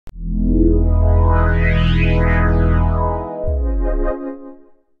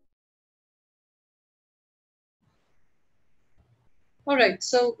All right,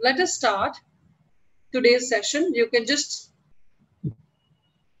 so let us start today's session. You can just,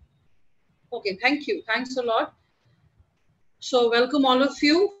 okay, thank you. Thanks a lot. So welcome all of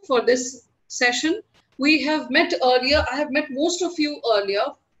you for this session. We have met earlier. I have met most of you earlier.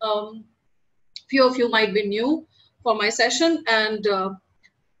 Few of you might be new for my session, and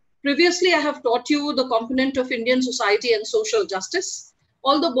previously I have taught you the component of Indian society and social justice.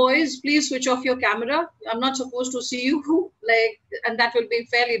 All the boys, please switch off your camera. I'm not supposed to see you, and that will be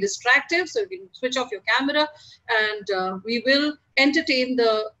fairly distractive. So you can switch off your camera, and we will entertain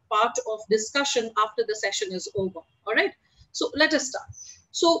the part of discussion after the session is over. All right. So let us start.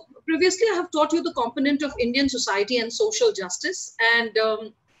 So previously I have taught you the component of Indian society and social justice, and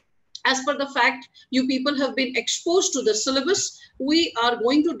as per the fact you people have been exposed to the syllabus, we are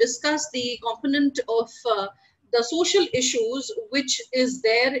going to discuss the component of the social issues which is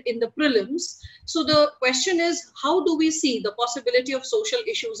there in the prelims. So the question is, how do we see the possibility of social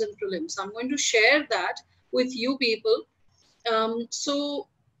issues in prelims? I'm going to share that with you people. So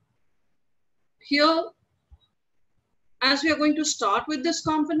here, as we are going to start with this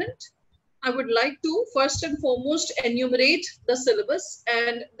component, I would like to first and foremost enumerate the syllabus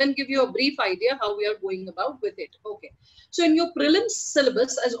and then give you a brief idea how we are going about with it. Okay. So in your prelims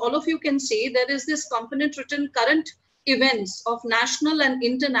syllabus, as all of you can see, there is this component written current events of national and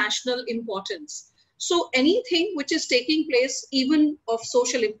international importance. So anything which is taking place, even of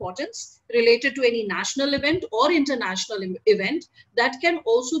social importance, related to any national event or international event, that can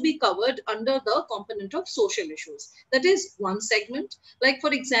also be covered under the component of social issues. That is one segment. Like,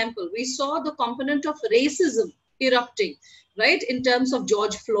 for example, we saw the component of racism erupting, right, in terms of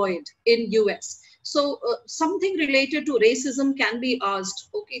George Floyd in US. So something related to racism can be asked.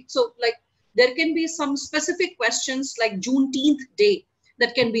 Okay, so like there can be some specific questions like Juneteenth Day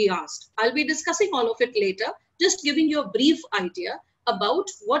that can be asked. I'll be discussing all of it later, just giving you a brief idea about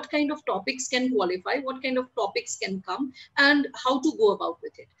what kind of topics can qualify, what kind of topics can come, and how to go about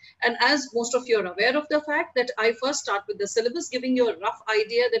with it. And as most of you are aware of the fact that I first start with the syllabus, giving you a rough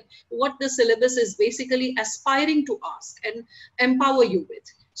idea that what the syllabus is basically aspiring to ask and empower you with.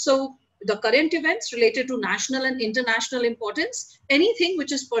 So the current events related to national and international importance, anything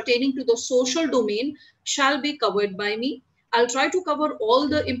which is pertaining to the social domain shall be covered by me. I'll try to cover all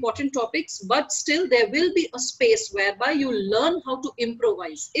the important topics, but still there will be a space whereby you learn how to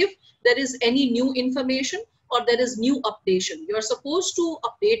improvise. If there is any new information or there is new updation, you're supposed to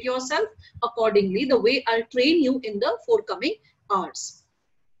update yourself accordingly, the way I'll train you in the forthcoming hours.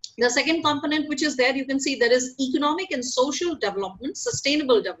 The second component which is there, you can see there is economic and social development,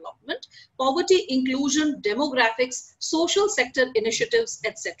 sustainable development, poverty, inclusion, demographics, social sector initiatives,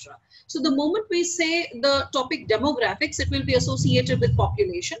 etc. So the moment we say the topic demographics, it will be associated with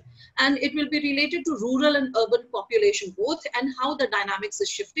population, and it will be related to rural and urban population both, and how the dynamics is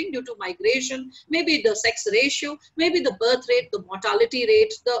shifting due to migration, maybe the sex ratio, maybe the birth rate, the mortality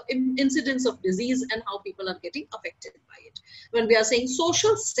rate, the incidence of disease, and how people are getting affected by it. When we are saying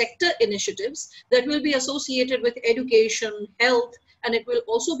social sector initiatives, that will be associated with education, health, and it will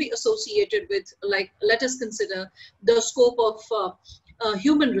also be associated with, like, let us consider the scope of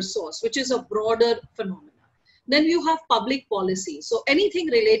human resource, which is a broader phenomenon. Then you have public policy. So anything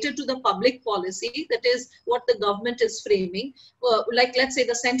related to the public policy, that is what the government is framing, like let's say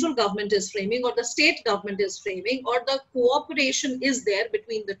the central government is framing, or the state government is framing, or the cooperation is there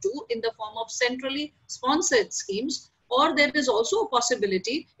between the two in the form of centrally sponsored schemes, or there is also a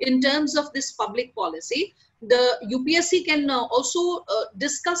possibility in terms of this public policy. The UPSC can also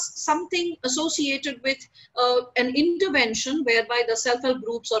discuss something associated with an intervention whereby the self-help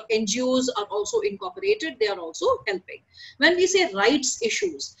groups or NGOs are also incorporated. They are also helping. When we say rights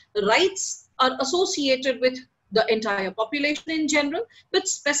issues, rights are associated with the entire population in general, but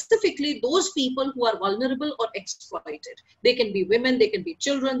specifically those people who are vulnerable or exploited. They can be women, they can be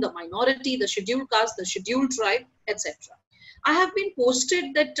children, the minority, the scheduled caste, the scheduled tribe, etc. I have been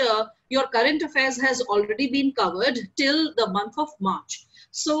posted that your current affairs has already been covered till the month of March.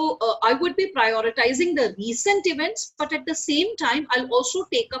 So I would be prioritizing the recent events, but at the same time, I'll also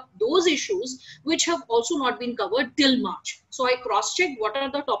take up those issues which have also not been covered till March. So I cross-check what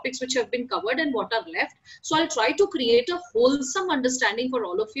are the topics which have been covered and what are left. So I'll try to create a wholesome understanding for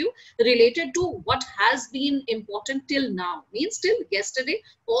all of you related to what has been important till now. Means till yesterday,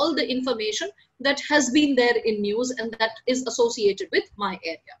 all the information that has been there in news and that is associated with my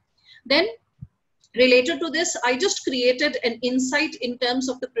area. Then related to this, I just created an insight in terms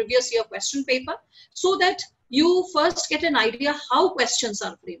of the previous year question paper, so that you first get an idea how questions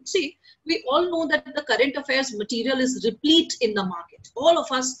are framed. See, we all know that the current affairs material is replete in the market. All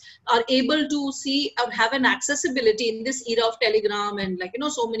of us are able to see or have an accessibility in this era of Telegram and, like,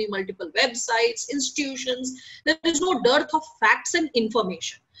 so many multiple websites, institutions. There is no dearth of facts and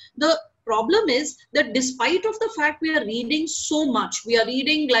information. The problem is that despite of the fact we are reading so much, we are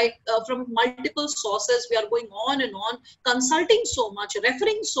reading from multiple sources, we are going on and on, consulting so much,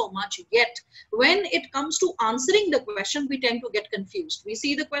 referring so much, yet when it comes to answering the question, we tend to get confused. We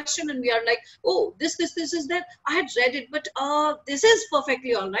see the question and we are like, oh, this is that, I had read it, but this is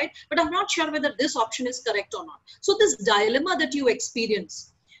perfectly all right, but I'm not sure whether this option is correct or not. So this dilemma that you experience,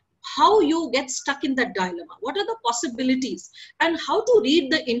 how you get stuck in that dilemma, what are the possibilities, and how to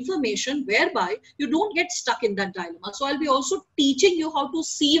read the information whereby you don't get stuck in that dilemma. So I'll be also teaching you how to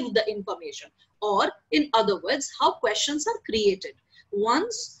sieve the information, or in other words, how questions are created.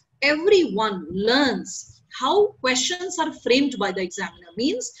 Once everyone learns how questions are framed by the examiner,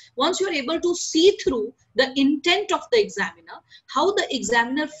 means once you're able to see through the intent of the examiner, how the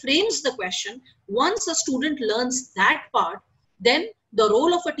examiner frames the question, once a student learns that part, then the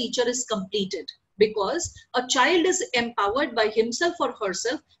role of a teacher is completed, because a child is empowered by himself or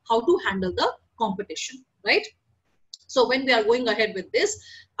herself how to handle the competition, right? So when we are going ahead with this,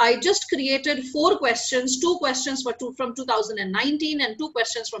 I just created 4 questions, 2 questions from 2019 and 2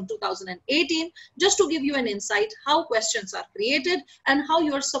 questions from 2018, just to give you an insight how questions are created and how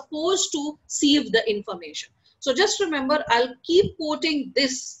you are supposed to sieve the information. So just remember, I'll keep quoting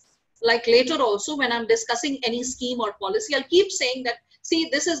this, like later also when I'm discussing any scheme or policy, I'll keep saying that, see,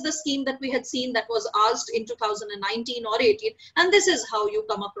 this is the scheme that we had seen that was asked in 2019 or 18, and this is how you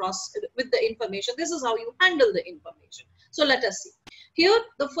come across with the information. This is how you handle the information. So let us see. Here,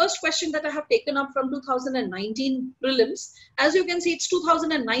 the first question that I have taken up from 2019 prelims, as you can see, it's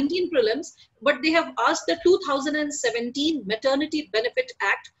 2019 prelims, but they have asked the 2017 Maternity Benefit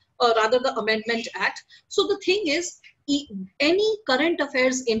Act, or rather the Amendment Act. So the thing is, any current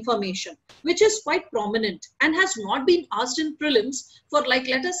affairs information which is quite prominent and has not been asked in prelims for, like,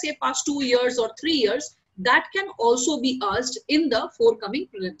 let us say past 2 years or 3 years, that can also be asked in the forthcoming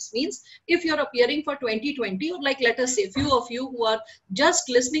prelims. Means if you're appearing for 2020, or like let us say few of you who are just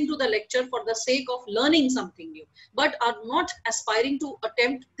listening to the lecture for the sake of learning something new but are not aspiring to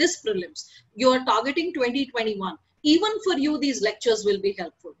attempt this prelims, you are targeting 2021, even for you these lectures will be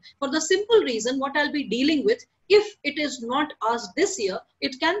helpful, for the simple reason what I'll be dealing with, if it is not asked this year,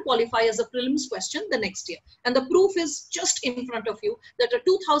 it can qualify as a prelims question the next year. And the proof is just in front of you that a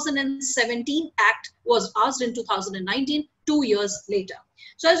 2017 act was asked in 2019, 2 years later.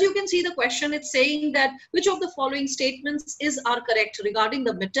 So as you can see the question, it's saying that which of the following statements are correct regarding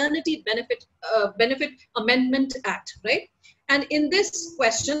the Maternity Benefit Amendment Act, right? And in this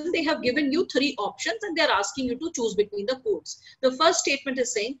question, they have given you 3 options and they're asking you to choose between the codes. The first statement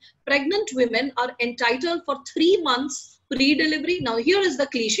is saying pregnant women are entitled for 3 months pre-delivery. Now here is the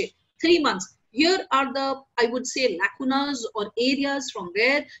cliche, 3 months. Here are the, I would say, lacunas or areas from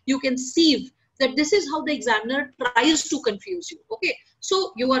where you can sieve that this is how the examiner tries to confuse you. Okay,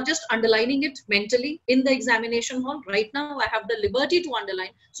 so you are just underlining it mentally in the examination hall. Right now, I have the liberty to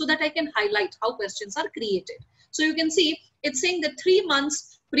underline so that I can highlight how questions are created. So you can see it's saying that 3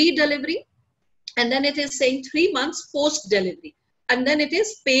 months pre-delivery, and then it is saying 3 months post-delivery, and then it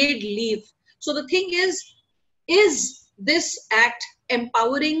is paid leave. So the thing is this act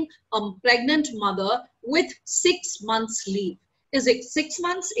empowering a pregnant mother with 6 months leave? Is it 6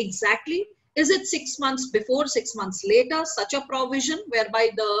 months exactly? Is it 6 months before, 6 months later, such a provision whereby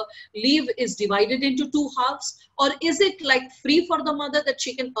the leave is divided into 2 halves? Or is it like free for the mother that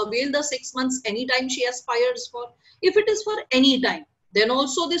she can avail the 6 months anytime she aspires for? If it is for any time, then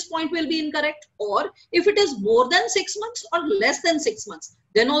also this point will be incorrect. Or if it is more than 6 months or less than 6 months,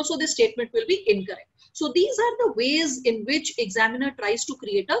 then also this statement will be incorrect. So these are the ways in which examiner tries to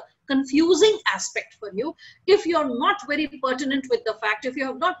create a confusing aspect for you. If you're not very pertinent with the fact, if you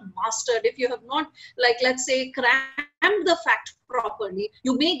have not mastered, if you have not, like, let's say, crammed the fact properly,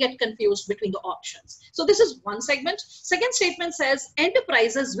 you may get confused between the options. So this is one segment. Second statement says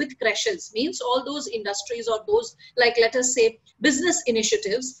enterprises with creches, means all those industries or those, like, let us say, business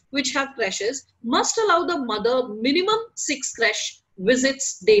initiatives which have creches must allow the mother minimum 6 creche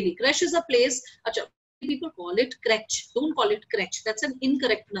visits daily. Creche is a place, people call it crèche. Don't call it crèche. That's an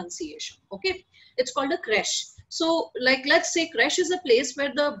incorrect pronunciation. Okay, it's called a crèche. So, like, let's say crèche is a place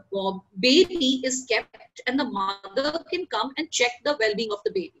where the baby is kept and the mother can come and check the well-being of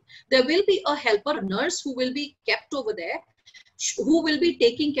the baby. There will be a helper, a nurse who will be kept over there. who will be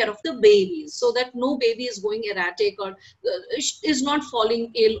taking care of the babies, so that no baby is going erratic or is not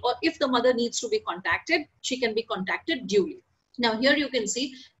falling ill, or if the mother needs to be contacted, she can be contacted duly. Now here you can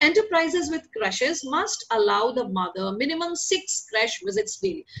see enterprises with creches must allow the mother minimum 6 creche visits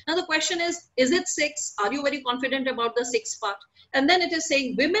daily. Now the question is it 6? Are you very confident about the 6 part? And then it is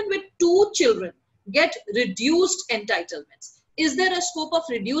saying women with 2 children get reduced entitlements. Is there a scope of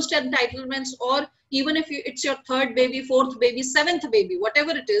reduced entitlements, or even if it's your 3rd baby, 4th baby, 7th baby,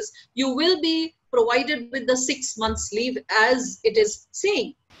 whatever it is, you will be provided with the 6 months leave as it is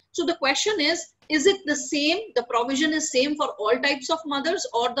saying. So the question is it the same? The provision is same for all types of mothers,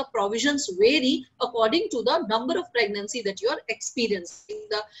 or the provisions vary according to the number of pregnancy that you are experiencing,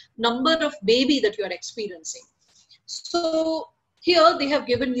 the number of baby that you are experiencing. So here they have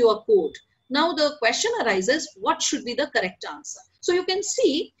given you a code. Now the question arises, what should be the correct answer? So you can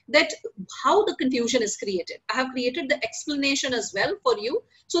see that how the confusion is created. I have created the explanation as well for you.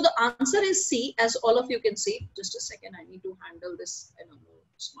 So the answer is C, as all of you can see. Just a second, I need to handle this in a more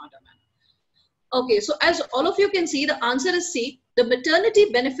smarter manner. Okay, so as all of you can see, the answer is C. The Maternity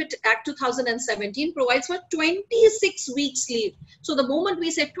Benefit Act 2017 provides for 26 weeks leave. So the moment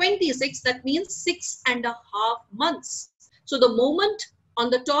we say 26, that means 6.5 months. So the moment on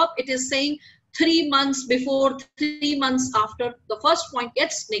the top, it is saying 3 months before, 3 months after, the first point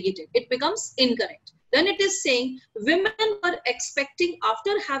gets negated. It becomes incorrect. Then it is saying women are expecting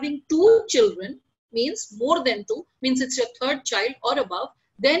after having 2 children, means more than 2, means it's your 3rd child or above,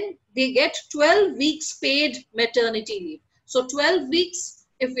 then they get 12 weeks paid maternity leave. So 12 weeks,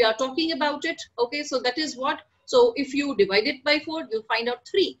 if we are talking about it, okay, so that is what, so if you divide it by 4, you'll find out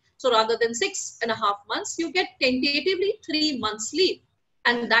 3. So rather than 6.5 months, you get tentatively 3 months leave.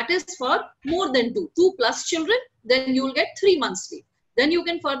 And that is for more than 2 plus children, then you will get 3 months leave. Then you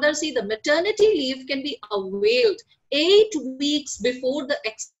can further see the maternity leave can be availed 8 weeks before the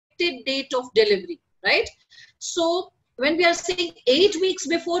expected date of delivery, right? So when we are saying 8 weeks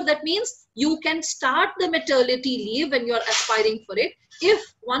before, that means you can start the maternity leave when you are aspiring for it. If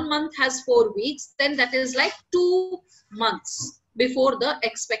 1 month has 4 weeks, then that is like 2 months before the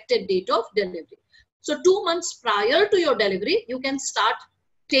expected date of delivery. So 2 months prior to your delivery, you can start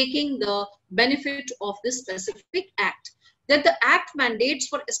taking the benefit of this specific act. That the act mandates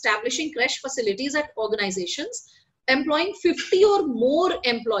for establishing creche facilities at organizations employing 50 or more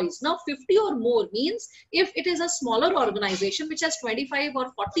employees. Now 50 or more means if it is a smaller organization which has 25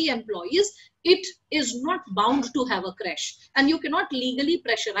 or 40 employees, it is not bound to have a creche, and you cannot legally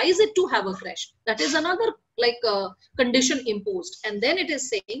pressurize it to have a creche. That is another condition imposed. And then it is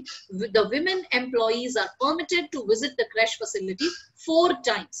saying the women employees are permitted to visit the creche facility 4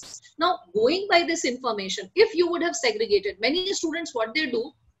 times. Now going by this information, if you would have segregated, many students, what they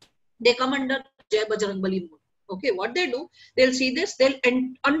do, they come under Jai Bajrangbali mode. Okay, what they do, they'll see this, they'll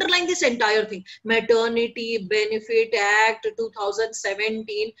underline this entire thing, Maternity Benefit Act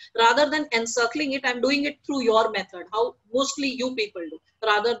 2017, rather than encircling it. I'm doing it through your method, how mostly you people do,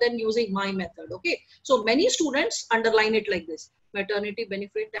 rather than using my method. Okay, so many students underline it like this, Maternity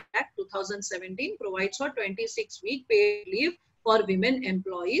Benefit Act 2017 provides for 26-week paid leave for women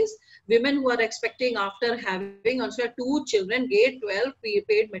employees. Women who are expecting after having also 2 children get 12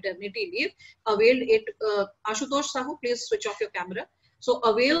 paid maternity leave. Availed it, Ashutosh Sahu, please switch off your camera. So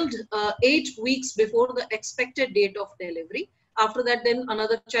availed 8 weeks before the expected date of delivery. After that, then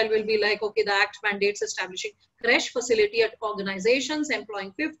another child will be like, okay, the act mandates establishing creche facility at organizations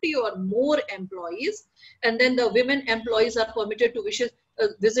employing 50 or more employees. And then the women employees are permitted to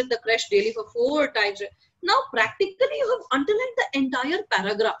visit the creche daily for 4 times. Now, practically, you have underlined the entire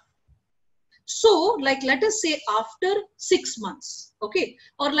paragraph. So, like, let us say after 6 months, okay,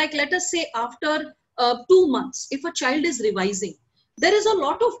 or like, let us say after 2 months, if a child is revising, there is a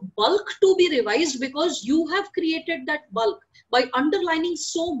lot of bulk to be revised because you have created that bulk by underlining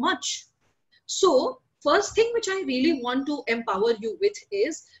so much. So, first thing which I really want to empower you with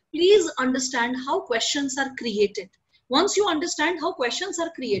is, please understand how questions are created. Once you understand how questions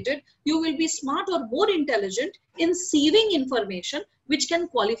are created, you will be smart or more intelligent in sieving information which can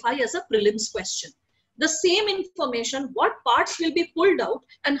qualify as a prelims question. The same information, what parts will be pulled out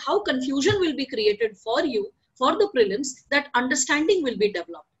and how confusion will be created for you for the prelims, that understanding will be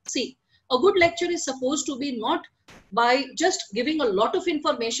developed. See, a good lecture is supposed to be not by just giving a lot of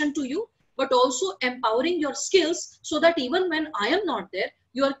information to you, but also empowering your skills so that even when I am not there,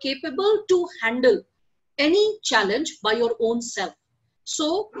 you are capable to handle any challenge by your own self.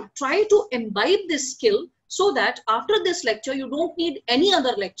 So try to imbibe this skill so that after this lecture, you don't need any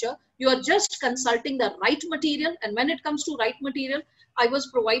other lecture. You are just consulting the right material. And when it comes to right material, I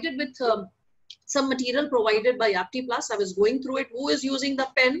was provided with some material provided by Apti Plus. I was going through it. Who is using the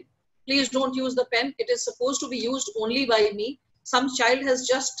pen? Please don't use the pen. It is supposed to be used only by me. Some child has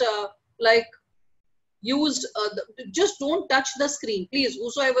just used, just don't touch the screen, please,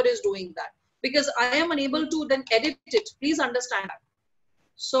 whosoever is doing that, because I am unable to then edit it. Please understand that.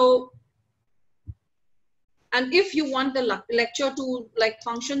 So, and if you want the lecture to like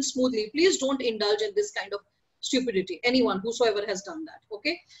function smoothly, please don't indulge in this kind of stupidity. Anyone, whosoever has done that,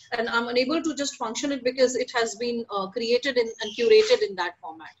 okay? And I'm unable to just function it because it has been created and curated in that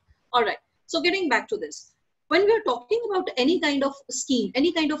format. All right, so getting back to this. When we are talking about any kind of scheme,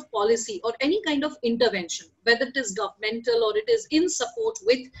 any kind of policy, or any kind of intervention, whether it is governmental or it is in support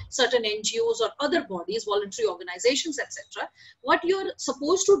with certain NGOs or other bodies, voluntary organizations, etc., what you're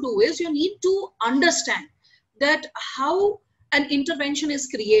supposed to do is you need to understand that how an intervention is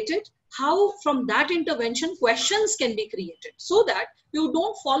created, how from that intervention questions can be created, so that you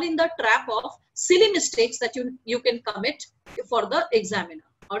don't fall in the trap of silly mistakes that you can commit for the examiner.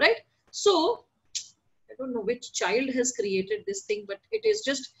 All right. So I don't know which child has created this thing, but it is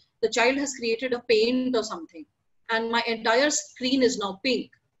just the child has created a paint or something, and my entire screen is now pink,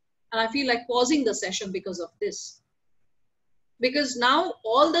 and I feel like pausing the session because of this, because now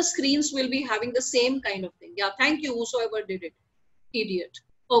all the screens will be having the same kind of thing. Yeah, thank you whosoever did it, idiot.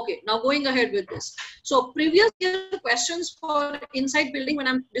 Okay, now going ahead with this. So previous year questions for insight building, when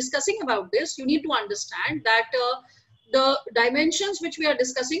I'm discussing about this, you need to understand that the dimensions which we are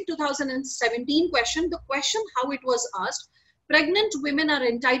discussing, 2017 question, the question how it was asked, pregnant women are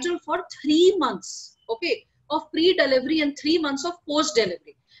entitled for 3 months, okay, of pre-delivery and 3 months of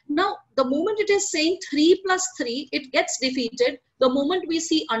post-delivery. Now, the moment it is saying 3 plus 3, it gets defeated the moment we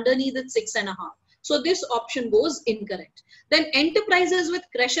see underneath it 6.5. So this option goes incorrect. Then enterprises with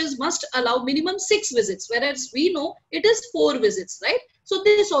creches must allow minimum 6 visits, whereas we know it is 4 visits, right? So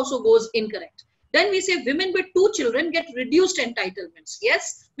this also goes incorrect. Then we say women with 2 children get reduced entitlements.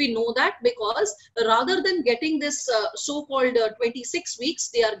 Yes, we know that, because rather than getting this so-called 26 weeks,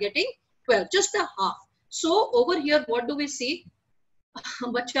 they are getting 12, just a half. So over here, what do we see?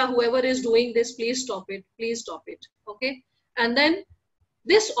 Bacha, whoever is doing this, please stop it. Please stop it. Okay. And then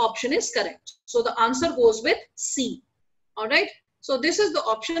this option is correct. So the answer goes with C. All right. So this is the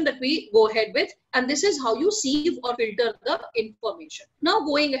option that we go ahead with, and this is how you sieve or filter the information. Now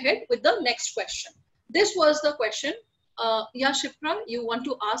going ahead with the next question. This was the question. Yeah, Shipra, you want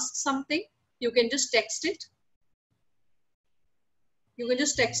to ask something? You can just text it. You can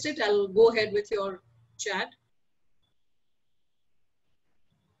just text it. I'll go ahead with your chat.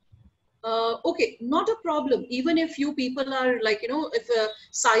 Okay, not a problem. Even if you people are like, you know, if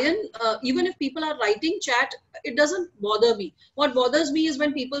Sayan, even if people are writing chat, it doesn't bother me. What bothers me is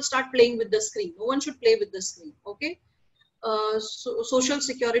when people start playing with the screen. No one should play with the screen. Okay. So social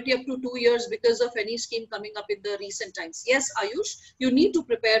security up to 2 years because of any scheme coming up in the recent times. Yes, Ayush, you need to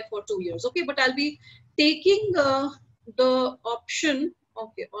prepare for 2 years. Okay, but I'll be taking the option.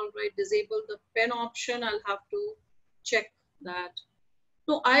 Okay, all right, disable the pen option. I'll have to check that.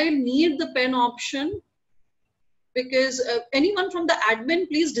 So I need the pen option, because anyone from the admin,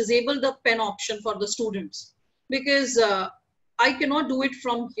 please disable the pen option for the students, because I cannot do it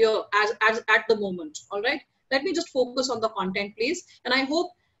from here as at the moment. All right. Let me just focus on the content, please. And I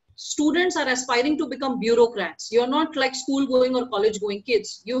hope students are aspiring to become bureaucrats. You're not like school going or college going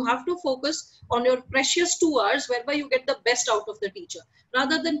kids. You have to focus on your precious 2 hours whereby you get the best out of the teacher,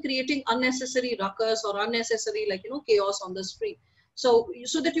 rather than creating unnecessary ruckus or unnecessary, like, you know, chaos on the screen. So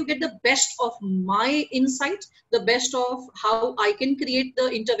that you get the best of my insight, the best of how I can create the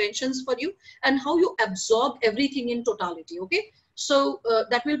interventions for you, and how you absorb everything in totality. Okay. So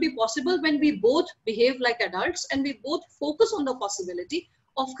that will be possible when we both behave like adults and we both focus on the possibility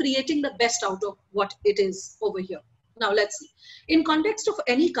of creating the best out of what it is over here. Now let's see. In context of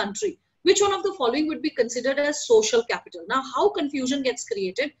any country, which one of the following would be considered as social capital? Now, how confusion gets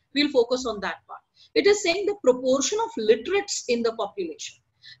created, we'll focus on that part. It is saying the proportion of literates in the population.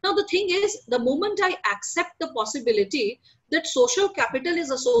 Now, the thing is, the moment I accept the possibility that social capital is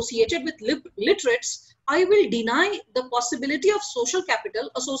associated with literates, I will deny the possibility of social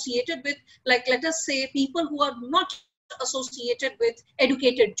capital associated with, like, let us say, people who are not associated with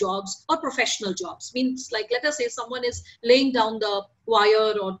educated jobs or professional jobs. Means, like, let us say someone is laying down the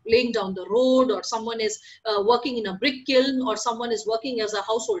wire or laying down the road, or someone is working in a brick kiln, or someone is working as a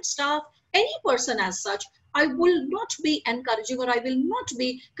household staff. Any person as such, I will not be encouraging, or I will not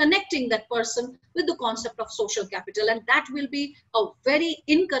be connecting that person with the concept of social capital. And that will be a very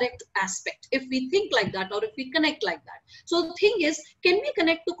incorrect aspect if we think like that, or if we connect like that. So the thing is, can we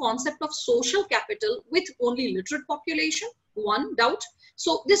connect the concept of social capital with only literate population? One, doubt.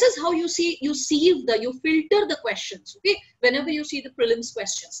 So this is how you filter the questions, okay? Whenever you see the prelims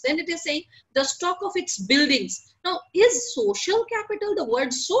questions, then it is saying the stock of its buildings. Now, is social capital, the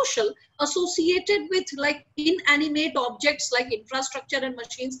word social, associated with like inanimate objects like infrastructure and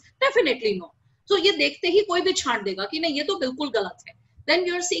machines? Definitely no. So ये देखते ही कोई भी छांट देगा कि नहीं, ये तो बिल्कुल गलत है. Then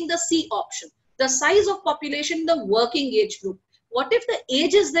you are seeing the C option, the size of population in the working age group. What if the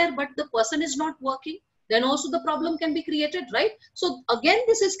age is there but the person is not working? Then also the problem can be created, right? So again,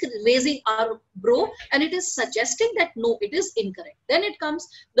 this is raising our brow and it is suggesting that no, it is incorrect. Then it comes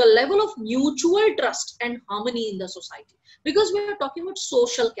the level of mutual trust and harmony in the society, because we are talking about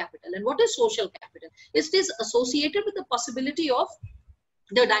social capital. And what is social capital? It is associated with the possibility of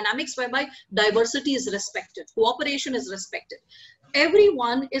the dynamics whereby diversity is respected, cooperation is respected.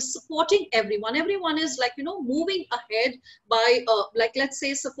 Everyone is supporting everyone. Everyone is like, you know, moving ahead by like, let's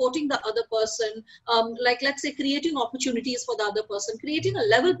say, supporting the other person, like, let's say, creating opportunities for the other person, creating a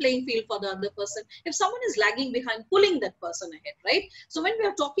level playing field for the other person. If someone is lagging behind, pulling that person ahead, right? So when we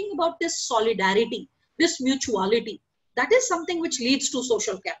are talking about this solidarity, this mutuality, that is something which leads to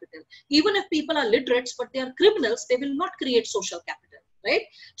social capital. Even if people are literates, but they are criminals, they will not create social capital, right?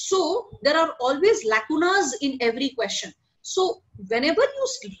 So there are always lacunas in every question. So whenever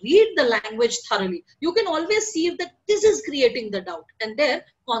you read the language thoroughly, you can always see that this is creating the doubt and their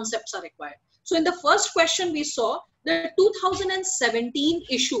concepts are required. So in the first question, we saw the 2017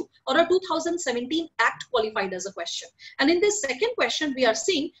 issue or a 2017 act qualified as a question. And in this second question, we are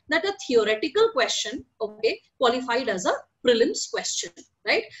seeing that a theoretical question, okay, qualified as a prelims question,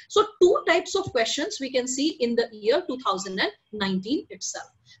 right? So two types of questions we can see in the year 2019 itself.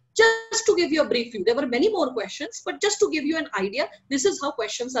 Just to give you a brief view, there were many more questions, but just to give you an idea, this is how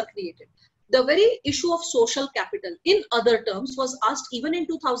questions are created. The very issue of social capital in other terms was asked even in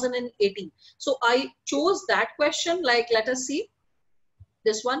 2018. So I chose that question, like, let us see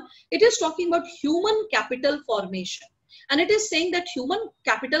this one. It is talking about human capital formation. And it is saying that human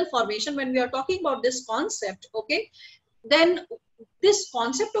capital formation, when we are talking about this concept, okay, then this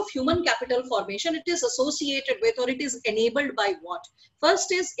concept of human capital formation, it is associated with, or it is enabled by what?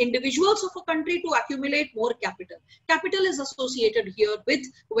 First is individuals of a country to accumulate more capital. Capital is associated here with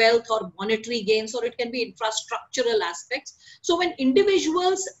wealth or monetary gains, or it can be infrastructural aspects. So when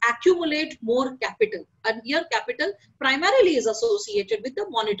individuals accumulate more capital, and here capital primarily is associated with the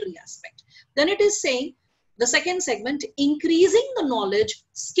monetary aspect, then it is saying the second segment, increasing the knowledge,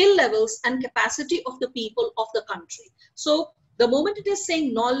 skill levels, and capacity of the people of the country. So the moment it is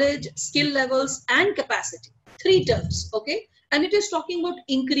saying knowledge, skill levels, and capacity, three terms, okay? And it is talking about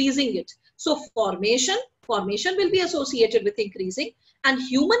increasing it. So formation will be associated with increasing, and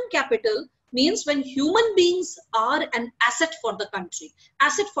human capital means when human beings are an asset for the country,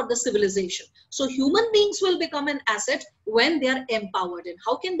 asset for the civilization. So human beings will become an asset when they are empowered. And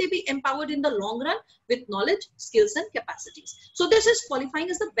how can they be empowered in the long run? With knowledge, skills, and capacities. So this is qualifying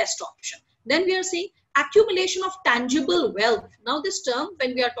as the best option. Then we are saying accumulation of tangible wealth. Now this term,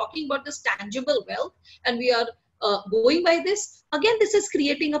 when we are talking about this tangible wealth and we are going by this, again, this is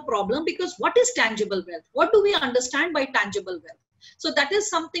creating a problem, because what is tangible wealth? What do we understand by tangible wealth? So that is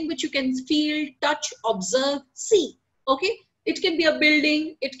something which you can feel, touch, observe, see, okay? It can be a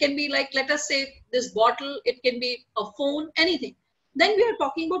building, it can be like, let us say, this bottle, it can be a phone, anything. Then we are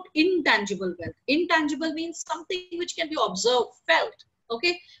talking about intangible wealth. Intangible means something which can be observed, felt,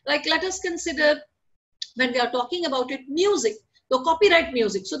 okay? Like, let us consider, when we are talking about it, music, the copyright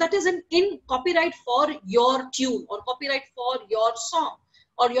music. So that is an copyright for your tune or copyright for your song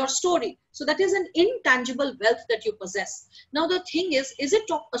or your story. So that is an intangible wealth that you possess. Now the thing is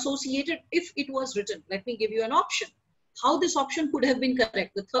it associated if it was written? Let me give you an option. How this option could have been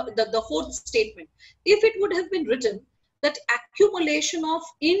correct, the fourth statement. If it would have been written that accumulation of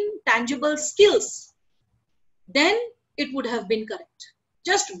intangible skills, then it would have been correct.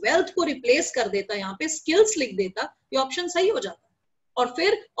 Just wealth को replace कर देता, यहाँ पे skills लिख देता, ये option सही हो जाता, और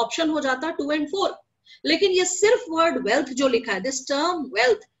फिर option हो जाता 2 and 4. लेकिन ये सिर्फ word wealth जो लिखा है, this term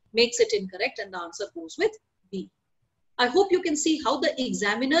wealth makes it incorrect, and the answer goes with B. I hope you can see how the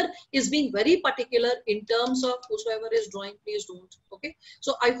examiner is being very particular in terms of whosoever is drawing, please don't, okay?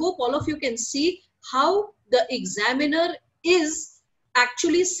 So I hope all of you can see how the examiner is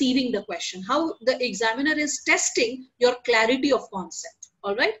actually sieving the question, how the examiner is testing your clarity of concept.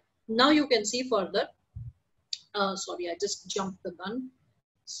 All right, now you can see further. Sorry, I just jumped the gun.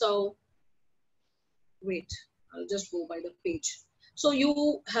 So wait, I'll just go by the page. So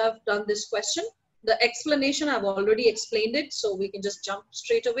you have done this question. The explanation, I've already explained it, so we can just jump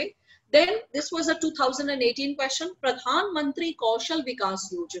straight away. Then this was a 2018 question, Pradhan Mantri Kaushal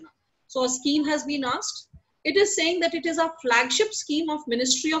Vikas Yojana. So a scheme has been asked. It is saying that it is a flagship scheme of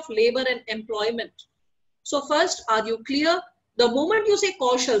Ministry of Labor and Employment. So first, are you clear? The moment you say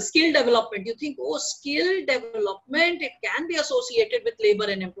kaushal, skill development, you think, oh, skill development, it can be associated with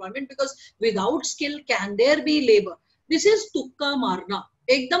labor and employment, because without skill, can there be labor? This is tukka marna,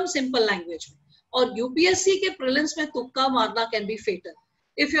 ekdam simple language. Or UPSC ke prelims mein tukka marna can be fatal.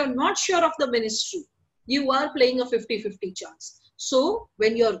 If you're not sure of the ministry, you are playing a 50-50 chance. So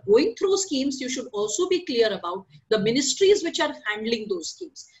when you're going through schemes, you should also be clear about the ministries which are handling those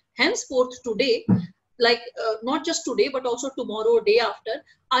schemes. Henceforth, today, like not just today, but also tomorrow, day after,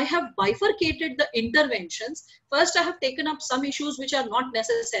 I have bifurcated the interventions. First, I have taken up some issues which are not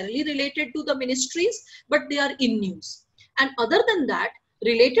necessarily related to the ministries, but they are in news. And other than that,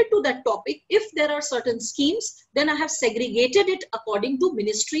 related to that topic, if there are certain schemes, then I have segregated it according to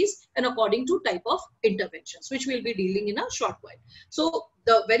ministries and according to type of interventions, which we'll be dealing in a short while. So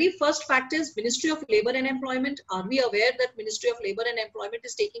the very first fact is Ministry of Labor and Employment. Are we aware that Ministry of Labor and Employment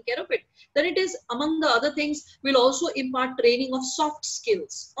is taking care of it? Then it is, among the other things, will also impart training of soft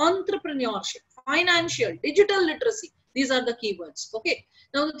skills, entrepreneurship, financial, digital literacy. These are the keywords. Okay.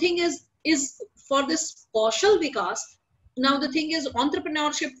 Now the thing is for this Kaushal Vikas, now the thing is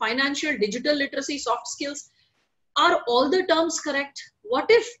entrepreneurship, financial, digital literacy, soft skills, are all the terms correct? What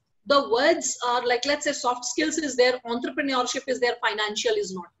if the words are like, let's say soft skills is there, entrepreneurship is there, financial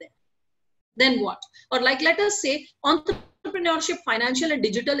is not there? Then what? Or like, let us say entrepreneurship, financial and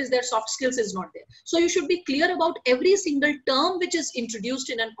digital is there, soft skills is not there. So you should be clear about every single term which is introduced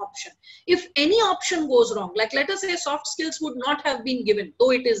in an option. If any option goes wrong, like let us say soft skills would not have been given,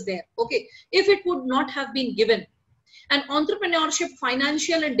 though it is there. Okay. If it would not have been given, and entrepreneurship,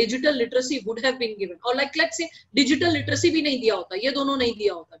 financial and digital literacy would have been given, or like let's say digital literacy bhi nahi diya hota, ye dono nahi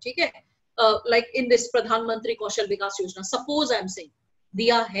diya hota, theek hai? Like in this Pradhan Mantri Kaushal Vikas Yojana, suppose I'm saying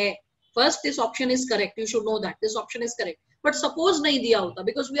diya hai, first this option is correct, you should know that this option is correct, but suppose nahi diya hota,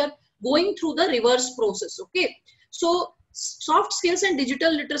 because we are going through the reverse process. Okay, so soft skills and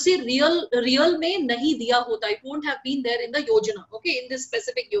digital literacy real mein nahi diya hota, it won't have been there in the Yojana, okay, in this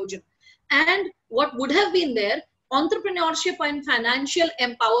specific Yojana. And what would have been there, entrepreneurship and financial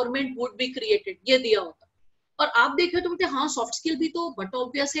empowerment would be created, ये दिया होता. और आप देखें तो बोलते हाँ soft skill भी तो बट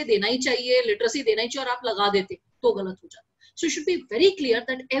ऑब्वियस है, देना ही चाहिए, लिटरेसी देना ही चाहिए, और आप लगा देते तो गलत हो जाता. So you should be very clear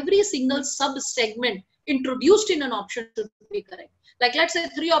that every single sub segment introduced in an option should be correct. Like let's say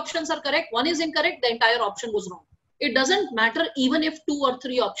 3 options are correct, 1 is incorrect, the entire option was wrong. It doesn't matter even if 2 or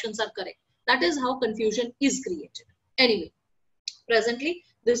 3 options are correct. That is how confusion is created. Anyway, presently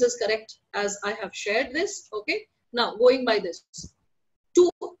this is correct as I have shared this. Okay. Now, going by this,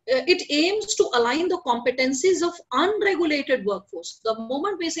 it aims to align the competencies of unregulated workforce. The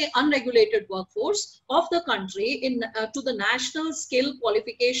moment we say unregulated workforce of the country to the national skill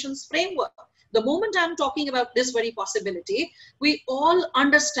qualifications framework, the moment I'm talking about this very possibility, we all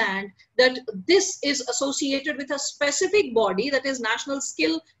understand that this is associated with a specific body, that is National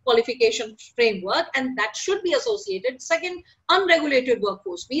Skill Qualification Framework, and that should be associated. Second, unregulated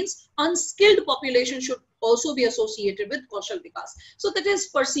workforce means unskilled population should also be associated with Kaushal Vikas. So that is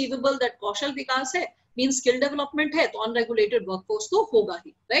perceivable that Kaushal Vikas hai, means skill development hai, to unregulated workforce to hoga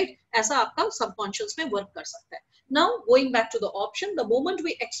hi, right? Aisa aapka subconscious mein work kar sakta hai. Now, going back to the option, the moment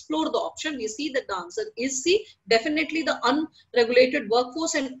we explore the option, we see that the answer is C, definitely the unregulated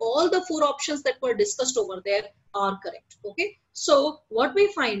workforce, and all the 4 options that were discussed over there are correct. Okay. So what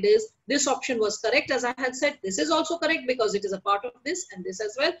we find is this option was correct. As I had said, this is also correct because it is a part of this and this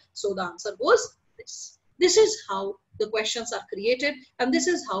as well. So the answer was this. This is how the questions are created, and this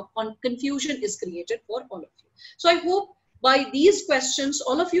is how confusion is created for all of you. So I hope by these questions,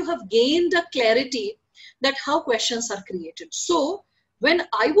 all of you have gained a clarity that how questions are created. So when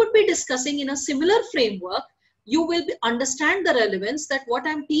I would be discussing in a similar framework, you will understand the relevance that what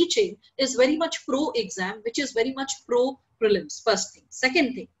I'm teaching is very much pro-exam, which is very much pro-prelims, first thing.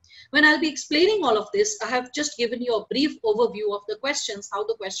 Second thing, when I'll be explaining all of this, I have just given you a brief overview of the questions, how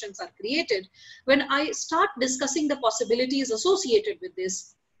the questions are created. When I start discussing the possibilities associated with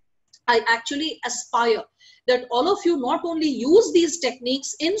this, I actually aspire that all of you not only use these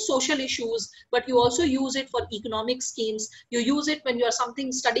techniques in social issues, but you also use it for economic schemes. You use it when you are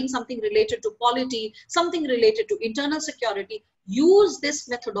studying something related to polity, something related to internal security. Use this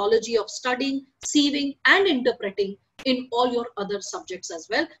methodology of studying, sieving, and interpreting in all your other subjects as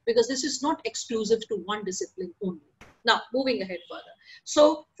well, because this is not exclusive to one discipline only. Now, moving ahead further.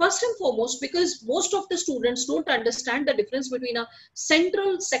 So first and foremost, because most of the students don't understand the difference between a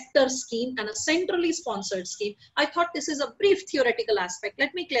central sector scheme and a centrally sponsored scheme, I thought this is a brief theoretical aspect.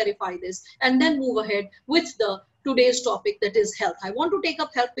 Let me clarify this and then move ahead with the today's topic, that is health. I want to take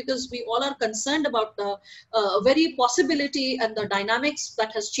up health because we all are concerned about the very possibility and the dynamics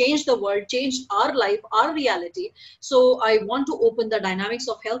that has changed the world, changed our life, our reality. So I want to open the dynamics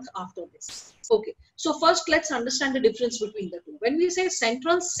of health after this. Okay, so first let's understand the difference between the two. When we say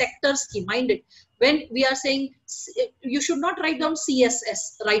central sector scheme, mind it, when we are saying, you should not write down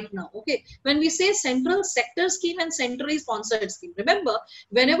CSS right now, okay? When we say central sector scheme and centrally sponsored scheme, remember,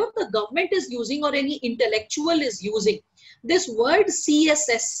 whenever the government is using or any intellectual is using this word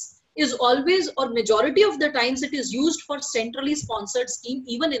CSS, is always, or majority of the times, it is used for centrally sponsored scheme,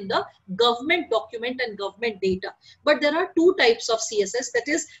 even in the government document and government data. But there are two types of CSS, that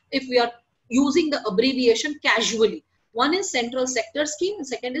is, if we are using the abbreviation casually. One is central sector scheme and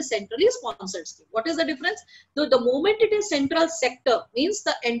second is centrally sponsored scheme. What is the difference? The moment it is central sector, means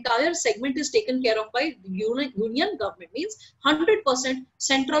the entire segment is taken care of by union government, means 100%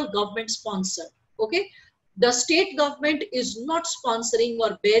 central government sponsored. Okay, the state government is not sponsoring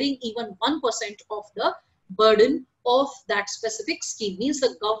or bearing even 1% of the burden of that specific scheme, means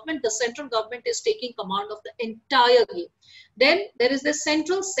the government, the central government is taking command of the entire game. Then there is the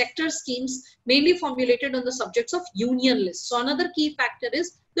central sector schemes, mainly formulated on the subjects of union list. So another key factor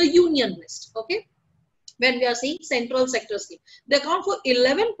is the union list. Okay, when we are saying central sector scheme, they account for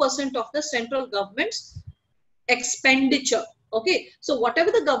 11% of the central government's expenditure. Okay, so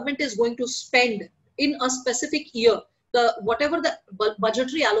whatever the government is going to spend in a specific year, whatever the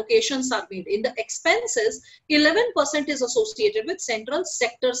budgetary allocations are made in the expenses, 11% is associated with central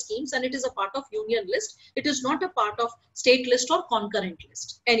sector schemes, and it is a part of union list. It is not a part of state list or concurrent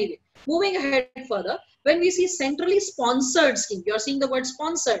list. Anyway, moving ahead further, when we see centrally sponsored scheme, you are seeing the word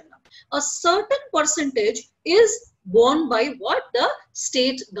sponsored now. A certain percentage is borne by what? The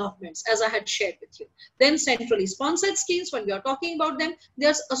state governments, as I had shared with you. Then centrally sponsored schemes, when we are talking about them, they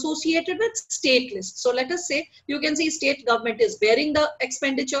are associated with state lists. So let us say, you can see state government is bearing the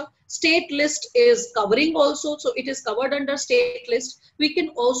expenditure, state list is covering also, so it is covered under state list. We can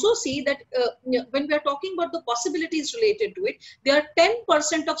also see that when we are talking about the possibilities related to it, there are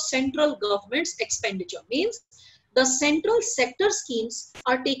 10% of central government's expenditure, means the central sector schemes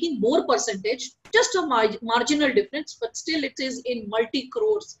are taking more percentage, just a marginal difference, but still it is in multi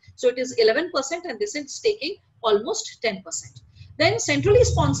crores. So it is 11% and this is taking almost 10%. Then centrally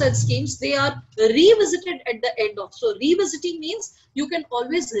sponsored schemes, they are revisited at the end of. So revisiting means you can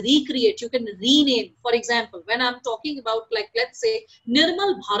always recreate, you can rename. For example, when I'm talking about, like, let's say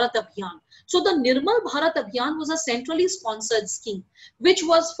Nirmal Bharat Abhiyan. So the Nirmal Bharat Abhiyan was a centrally sponsored scheme, which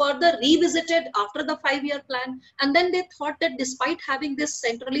was further revisited after the 5-year plan. And then they thought that despite having this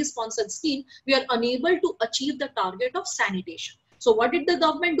centrally sponsored scheme, we are unable to achieve the target of sanitation. So what did the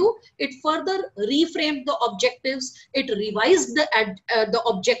government do? It further reframed the objectives, it revised the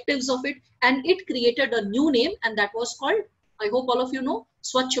objectives of it, and it created a new name, and that was called, I hope all of you know,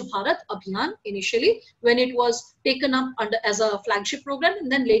 Swachh Bharat Abhiyan initially, when it was taken up as a flagship program,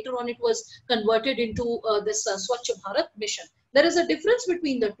 and then later on it was converted into this Swachh Bharat mission. There is a difference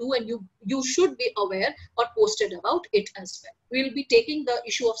between the two, and you should be aware or posted about it as well. We will be taking the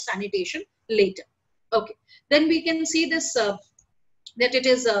issue of sanitation later. Okay, then we can see this that it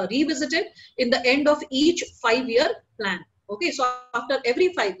is revisited in the end of each 5-year plan. Okay, so after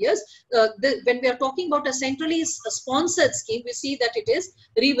every 5 years, when we are talking about a centrally sponsored scheme, we see that it is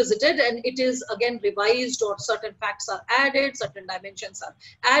revisited and it is again revised, or certain facts are added, certain dimensions are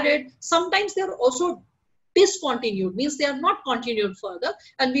added. Sometimes they are also discontinued, means they are not continued further.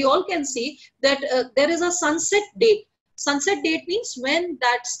 And we all can see that there is a sunset date. Sunset date means when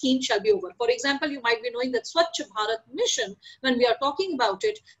that scheme shall be over. For example, you might be knowing that Swachh Bharat mission, when we are talking about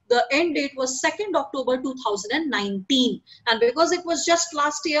it, the end date was 2nd October 2019. And because it was just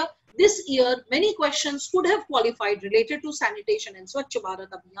last year, this year, many questions could have qualified related to sanitation and Swachh Bharat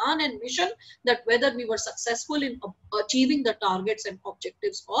Abhiyan and mission, that whether we were successful in achieving the targets and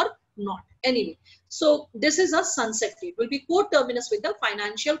objectives or not. Anyway, so this is a sunset date, will be co-terminus with the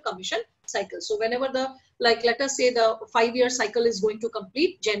financial commission cycle. So whenever the, like, let us say the 5-year cycle is going to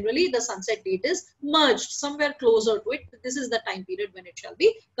complete, generally the sunset date is merged somewhere closer to it. This is the time period when it shall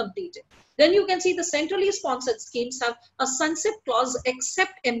be completed. Then you can see the centrally sponsored schemes have a sunset clause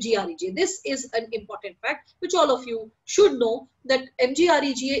except MGREGA. This is an important fact which all of you should know, that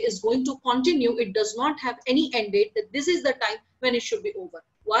MGREGA is going to continue. It does not have any end date, that this is the time when it should be over.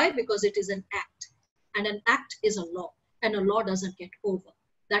 Why? Because it is an act, and an act is a law, and a law doesn't get over.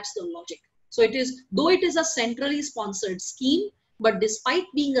 That's the logic. So it is, though it is a centrally sponsored scheme, but despite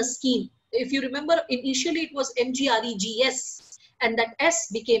being a scheme, if you remember, initially it was MGREGS, and that S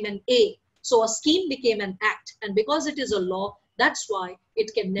became an A. So a scheme became an act, and because it is a law, that's why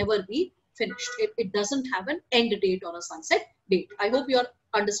it can never be finished. It doesn't have an end date or a sunset date. I hope you are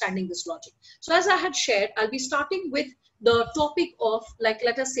understanding this logic. So as I had shared, I'll be starting with the topic of, like,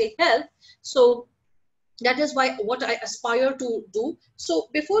 let us say health. So that is why what I aspire to do. So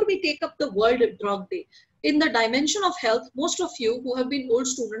before we take up the World Drug Day, in the dimension of health, most of you who have been old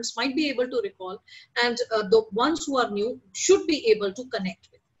students might be able to recall, and the ones who are new should be able to connect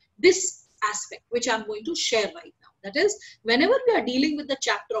with this aspect, which I'm going to share right now. That is, whenever we are dealing with the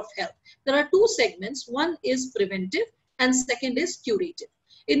chapter of health, there are two segments. One is preventive and second is curative.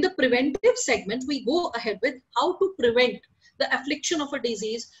 In the preventive segment, we go ahead with how to prevent the affliction of a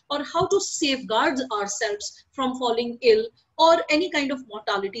disease, or how to safeguard ourselves from falling ill or any kind of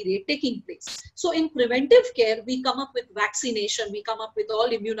mortality rate taking place. So in preventive care, we come up with vaccination, we come up with all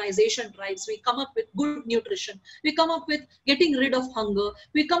immunization drives, we come up with good nutrition, we come up with getting rid of hunger,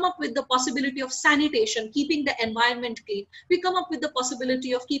 we come up with the possibility of sanitation, keeping the environment clean, we come up with the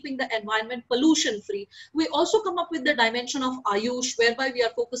possibility of keeping the environment pollution free. We also come up with the dimension of Ayush, whereby we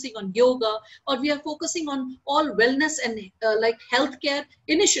are focusing on yoga, or we are focusing on all wellness and like healthcare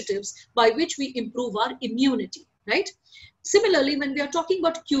initiatives by which we improve our immunity, right? Similarly, when we are talking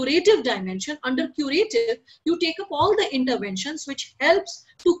about curative dimension, under curative, you take up all the interventions which helps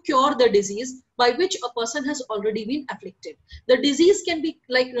to cure the disease by which a person has already been afflicted. The disease can be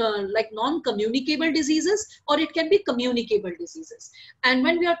like non-communicable diseases, or it can be communicable diseases. And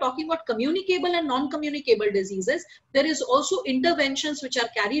when we are talking about communicable and non-communicable diseases, there is also interventions which are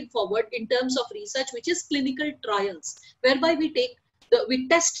carried forward in terms of research, which is clinical trials, whereby we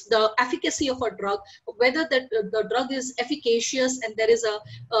test the efficacy of a drug, whether the drug is efficacious and there is a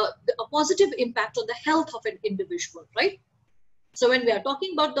positive impact on the health of an individual, right? So when we are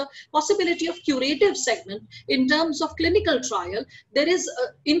talking about the possibility of curative segment in terms of clinical trial, there is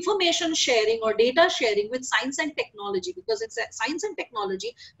information sharing or data sharing with science and technology, because it's science and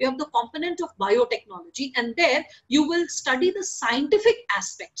technology. We have the component of biotechnology, and there you will study the scientific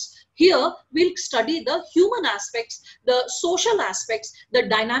aspects. Here, we'll study the human aspects, the social aspects, the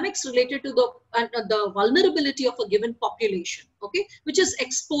dynamics related to the vulnerability of a given population, okay, which is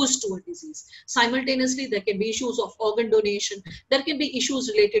exposed to a disease. Simultaneously, there can be issues of organ donation, there can be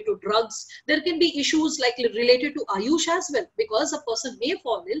issues related to drugs, there can be issues like related to Ayush as well, because a person may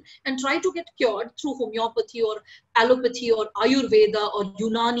fall ill and try to get cured through homeopathy or allopathy or Ayurveda or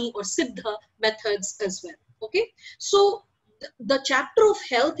Unani or Siddha methods as well, okay. So the chapter of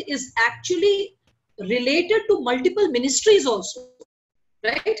health is actually related to multiple ministries also,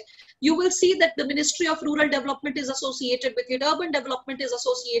 right? You will see that the Ministry of Rural Development is associated with it, urban development is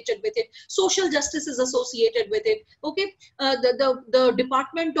associated with it, social justice is associated with it, okay? The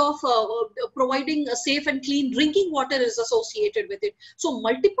Department of providing a safe and clean drinking water is associated with it. So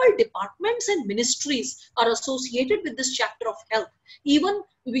multiple departments and ministries are associated with this chapter of health. Even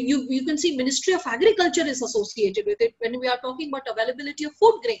you can see Ministry of Agriculture is associated with it when we are talking about availability of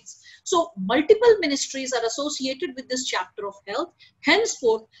food grains. So multiple ministries are associated with this chapter of health.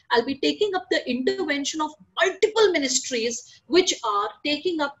 Henceforth, I'll be taking up the intervention of multiple ministries which are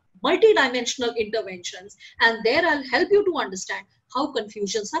taking up multidimensional interventions, and there I'll help you to understand how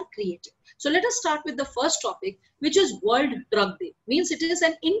confusions are created. So let us start with the first topic, which is World Drug Day. Means it is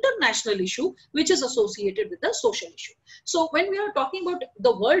an international issue which is associated with the social issue. So when we are talking about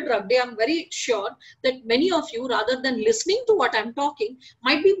the World Drug Day, I'm very sure that many of you, rather than listening to what I'm talking,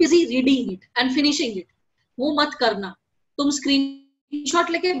 might be busy reading it and finishing it. वो मत करना, तुम screenshot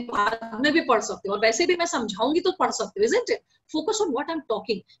लेके बाद में भी पढ़ सकते हो, और वैसे भी मैं समझाऊंगी तो पढ़ सकते हो, isn't it? Focus on what I'm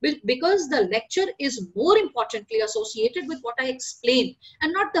talking, because the lecture is more importantly associated with what I explain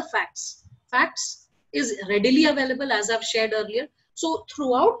and not the facts. Facts is readily available, as I've shared earlier. So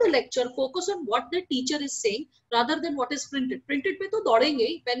throughout the lecture, focus on what the teacher is saying rather than what is printed. Printed पे तो दौड़ेंगे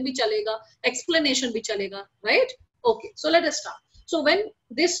ही, pen भी चलेगा, explanation भी चलेगा, right? Okay, so let us start. So when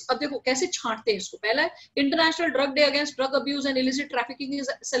this, अब देखो कैसे छांटते हैं इसको. पहला है International Drug Day Against Drug Abuse and Illicit Trafficking is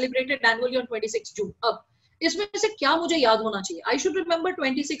celebrated annually on 26 June. अब इसमें से क्या मुझे याद होना चाहिए? I should remember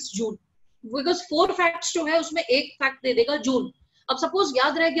 26 June, because 4 facts जो है उसमें एक fact दे देगा जून. अब सपोज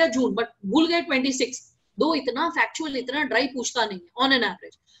याद रह गया जून, बट भूल गए 26, दो इतना फैक्चुअल इतना ड्राई पूछता नहीं है on an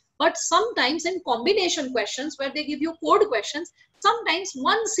average. But sometimes in combination questions where they give you code questions, sometimes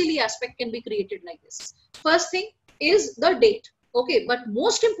one silly aspect can be created like this. First thing is the date, okay, but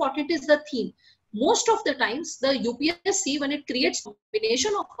most important is the theme. Most of the times the UPSC, when it creates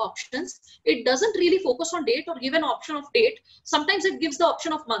combination of options, it doesn't really focus on date or give an option of date. Sometimes it gives the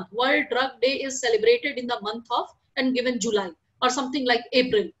option of month. World Drug Day is celebrated in the month of, and given July or something like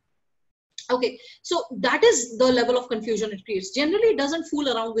April. Okay, so that is the level of confusion it creates. Generally, it doesn't fool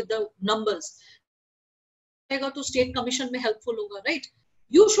around with the numbers. To state commission में helpful होगा, right?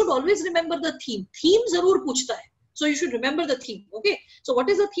 you should always remember the theme. Theme zarur puchta hai. So you should remember the theme. Okay. So what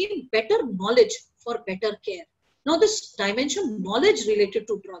is the theme? Better knowledge for better care. Now this dimension, knowledge related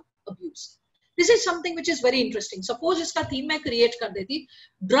to drug abuse. This is something which is very interesting. Suppose iska theme मैं create कर देती,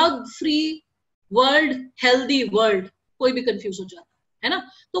 drug free world, healthy world. कोई भी confuse हो जाता है ना?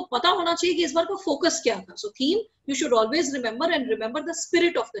 तो पता होना चाहिए कि इस बार का focus क्या था. So theme, you should always remember and remember the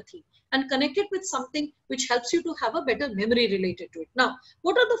spirit of the theme and connect it with something which helps you to have a better memory related to it. Now,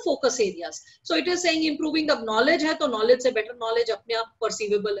 what are the focus areas? So it is saying improving the knowledge है, तो knowledge से better knowledge अपने आप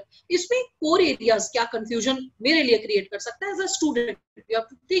perceivable है. इसमें core areas क्या confusion मेरे लिए create कर सकता है as a student. You have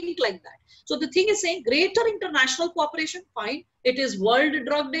to think like that. So the thing is saying greater international cooperation, fine. It is World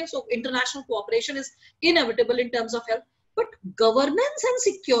Drug Day, so international cooperation is inevitable in terms of health. But governance and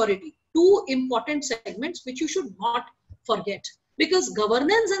security, two important segments which you should not forget. Because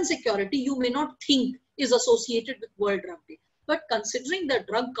governance and security, you may not think is associated with World Drug Day. But considering the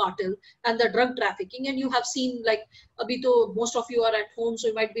drug cartel and the drug trafficking, and you have seen like, abhi to most of you are at home, so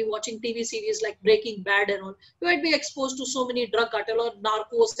you might be watching TV series like Breaking Bad and all. You might be exposed to so many drug cartel or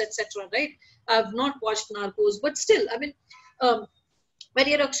Narcos, etc. Right? I have not watched Narcos, but still, I mean, when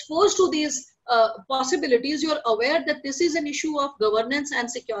you're exposed to these possibilities, you're aware that this is an issue of governance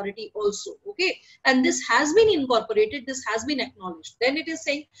and security also. Okay, and this has been incorporated, this has been acknowledged. Then it is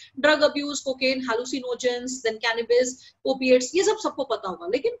saying drug abuse, cocaine, hallucinogens, then cannabis, opiates, ये सब सबको पता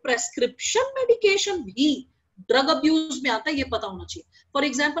होगा. लेकिन prescription medication भी drug abuse में आता है, ये पता होना चाहिए. For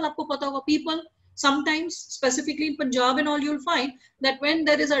example, आपको पता होगा, people sometimes, specifically in Punjab and all, you'll find that when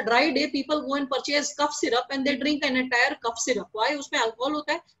there is a dry day, people go and purchase cough syrup and they drink an entire cough syrup. Why? उसमें alcohol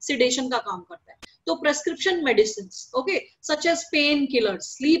होता है, sedation का काम करता है. तो prescription medicines, okay, such as pain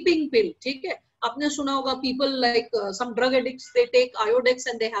killers, sleeping pill, ठीक है? आपने सुना होगा people like some drug addicts, they take Iodex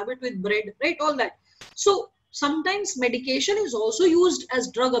and they have it with bread, right? All that. So sometimes medication is also used as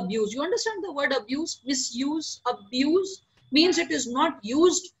drug abuse. You understand the word abuse? Misuse, abuse means it is not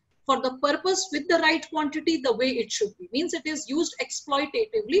used for the purpose with the right quantity the way it should be. Means it is used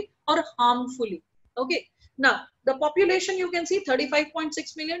exploitatively or harmfully. Okay. Now, the population you can see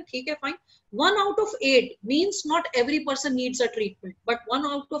 35.6 million. ठीक है, fine. 1 out of 8 means not every person needs a treatment, but 1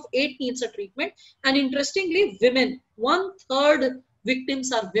 out of 8 needs a treatment. And interestingly, women, 1/3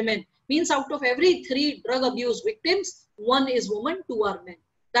 victims are women. Means out of every 3 drug abuse victims, 1 is woman, 2 are men.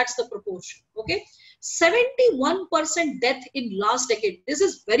 That's the proportion. Okay. 71% death in last decade. This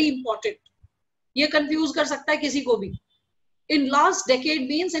is very important. ये confuse कर सकता है किसी को भी. In last decade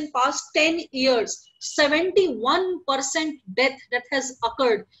means in past 10 years, 71% death that has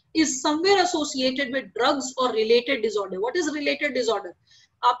occurred is somewhere associated with drugs or related disorder. What is related disorder?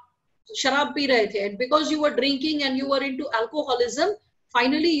 आप शराब P रहे थे and because you were drinking and you were into alcoholism,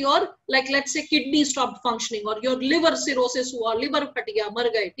 finally your, like let's say, kidney stopped functioning or your liver cirrhosis हुआ, liver फट गया, मर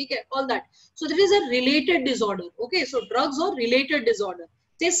गए, ठीक है, all that. So there is a related disorder. Okay, so drugs or related disorder.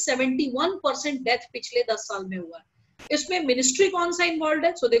 This 71% death पिछले 10 साल में हुआ है. इसमें मिनिस्ट्री कौन सा इन्वॉल्व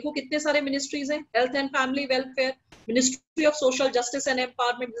है? सो देखो कितने सारे मिनिस्ट्रीज हैं. Health and family welfare, ministry of social justice and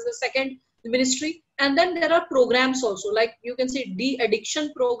empowerment is the second ministry, and then there are programs also, like you can see de-addiction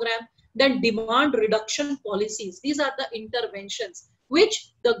program, then demand reduction policies. These are the interventions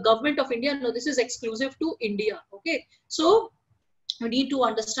which the government of India, no, this is exclusive to India. Okay, so we need to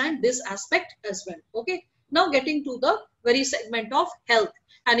understand this aspect as well. Okay, now getting to the very segment of health,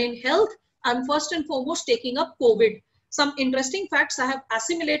 and in health I'm first and foremost taking up COVID. Some interesting facts I have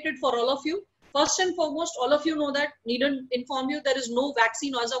assimilated for all of you. First and foremost, all of you know that, needn't inform you, there is no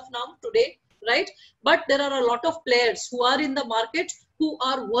vaccine as of now today, right? But there are a lot of players who are in the market who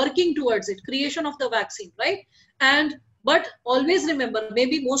are working towards it, creation of the vaccine, right? And but always remember,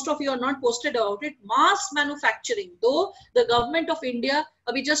 maybe most of you are not posted about it, mass manufacturing. Though the government of India,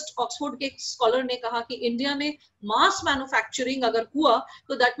 अभी just Oxford के scholar ने कहा कि India में mass manufacturing अगर हुआ,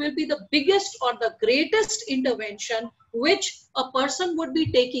 तो that will be the biggest or the greatest intervention which a person would be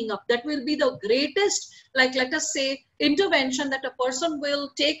taking up. That will be the greatest, like let us say, intervention that a person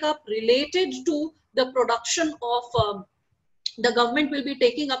will take up related to the production of, the government will be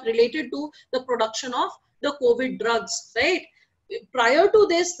taking up related to the production of the COVID drugs, right? Prior to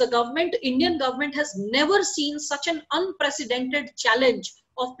this, the government, Indian government has never seen such an unprecedented challenge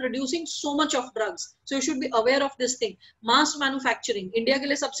of producing so much of drugs. So you should be aware of this thing. Mass manufacturing, India के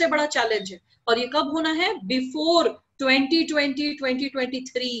लिए सबसे बड़ा challenge है. और ये कब होना है? Before 2020,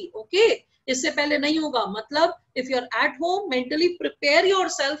 2023. Okay? इससे पहले नहीं होगा. मतलब, if you're at home, mentally prepare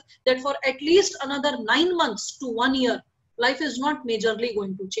yourself that for at least another 9 months to 1 year, life is not majorly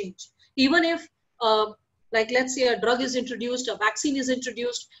going to change. Even if like let's say a drug is introduced, a vaccine is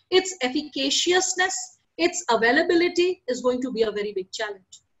introduced, its efficaciousness its availability is going to be a very big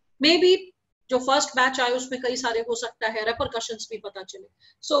challenge. Maybe जो first batch आए उसमें कई सारे हो सकता है repercussions भी पता चले.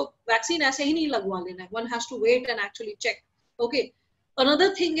 सो वैक्सीन ऐसे ही नहीं लगवा लेना है. One has to wait and actually check. Okay, another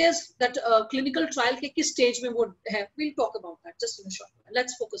thing is that clinical trial के किस stage में वो है, we'll talk about that just in a short while.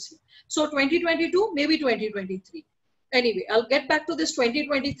 Let's focus here. So 2022, maybe 2023. Anyway, I'll get back to this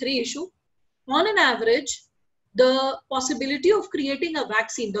 2023 issue. On an average, the possibility of creating a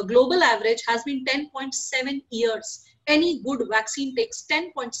vaccine, the global average has been 10.7 years. Any good vaccine takes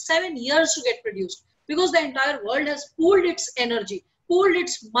 10.7 years to get produced because the entire world has pooled its energy, pooled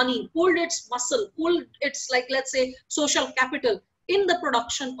its money, pooled its muscle, pooled its, like, let's say, social capital in the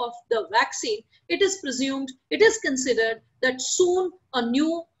production of the vaccine. It is presumed, it is considered that soon a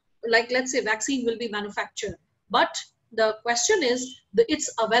new, like, let's say, vaccine will be manufactured. But the question is,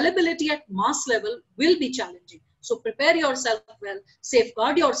 its availability at mass level will be challenging. So prepare yourself well,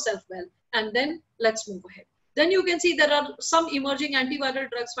 safeguard yourself well, and then let's move ahead. Then you can see there are some emerging antiviral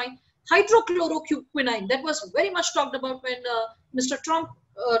drugs. Fine, hydrochloroquine, that was very much talked about when Mr. Trump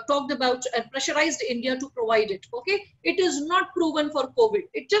talked about and pressurized India to provide it. Okay, it is not proven for COVID.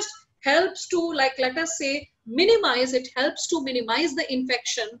 It just helps to, like, let us say, minimize. It helps to minimize the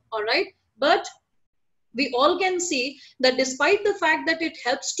infection. All right, but we all can see that despite the fact that it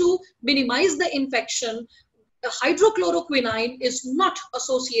helps to minimize the infection, hydrochloroquine is not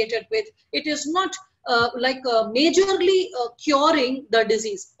associated with, it is not majorly curing the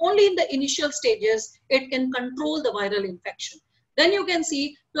disease. Only in the initial stages it can control the viral infection. Then you can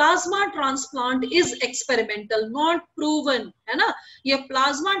see plasma transplant is experimental, not proven, है ना. ये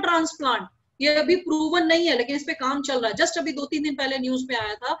plasma transplant ये अभी proven नहीं है, लेकिन इस पे काम चल रहा है. Just अभी 2-3 दिन पहले न्यूज में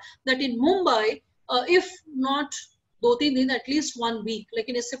आया था that in Mumbai, if not 2-3 दिन, at least 1 week,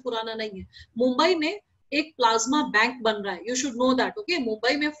 लेकिन इससे पुराना नहीं है, मुंबई में एक प्लाज्मा बैंक बन रहा है. You should know that. Okay,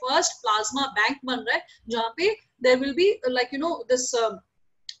 Mumbai में फर्स्ट प्लाज्मा बैंक बन रहा है जहां पे there will be, like, you know, this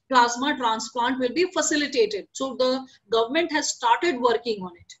plasma transplant will be facilitated. So the government has started working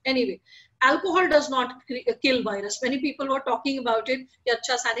on it. Anyway, alcohol does not kill virus. Many people were talking about it. कि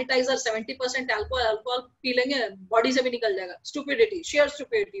अच्छा sanitizer 70% alcohol P लेंगे body से भी निकल जाएगा. Stupidity, sheer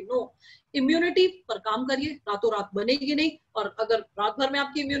stupidity. No. Immunity पर काम करिए, रातों रात बनेगी नहीं. और अगर रात भर में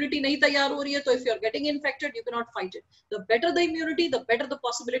आपकी immunity नहीं तैयार हो रही है, तो if you are getting infected, you cannot fight it. The better the immunity, the better the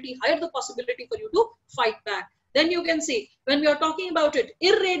possibility, higher the possibility for you to fight back. Then you can see, when we are talking about it,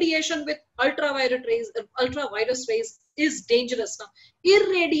 irradiation with ultraviolet rays is dangerous now.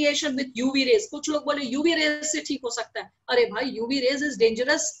 Irradiation with UV rays, कुछ लोग बोले UV rays से ठीक हो सकता है. अरे भाई, UV rays is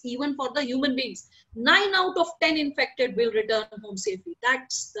dangerous even for the human beings. 9 out of 10 infected will return home safely.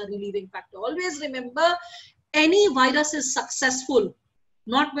 That's the relieving factor. Always remember, any virus is successful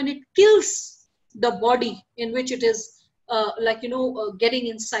not when it kills the body in which it is, getting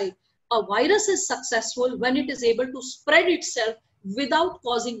inside. A virus is successful when it is able to spread itself without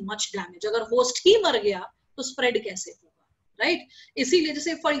causing much damage. अगर host ही मर गया तो spread कैसे होगा, right? इसीलिए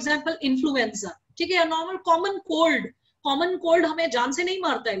जैसे for example influenza, ठीक है, normal common cold हमें जान से नहीं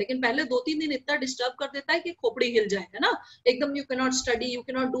मारता है, लेकिन पहले 2-3 दिन इतना डिस्टर्ब कर देता है कि खोपड़ी हिल जाए, है ना, एकदम. You cannot study, you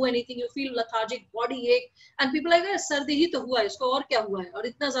cannot do anything, you feel lethargic, body ache, and people like, सर्दी ही तो हुआ है, इसको और क्या हुआ है, और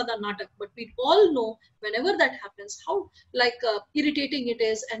इतना ज्यादा नाटक. But we all know whenever that happens how irritating it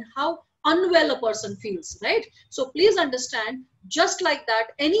is and how unwell a person feels, right? So please understand, just like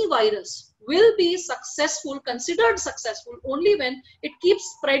that, any virus will be successful, considered successful only when it keeps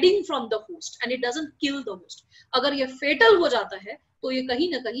spreading from the host and it doesn't kill the host. अगर ये fatal हो जाता है तो ये कहीं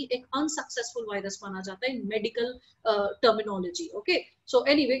ना कहीं एक unsuccessful virus माना जाता है in medical terminology. Okay, so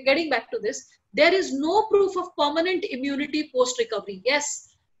anyway, getting back to this, there is no proof of permanent immunity post recovery. Yes,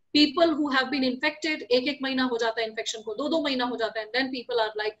 people who have been infected, एक महीना हो जाता है infection को, 2 महीना हो जाता है, and then people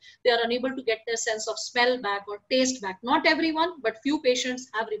are like, they are unable to get their sense of smell back or taste back. Not everyone, but few patients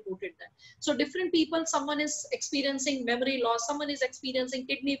have reported that. So different people, someone is experiencing memory loss, someone is experiencing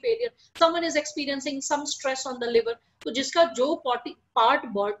kidney failure, someone is experiencing some stress on the liver. तो जिसका जो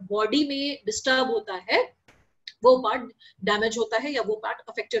part body में disturb होता है, वो part damage होता है या वो part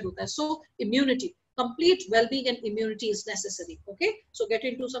affected होता है. So immunity, complete well-being and immunity is necessary. Okay, so get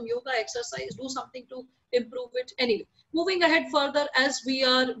into some yoga, exercise, do something to improve it. Anyway, moving ahead further, as we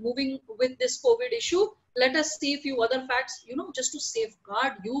are moving with this COVID issue, let us see a few other facts, just to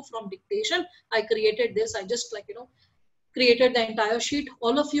safeguard you from dictation. I created this, I just created the entire sheet.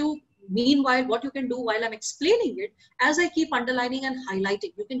 All of you, meanwhile, what you can do while I'm explaining it, as I keep underlining and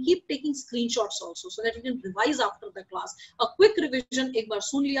highlighting, you can keep taking screenshots also so that you can revise after the class. A quick revision, एक बार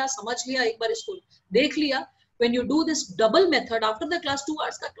सुन लिया, समझ लिया, एक बार इसको देख लिया, when you do this double method after the class, 2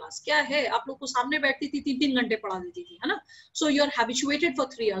 hours का class क्या है, आप लोग को सामने बैठती थी 3-3 घंटे पढ़ा देती थी, है ना? So you are habituated for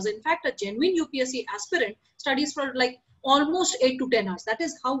 3 hours. In fact, a genuine UPSC aspirant studies for like almost 8 to 10 hours. That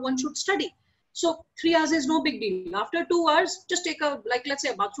is how one should study. So 3 hours is no big deal. After 2 hours, just take a, like, let's say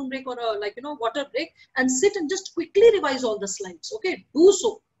a bathroom break or a, like, you know, water break, and sit and just quickly revise all the slides. Okay, do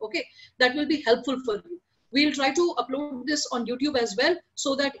so. Okay, that will be helpful for you. We'll try to upload this on YouTube as well,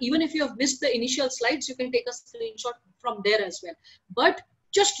 so that even if you have missed the initial slides, you can take a screenshot from there as well. But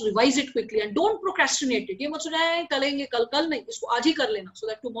just revise it quickly and don't procrastinate it. ये मत सोचना है करेंगे कल नहीं, इसको आज ही कर लेना, so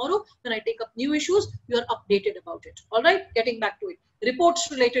that tomorrow when I take up new issues, you are updated about it. All right, getting back to it.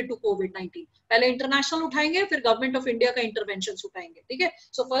 Reports related to COVID-19. पहले international उठाएंगे, फिर government of India का interventions उठाएंगे, ठीक है?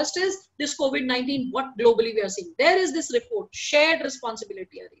 So first is this COVID-19, what globally we are seeing. There is this report, shared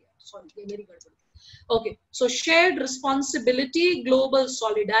responsibility. Sorry, ये मेरी गड़बड़. Okay, so shared responsibility, global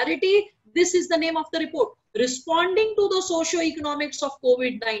solidarity. This is the name of the report. Responding to the socio-economics of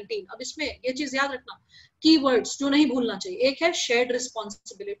COVID-19. अब इसमें ये चीज याद रखना, keywords जो नहीं भूलना चाहिए. एक है shared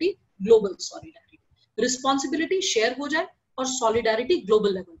responsibility, global solidarity. Responsibility share हो जाए और solidarity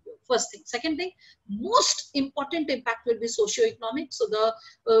global level पे. First thing. Second thing, most important impact will be socio-economic. So the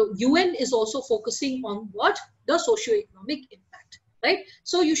UN is also focusing on what? The socio-economic impact. Right?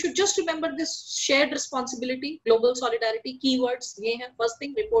 So you should just remember this shared responsibility, global solidarity, keywords. ये हैं first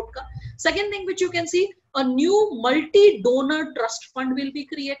thing report का. Second thing which you can see, a new multi-donor trust fund will be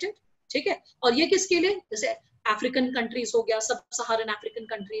created. ठीक है? और ये किसके लिए? जैसे African countries हो गया, sub-Saharan African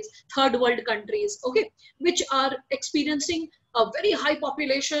countries, third world countries, okay, which are experiencing a very high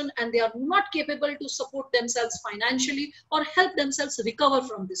population and they are not capable to support themselves financially or help themselves recover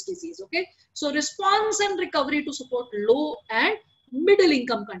from this disease. Okay, so response and recovery to support low and middle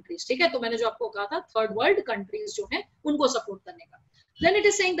income countries. ठीक है, तो मैंने जो आपको कहा था third world countries जो हैं उनको सपोर्ट करने का. Then it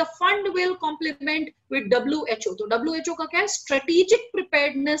is saying the fund will complement with WHO. तो WHO का क्या है? Strategic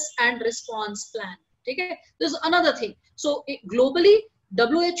preparedness and response plan. ठीक है, this is another thing. So globally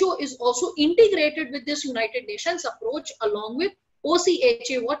WHO is also integrated with this United Nations approach along with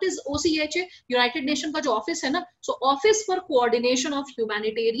OCHA. What is OCHA? United Nations का जो office है ना, so Office for Coordination of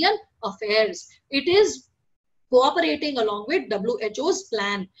Humanitarian Affairs. It is cooperating along with WHO's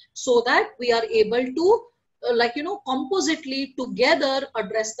plan so that we are able to like, you know, compositely together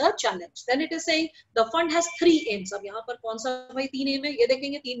address the challenge. Then it is saying the fund has 3 aims. अब यहाँ पर कौन सा भाई 3 aim है ये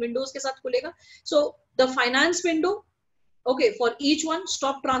देखेंगे, 3 windows के साथ खुलेगा. So the finance window, okay, for each one,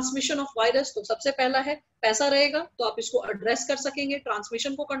 stop transmission of virus. तो सबसे पहला है पैसा रहेगा तो आप इसको address कर सकेंगे,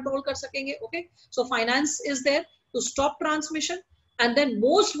 transmission को control कर सकेंगे. Okay, so finance is there to stop transmission. And then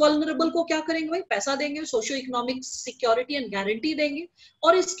most vulnerable को क्या करेंगे भाई? पैसा देंगे, socio economic security and guarantee देंगे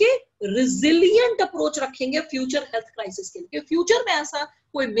और इसके रिजिलियंट अप्रोच रखेंगे फ्यूचर हेल्थ क्राइसिस के लिए, फ्यूचर में ऐसा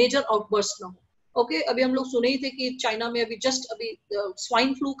कोई मेजर आउटबर्स्ट ना हो. ओके, अभी हम लोग सुने ही थे कि चाइना में अभी जस्ट अभी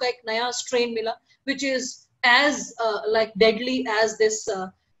स्वाइन फ्लू का एक नया स्ट्रेन मिला which is as like deadly as this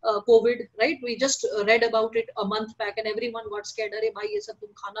COVID, right? We just read about it a month back and everyone got scared. अरे भाई ये सब तुम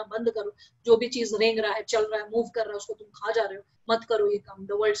खाना बंद करो, जो भी चीज रेंग रहा है, चल रहा है, मूव कर रहा है, उसको तुम खा जा रहे हो, मत करो ये काम.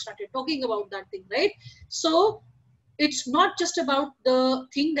 The world started talking about that thing, right? So it's not just about the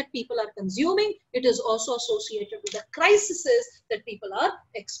thing that people are consuming, it is also associated with the crises that people are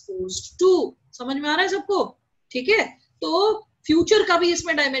exposed to. समझ में आ रहा है सबको? ठीक है, तो future का भी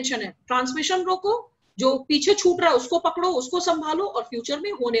इसमें डायमेंशन है. ट्रांसमिशन रोको, जो पीछे छूट रहा है उसको पकड़ो, उसको संभालो और फ्यूचर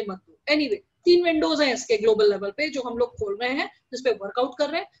में होने मत दो. एनीवे 3 विंडोज हैं इसके ग्लोबल लेवल पे जो हम लोग खोल रहे हैं, जिस पे वर्कआउट कर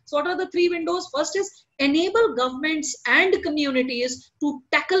रहे हैं. So what are the 3 Windows? First is enable governments and communities to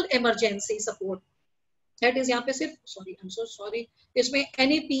tackle emergency support. That is यहाँ पे सिर्फ I'm so sorry, इसमें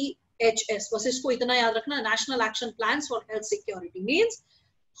NAPHS, बस इसको इतना याद रखना, National Action Plans for Health Security means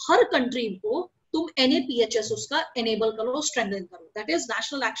her country को तुम NAPHS उसका enable करो, strengthen करो. That is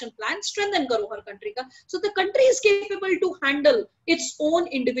National Action Plan, strengthen करो हर कंट्री का. So the country is capable to handle its own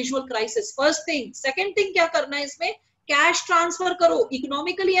individual crisis. First thing. Second thing क्या करना है इसमें? कैश ट्रांसफर करो,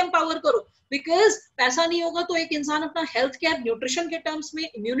 इकोनॉमिकली एम्पावर करो, बिकॉज पैसा नहीं होगा तो एक इंसान अपना हेल्थ केयर, न्यूट्रिशन के टर्म्स में,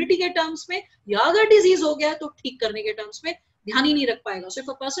 इम्यूनिटी के टर्म्स में, या अगर डिजीज हो गया तो ठीक करने के टर्म्स में ध्यान ही नहीं रख पाएगा. So if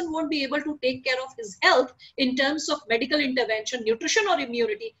a person won't be able to take care of his health in terms of medical intervention, nutrition और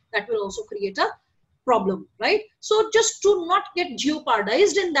immunity, that will also create a problem, right? So just to not get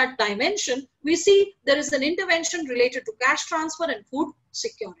jeopardized in that dimension, we see there is an intervention related to cash transfer and food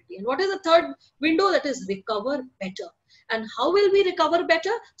security. And what is the third window? That is recover better. And how will we recover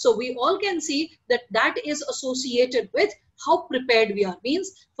better? So we all can see that that is associated with how prepared we are.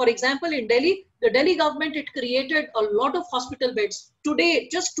 Means, for example, in Delhi, the Delhi government, it created a lot of hospital beds. Today,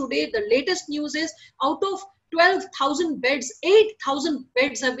 just today, the latest news is out of 12,000 beds, 8,000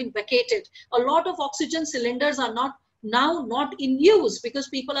 beds have been vacated. A lot of oxygen cylinders are not in use because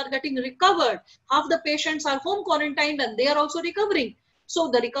people are getting recovered. Half the patients are home quarantined and they are also recovering. So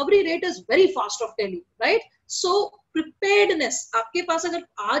the recovery rate is very fast of Delhi, right? So preparedness, आपके पास अगर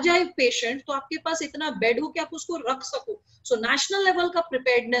आ जाए patient तो आपके पास इतना bed हो कि आप उसको रख सको. So national level का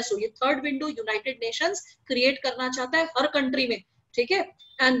preparedness हो, ये third window United Nations create करना चाहता है हर country में, ठीक है?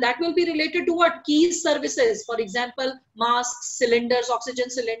 And that will be related to what? Key services, for example, masks, cylinders, oxygen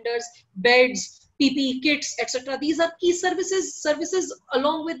cylinders, beds, PPE kits, etc. These are key services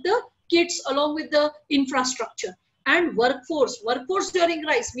along with the kits, along with the infrastructure. And workforce during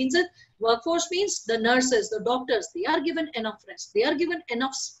rise means that workforce means the nurses, the doctors, they are given enough rest, they are given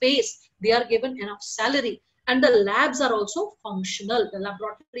enough space, they are given enough salary, and the labs are also functional. The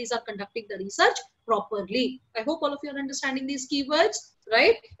laboratories are conducting the research properly. I hope all of you are understanding these keywords,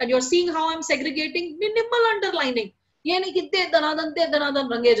 right? And you're seeing how I'm segregating. Minimal underlining. ये नहीं कि दे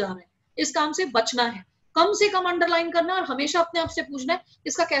दनादन रंगे जा रहे हैं. इस काम से बचना है. कम से कम अंडरलाइन करना और हमेशा अपने आप से पूछना है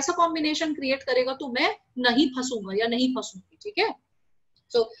इसका कैसा कॉम्बिनेशन क्रिएट करेगा तो मैं नहीं फंसूंगा या नहीं फंसूंगी, ठीक है?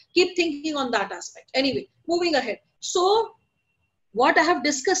 So keep thinking on that aspect. Anyway, moving ahead. So what I have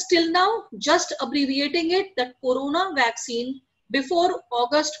discussed till now, just abbreviating it, that corona vaccine before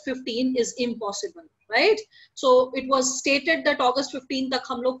August 15 is impossible, right? So it was stated that August 15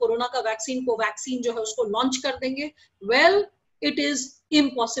 तक हम लोग corona का vaccine जो है उसको launch कर देंगे. Well, it is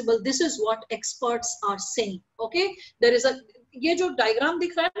impossible. This is what experts are saying. Okay, there is a ये जो diagram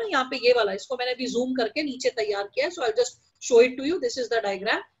दिख रहा है ना यहाँ पे ये वाला, इसको मैंने अभी zoom करके नीचे तैयार किया है. So I'll just show it to you. This is the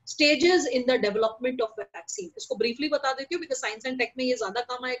diagram. Stages in the development of vaccine. इसको briefly बता देती हूँ because science and tech में ये ज़्यादा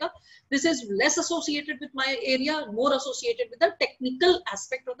काम आएगा. This is less associated with my area, more associated with the technical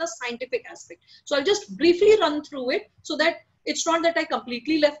aspect or the scientific aspect. So I'll just briefly run through it so that it's not that I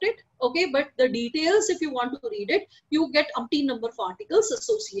completely left it, okay, but the details, if you want to read it, you get umpteen number of articles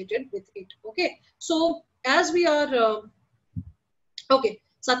associated with it, okay. So as we are, okay,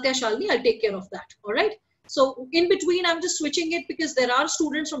 Satya Shalini, I'll take care of that, all right. So in between, I'm just switching it because there are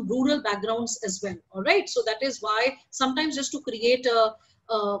students from rural backgrounds as well, all right. So that is why sometimes just to create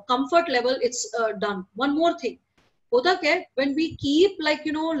a comfort level, it's done. One more thing. When we keep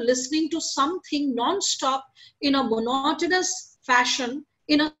listening to something non-stop in a monotonous fashion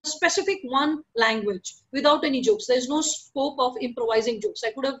in a specific one language without any jokes, there is no scope of improvising jokes.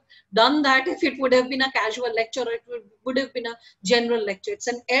 I could have done that if it would have been a casual lecture or it would have been a general lecture. It's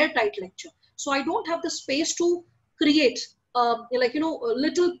an airtight lecture. So I don't have the space to create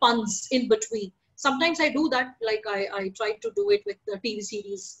little puns in between. Sometimes I do that, like I try to do it with the TV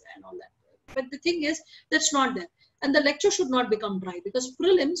series and all that. But the thing is, that's not there. And the lecture should not become dry because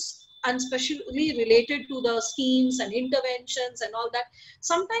prelims, and especially related to the schemes and interventions and all that,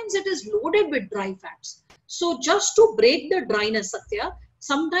 sometimes it is loaded with dry facts. So just to break the dryness, Satya,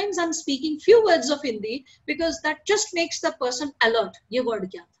 sometimes I'm speaking few words of Hindi because that just makes the person alert. Ye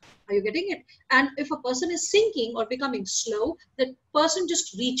word kya tha? Are you getting it? And if a person is sinking or becoming slow, the person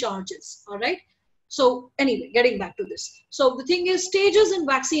just recharges, all right? So anyway, getting back to this. So the thing is, stages in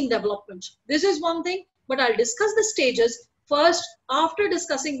vaccine development. This is one thing. But I'll discuss the stages first after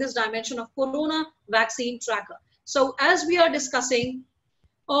discussing this dimension of corona vaccine tracker. So as we are discussing,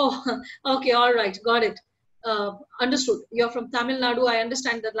 oh, okay, all right, got it. Understood. You're from Tamil Nadu. I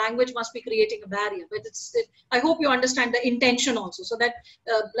understand that language must be creating a barrier, but I hope you understand the intention also, so that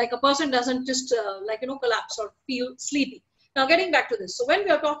like a person doesn't just collapse or feel sleepy. Now getting back to this. So when we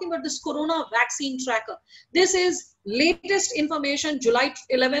are talking about this corona vaccine tracker, this is latest information, July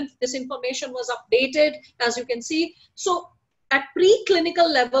 11th, this information was updated, as you can see. So at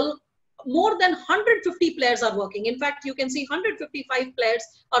preclinical level, more than 150 players are working. In fact, you can see 155 players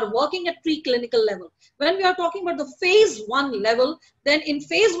are working at preclinical level. When we are talking about the phase 1 level, then in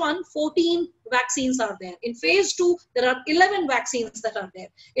phase 1, 14 vaccines are there. In phase 2, there are 11 vaccines that are there.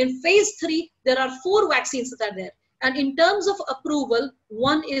 In phase 3, there are 4 vaccines that are there. And in terms of approval,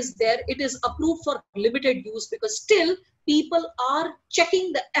 one is there. It is approved for limited use because still people are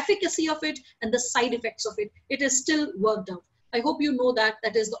checking the efficacy of it and the side effects of it. It is still worked out. I hope you know that.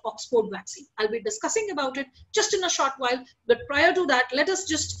 That is the Oxford vaccine. I'll be discussing about it just in a short while. But prior to that, let us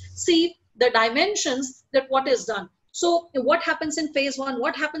just see the dimensions that what is done. So what happens in phase 1,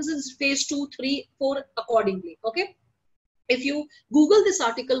 what happens in phase 2, 3, 4 accordingly. Okay. If you Google this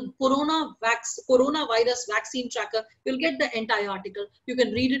article, coronavirus vaccine tracker, you'll get the entire article. You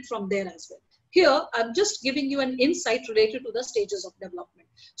can read it from there as well. Here, I'm just giving you an insight related to the stages of development.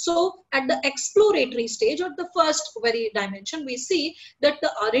 So at the exploratory stage, or the first very dimension, we see that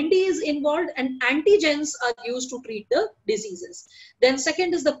the R&D is involved and antigens are used to treat the diseases. Then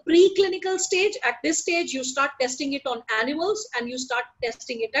second is the preclinical stage. At this stage, you start testing it on animals and you start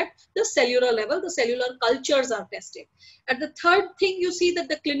testing it at the cellular level. The cellular cultures are tested. At the third thing, you see that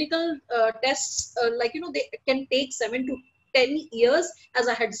the clinical tests, they can take 7 to 10 years, as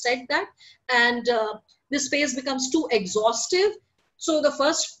I had said that, and this phase becomes too exhaustive. So the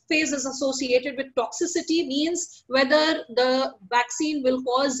first phase is associated with toxicity, means whether the vaccine will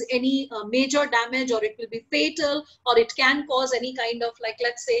cause any major damage, or it will be fatal, or it can cause any kind of, like,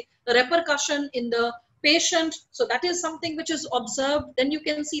 let's say, repercussion in the patient. So that is something which is observed. Then you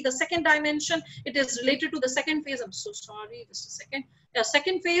can see the second dimension. It is related to the second phase. I'm so sorry, just a second. The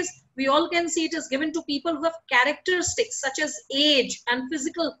second phase, we all can see it is given to people who have characteristics such as age and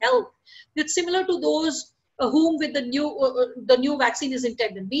physical health. It's similar to those whom with the new vaccine is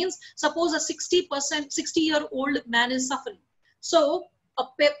intended. Means suppose a 60-year-old man is suffering. So a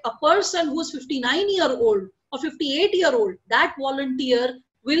person who is 59-year-old or 58-year-old, that volunteer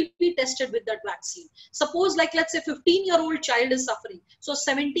will be tested with that vaccine. Suppose, like, let's say 15-year-old child is suffering. So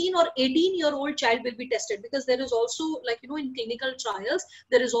 17 or 18-year-old child will be tested, because there is also, like, in clinical trials,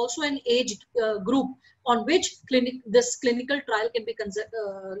 there is also an age group on which this clinical trial can be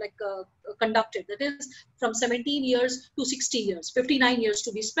conducted. That is from 17 years to 60 years, 59 years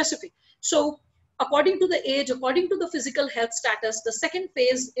to be specific. So according to the age, according to the physical health status, the second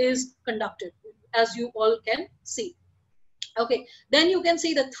phase is conducted, as you all can see. Okay, then you can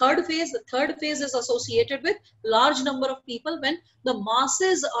see the third phase. The third phase is associated with large number of people when the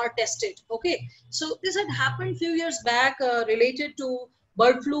masses are tested. Okay, so this had happened few years back related to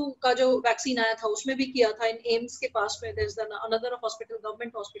bird flu का जो vaccine आया था, उसमें भी किया था in AIIMS के पास में. There's another hospital,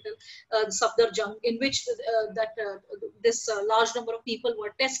 government hospital, Safdarjung, in which this large number of people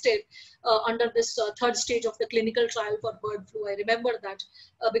were tested under this third stage of the clinical trial for bird flu. I remember that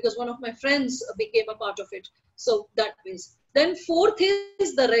because one of my friends became a part of it. So that is. Then fourth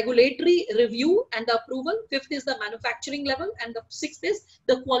is the regulatory review and the approval. Fifth is the manufacturing level, and the sixth is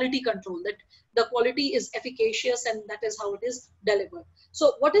the quality control, that the quality is efficacious and that is how it is delivered.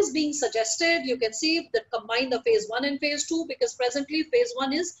 So what is being suggested, you can see that combine the phase 1 and phase 2, because presently phase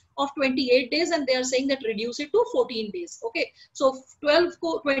 1 is of 28 days and they are saying that reduce it to 14 days. Okay, so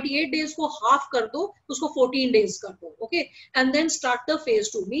 28 days ko half kar do, usko 14 days kar do. Okay, and then start the phase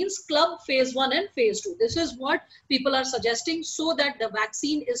 2, means club phase 1 and phase 2. This is what people are suggesting, so that the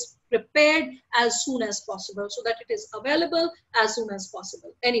vaccine is prepared as soon as possible, so that it is available as soon as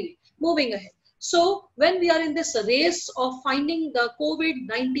possible. Anyway, moving ahead. So when we are in this race of finding the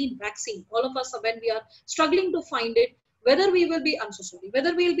COVID-19 vaccine, all of us, when we are struggling to find it, whether we will be, I'm so sorry,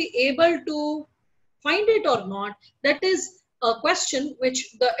 whether we will be able to find it or not, that is a question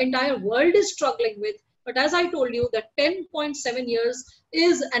which the entire world is struggling with. But as I told you, that 10.7 years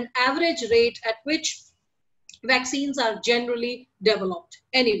is an average rate at which vaccines are generally developed.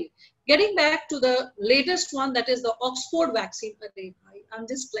 Anyway, getting back to the latest one, that is the Oxford vaccine. I'm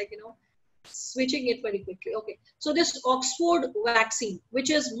just like, switching it very quickly. Okay, so this Oxford vaccine,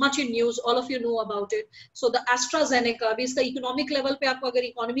 which is much in news, all of you know about it. So the AstraZeneca, abhi iska economic level pe aapko agar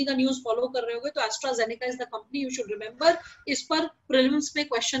economy ka news follow kar rahe hoge, to AstraZeneca is the company you should remember. Is par prelims mein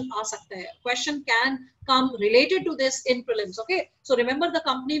question aa sakta hai. Question can come related to this in prelims. Okay, so remember the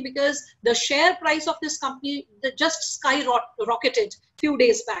company, because the share price of this company just skyrocketed few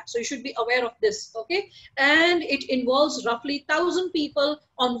days back, so you should be aware of this. Okay, and it involves roughly 1,000 people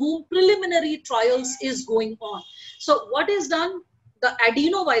on whom preliminary trials is going on. So what is done? The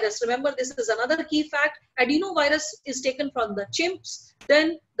adenovirus, remember this is another key fact, adenovirus is taken from the chimps.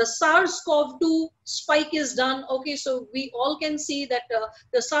 Then the SARS-CoV-2 spike is done. Okay, so we all can see that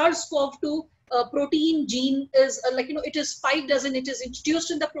the SARS-CoV-2 protein gene is it is spiked, as in it is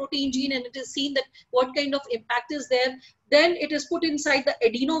introduced in the protein gene, and it is seen that what kind of impact is there. Then it is put inside the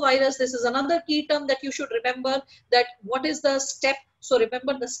adenovirus. This is another key term that you should remember, that what is the step. So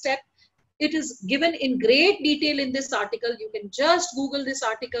remember the step. It is given in great detail in this article. You can just Google this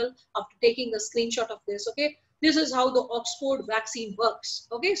article after taking a screenshot of this. Okay, this is how the Oxford vaccine works.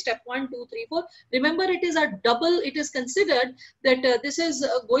 Okay, step 1, 2, 3, 4. Remember, it is a double. It is considered that this is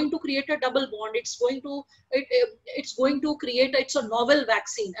going to create a double bond. It's going to create. It's a novel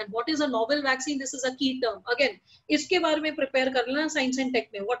vaccine. And what is a novel vaccine? This is a key term. Again, iske baare mein prepare kar lena science and tech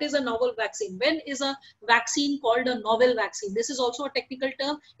mein. What is a novel vaccine? When is a vaccine called a novel vaccine? This is also a technical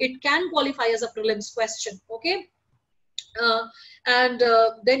term. It can qualify as a prelims question. Okay.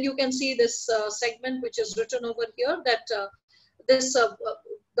 Then you can see this segment which is written over here, that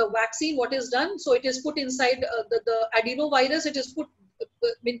the vaccine, what is done, so it is put inside the adenovirus, it is put,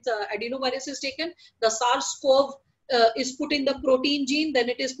 means adenovirus is taken, the SARS-CoV is put in the protein gene, then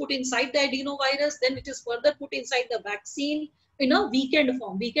it is put inside the adenovirus, then it is further put inside the vaccine in a weakened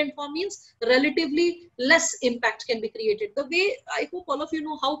form. Weakened form means relatively less impact can be created. The way, I hope all of you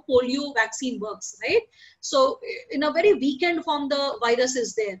know how polio vaccine works, right? So in a very weakened form, the virus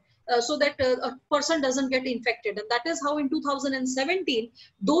is there. So that a person doesn't get infected. And that is how in 2017,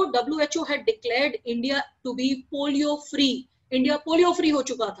 though WHO had declared India to be polio free, India polio free हो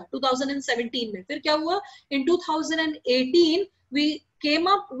चुका था 2017 में. फिर क्या हुआ? In 2018 we came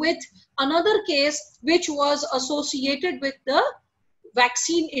up with another case which was associated with the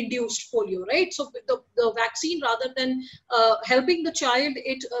vaccine induced polio, right? So the vaccine, rather than helping the child,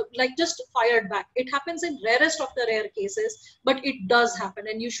 it like just fired back. It happens in rarest of the rare cases, but it does happen,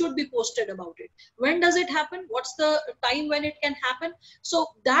 and you should be posted about it. When does it happen? What's the time when it can happen? So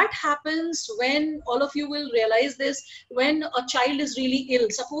that happens when, all of you will realize this, when a child is really ill.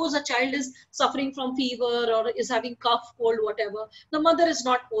 Suppose a child is suffering from fever or is having cough, cold, whatever. The mother is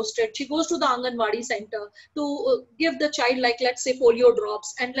not posted. She goes to the Anganwadi center to give the child, like, let's say, polio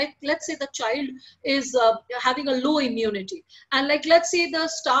drops, and like, let's say the child is having a low immunity, and like, let's say the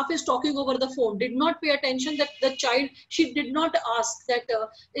staff is talking over the phone, did not pay attention that the child, she did not ask that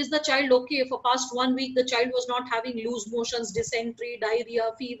is the child okay? For past 1 week the child was not having loose motions, dysentery,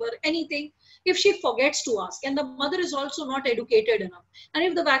 diarrhea, fever, anything. If she forgets to ask, and the mother is also not educated enough, and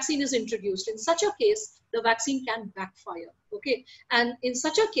if the vaccine is introduced, in such a case the vaccine can backfire. Okay, and in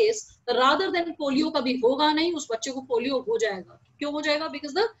such a case, rather than polio kabhi hoga nahi, us bacche ko polio ho jayega. Kyun ho jayega?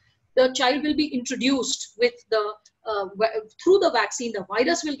 Because the child will be introduced with the through the vaccine, the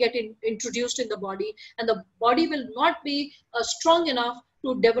virus will get introduced in the body, and the body will not be strong enough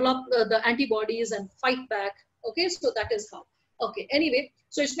to develop the antibodies and fight back. Okay, so that is how. Okay, anyway,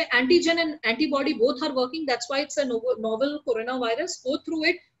 so it's my antigen and antibody both are working. That's why it's a novel coronavirus. Go through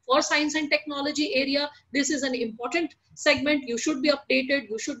it. For science and technology area, this is an important segment. You should be updated,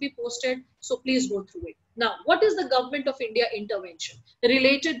 you should be posted, so please go through it. Now, what is the Government of India intervention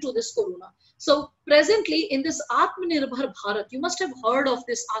related to this corona? So presently in this Atmanirbhar Bharat, you must have heard of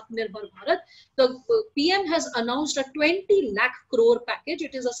this Atmanirbhar Bharat. The PM has announced a 20 lakh crore package.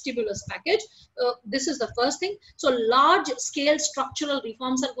 It is a stimulus package. This is the first thing. So large scale structural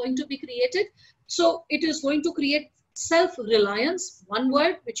reforms are going to be created. So it is going to create self-reliance, one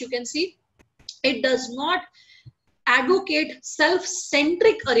word which you can see. It does not advocate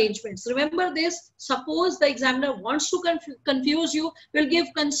self-centric arrangements. Remember this. Suppose the examiner wants to confuse you, will give,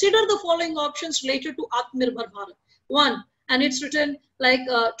 consider the following options related to Atmanirbhar Bharat. One, and it's written like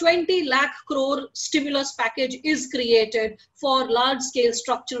 20 lakh crore stimulus package is created for large-scale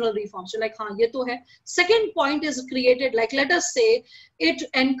structural reforms. So like, haan, ye to hai. Second point is created, like, let us say, it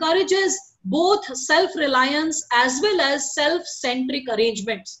encourages both self-reliance as well as self-centric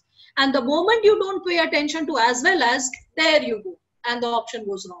arrangements. And the moment you don't pay attention to as well as, there you go, and the option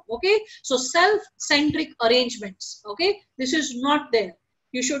goes wrong. Okay, so self-centric arrangements. Okay, this is not there.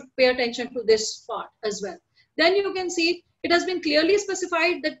 You should pay attention to this part as well. Then you can see it has been clearly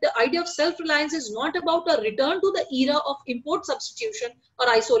specified that the idea of self-reliance is not about a return to the era of import substitution or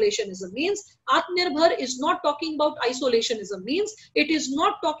isolationism. Means Atmanirbhar is not talking about isolationism. Means it is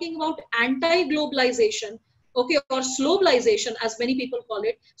not talking about anti-globalization, okay, or slowblization as many people call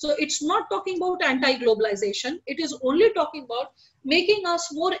it. So it's not talking about anti-globalization. It is only talking about making us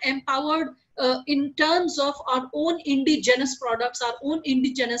more empowered in terms of our own indigenous products, our own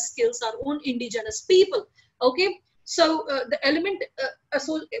indigenous skills, our own indigenous people. Okay. So the element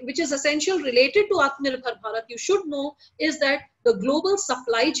which is essential related to Atmanirbhar Bharat, you should know, is that the global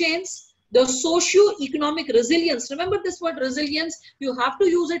supply chains, the socio-economic resilience. Remember this word resilience, you have to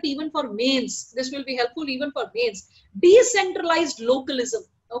use it even for mains. This will be helpful even for mains. Decentralized localism.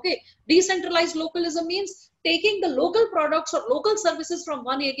 Okay, decentralized localism means taking the local products or local services from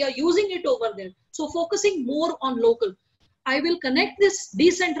one area, using it over there. So focusing more on local. I will connect this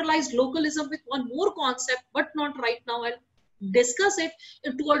decentralized localism with one more concept, but not right now. I'll discuss it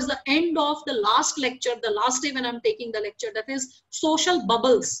towards the end of the last lecture, the last day when I'm taking the lecture, that is social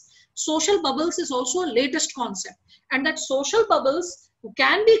bubbles. Social bubbles is also a latest concept, and that social bubbles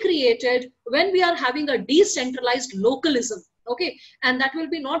can be created when we are having a decentralized localism. Okay, and that will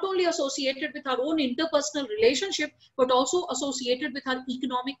be not only associated with our own interpersonal relationship, but also associated with our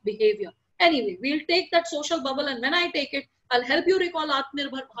economic behavior. Anyway, we'll take that social bubble, and when I take it, I'll help you recall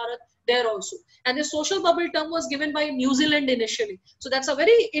Atmanirbhar Bharat there also. And the social bubble term was given by New Zealand initially. So that's a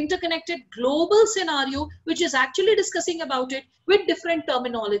very interconnected global scenario, which is actually discussing about it with different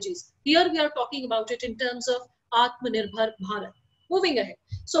terminologies. Here we are talking about it in terms of Atmanirbhar Bharat. Moving ahead.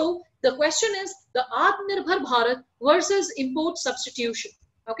 So the question is the Atmanirbhar Bharat versus import substitution.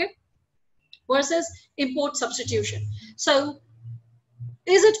 Okay, versus import substitution. So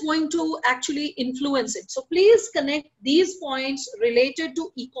is it going to actually influence it? So please connect these points related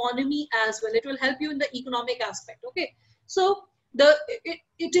to economy as well. It will help you in the economic aspect. Okay, so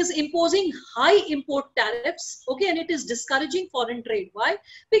it is imposing high import tariffs, okay, and it is discouraging foreign trade. Why?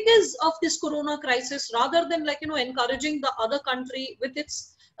 Because of this corona crisis. Rather than, like, encouraging the other country with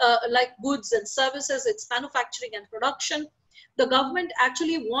its like goods and services, its manufacturing and production, the government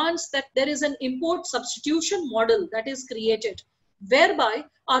actually wants that there is an import substitution model that is created, whereby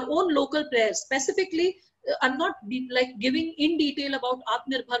our own local players, specifically, I'm not giving in detail about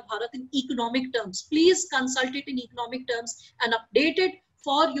Atmanirbhar Bharat in economic terms. Please consult it in economic terms and update it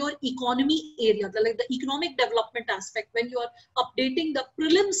for your economy area, the economic development aspect. When you are updating the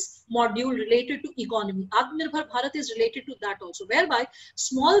prelims module related to economy, Atmanirbhar Bharat is related to that also, whereby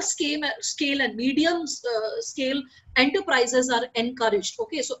small scale and medium scale enterprises are encouraged.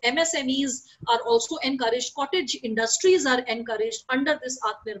 Okay, so MSMEs are also encouraged, cottage industries are encouraged under this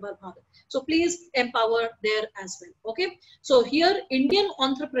Atmanirbhar Bharat. So please empower there as well. Okay, so here Indian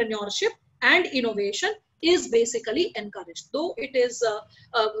entrepreneurship and innovation is basically encouraged, though it is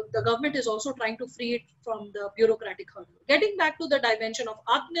the government is also trying to free it from the bureaucratic hurdle. Getting back to the dimension of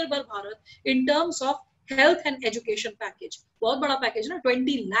Atmanirbhar Bharat in terms of health and education package, बहुत बड़ा package ना,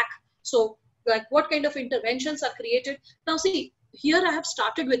 20 lakh. So like what kind of interventions are created? Now see, here I have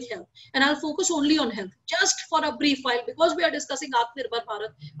started with health and I'll focus only on health just for a brief while, because we are discussing Atmanirbhar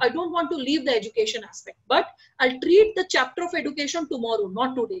Bharat. I don't want to leave the education aspect, but I'll treat the chapter of education tomorrow,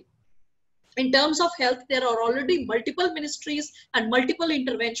 not today. In terms of health, there are already multiple ministries and multiple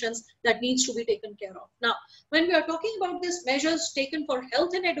interventions that needs to be taken care of. Now, when we are talking about these measures taken for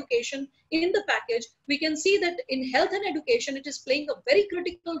health and education in the package, we can see that in health and education, it is playing a very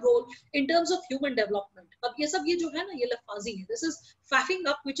critical role in terms of human development. Ab ye sab ye jo hai na, ye lafzi hai. This is faffing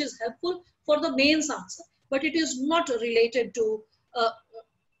up, which is helpful for the mains answer, but it is not related to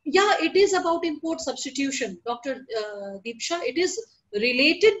yeah, it is about import substitution, Dr. Deepsha. It is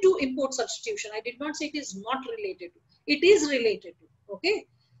related to import substitution. I did not say it is not related to. It is related to. Okay,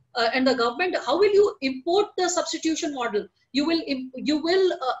 and the government, how will you import the substitution model? You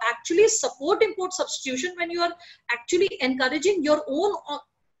will actually support import substitution when you are actually encouraging your own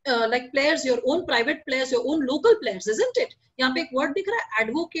like players, your own private players, your own local players, isn't it? यहाँ पे एक word दिख रहा है,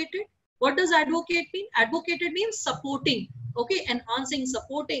 advocated. What does advocate mean? Advocated means supporting. Okay, enhancing,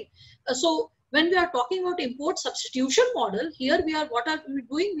 supporting. So when we are talking about import substitution model, here what are we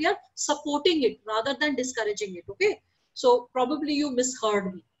doing? We are supporting it rather than discouraging it. Okay, so probably you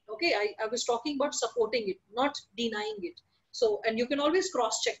misheard me. Okay, I was talking about supporting it, not denying it. So, and you can always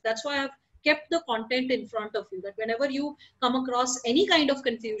cross check. That's why I've kept the content in front of you, that whenever you come across any kind of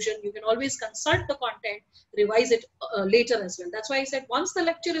confusion, you can always consult the content, revise it later as well. That's why I said once the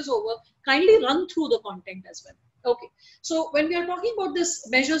lecture is over, kindly run through the content as well. Okay, so when we are talking about this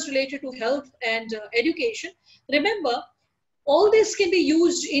measures related to health and education, remember all this can be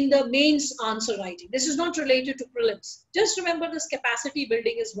used in the mains answer writing. This is not related to prelims. Just remember, this capacity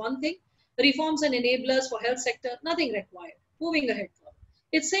building is one thing. Reforms and enablers for health sector, nothing required. Moving ahead.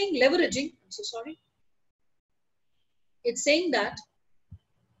 It's saying leveraging, I'm so sorry. It's saying that,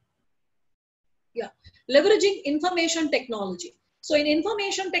 yeah, leveraging information technology. So in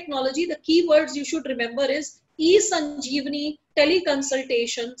information technology, the keywords you should remember is e-Sanjeevani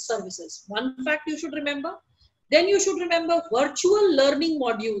teleconsultation services. One fact you should remember. Then you should remember virtual learning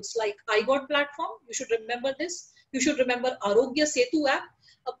modules like iGot platform. You should remember this. You should remember Arogya Setu app.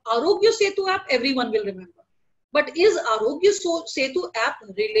 Arogya Setu app, everyone will remember. But is Arogya Setu app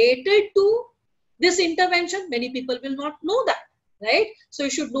related to this intervention? Many people will not know that, right? So you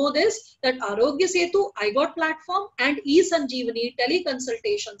should know this, that Arogya Setu, iGot platform and e-Sanjeevani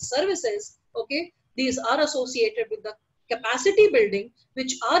teleconsultation services, okay, these are associated with the capacity building,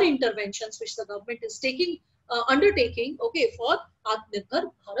 which are interventions which the government is taking, undertaking, okay, for Atmanirbhar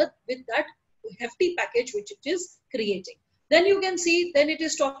Bharat with that hefty package which it is creating. Then you can see, then it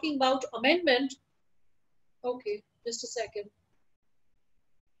is talking about amendment. Okay, just a second.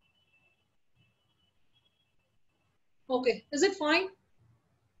 Okay, is it fine?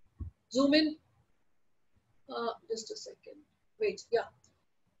 Zoom in. Just a second. Wait, yeah.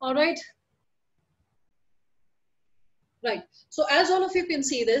 All right. Right. So as all of you can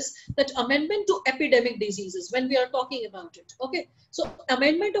see this, that amendment to epidemic diseases, when we are talking about it. Okay. So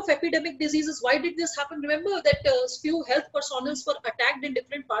amendment of epidemic diseases, why did this happen? Remember that few health personnel were attacked in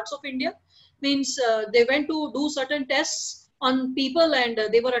different parts of India. Means they went to do certain tests on people and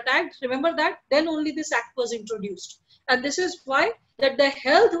they were attacked, remember that? Then only this act was introduced. And this is why that the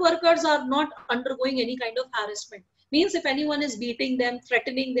health workers are not undergoing any kind of harassment. Means if anyone is beating them,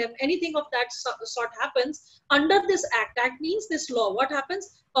 threatening them, anything of that sort happens, under this act means this law, what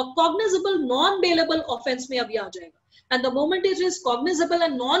happens? A cognizable non-bailable offense mein abhi aa jayega. And the moment it is cognizable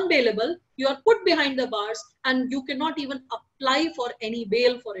and non-bailable, you are put behind the bars and you cannot even apply for any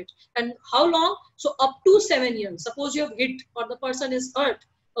bail for it. And how long? So up to 7 years. Suppose you have hit or the person is hurt.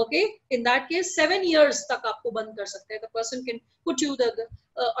 Okay, in that case, 7 years tak aapko band kar sakte hai. The person can put you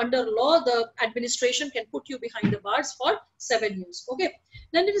under law, the administration can put you behind the bars for 7 years. Okay,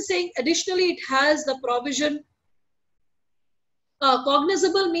 then it is saying additionally it has the provision.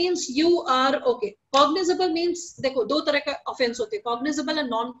 Cognizable means you are okay. Cognizable means देखो दो तरह का offense होते हैं, cognizable and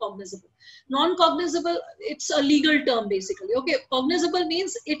non-cognizable. Non-cognizable, it's a legal term basically. Okay, cognizable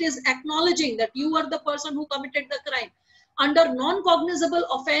means it is acknowledging that you are the person who committed the crime. Under non-cognizable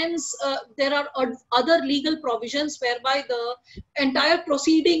offense, there are other legal provisions whereby the entire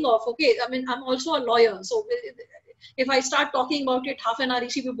proceeding of, okay, I mean, I'm also a lawyer, so if I start talking about it, half an hour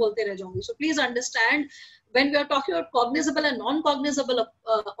इसी पे बोलते रह जाऊंगी. So please understand, when we are talking about cognizable and non-cognizable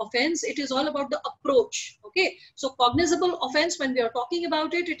offense, it is all about the approach. Okay, so cognizable offense, when we are talking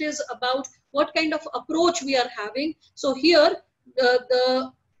about it, it is about what kind of approach we are having. So here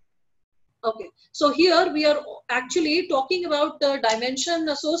okay, so here we are actually talking about the dimension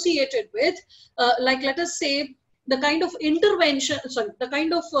associated with, like let us say, the kind of intervention, sorry, the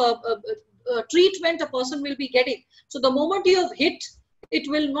kind of treatment a person will be getting. So the moment you have hit, it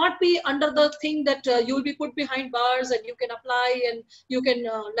will not be under the thing that you will be put behind bars and you can apply and you can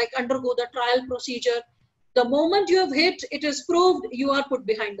like undergo the trial procedure. The moment you have hit, it is proved, you are put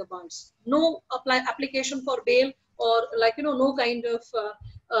behind the bars. No application for bail or like, you know, no kind of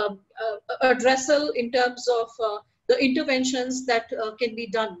addressal in terms of the interventions that can be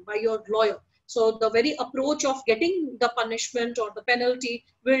done by your lawyer. So the very approach of getting the punishment or the penalty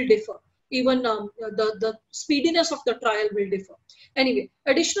will differ. Even the speediness of the trial will differ. Anyway,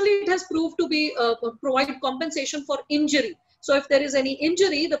 additionally, it has proved to be provide compensation for injury. So if there is any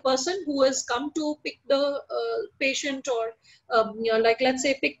injury, the person who has come to pick the patient or you know, like let's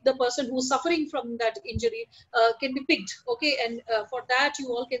say pick the person who's suffering from that injury can be picked. Okay, and for that you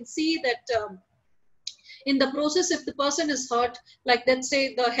all can see that in the process, if the person is hurt, like let's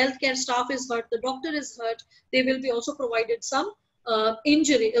say the healthcare staff is hurt, the doctor is hurt, they will be also provided some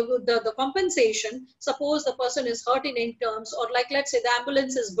injury, the compensation. Suppose the person is hurt in any terms, or like let's say the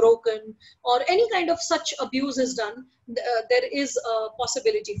ambulance is broken, or any kind of such abuse is done, there is a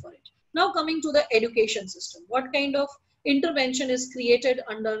possibility for it. Now coming to the education system, what kind of intervention is created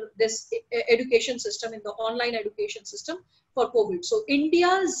under this education system, in the online education system for COVID? So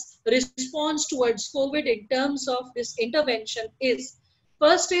India's response towards COVID in terms of this intervention is,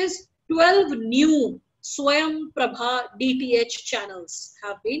 first is 12 new Swayam Prabha DTH channels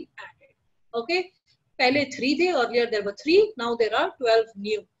have been added. Okay, pehle 3 the, earlier there were 3, now there are 12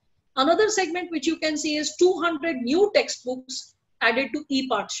 new. Another segment which you can see is 200 new textbooks added to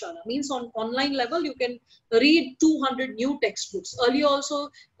e-Pathshala. Means on online level you can read 200 new textbooks. Earlier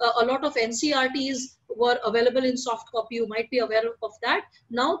also a lot of NCRTs were available in soft copy, you might be aware of that.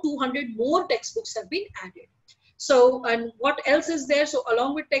 Now 200 more textbooks have been added. So, and what else is there? So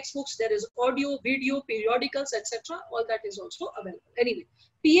along with textbooks, there is audio, video, periodicals, etc. All that is also available. Anyway,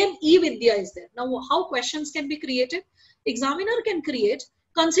 PM E-Vidya is there. Now, how questions can be created? Examiner can create,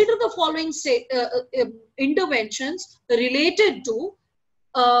 consider the following interventions related to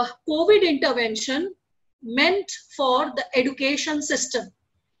COVID intervention meant for the education system.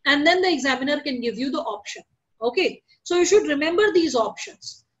 And then the examiner can give you the option. Okay, so you should remember these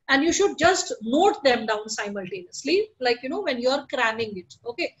options. And you should just note them down simultaneously, like, you know, when you're cramming it.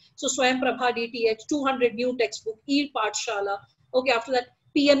 Okay, so Swayam Prabha DTH, 200 new textbook, e-Pathshala. Okay, after that,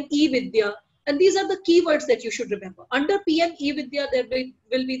 PM E-Vidya. And these are the keywords that you should remember. Under PM E-Vidya, there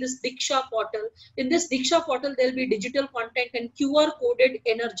will be this Diksha portal. In this Diksha portal, there will be digital content and QR coded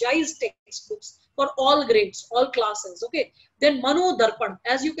energized textbooks for all grades, all classes. Okay, then Mano Darpan.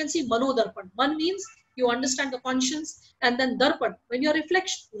 As you can see, Mano Darpan. Man means you understand the conscience, and then Darpan, when you're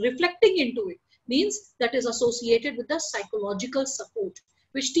reflecting into it, means that is associated with the psychological support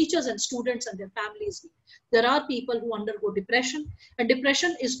which teachers and students and their families need. There are people who undergo depression, and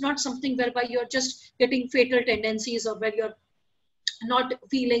depression is not something whereby you're just getting fatal tendencies or where you're not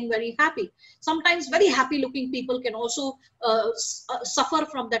feeling very happy. Sometimes very happy looking people can also suffer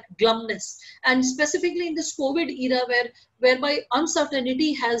from that glumness. And specifically in this COVID era whereby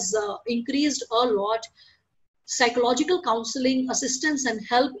uncertainty has increased a lot, psychological counseling, assistance and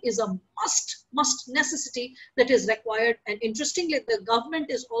help is a must necessity that is required. And interestingly, the government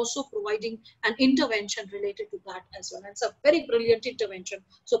is also providing an intervention related to that as well. And it's a very brilliant intervention.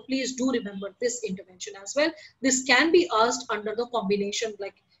 So please do remember this intervention as well. This can be asked under the combination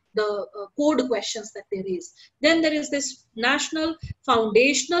like the code questions that they raise. Then there is this National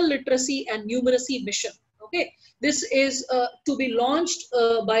Foundational Literacy and Numeracy Mission. Okay, this is to be launched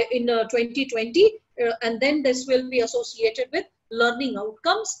in 2020, and then this will be associated with learning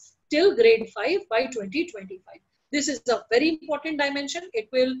outcomes till grade 5 by 2025. This is a very important dimension. It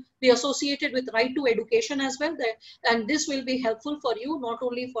will be associated with right to education as well, and this will be helpful for you not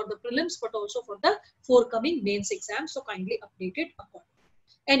only for the prelims but also for the forthcoming mains exam. So kindly update it accordingly.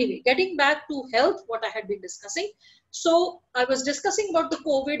 Anyway, getting back to health, what I had been discussing. So I was discussing about the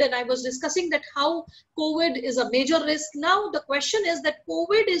COVID, and I was discussing that how COVID is a major risk. Now the question is that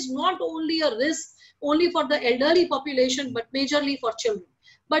COVID is not only a risk only for the elderly population, but majorly for children.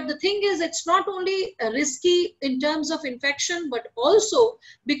 But the thing is, it's not only risky in terms of infection, but also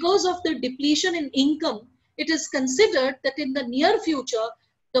because of the depletion in income, it is considered that in the near future,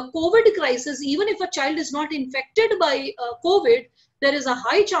 the COVID crisis, even if a child is not infected by COVID, there is a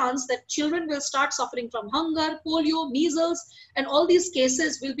high chance that children will start suffering from hunger, polio, measles, and all these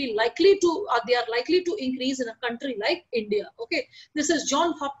cases will be likely to, they are likely to increase in a country like India. Okay, this is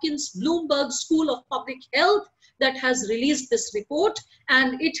John Hopkins Bloomberg School of Public Health that has released this report,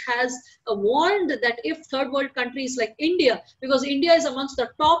 and it has warned that if third world countries like India, because India is amongst the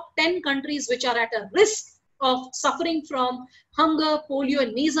top 10 countries which are at a risk of suffering from hunger, polio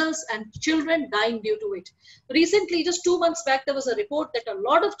and measles, and children dying due to it. Recently, just 2 months back, there was a report that a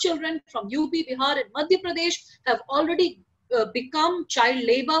lot of children from UP, Bihar and Madhya Pradesh have already become child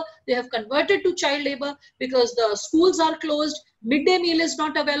labor. They have converted to child labor because the schools are closed, midday meal is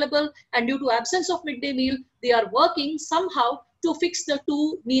not available, and due to absence of midday meal, they are working somehow to fix the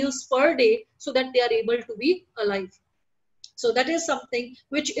 2 meals per day so that they are able to be alive. So that is something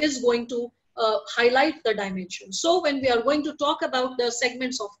which is going to highlight the dimension. So when we are going to talk about the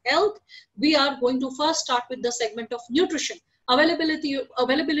segments of health, we are going to first start with the segment of nutrition,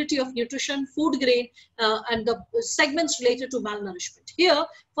 availability of nutrition, food grain, and the segments related to malnourishment. Here,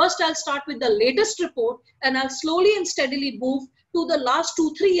 first I'll start with the latest report, and I'll slowly and steadily move to the last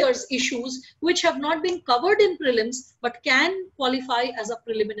 2-3 years issues which have not been covered in prelims but can qualify as a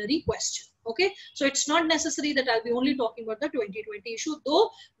preliminary question. Okay, so it's not necessary that I'll be only talking about the 2020 issue,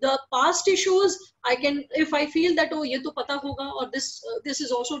 though the past issues I can, if I feel that oh ye to pata hoga, or this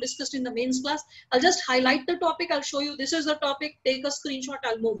is also discussed in the mains class, I'll just highlight the topic, I'll show you this is the topic, take a screenshot,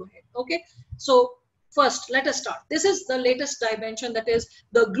 I'll move ahead. Okay, so first let us start. This is the latest dimension, that is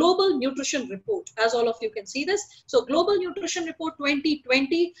the Global Nutrition Report, as all of you can see this. So Global Nutrition Report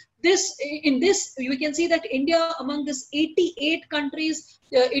 2020, in this we can see that India among this 88 countries,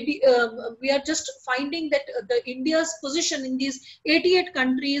 we are just finding that India's position in these 88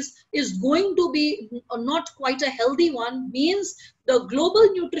 countries is going to be not quite a healthy one. Means the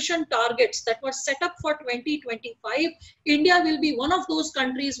global nutrition targets that were set up for 2025, India will be one of those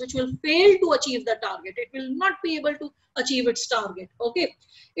countries which will fail to achieve the target. It will not be able to achieve its target. Okay,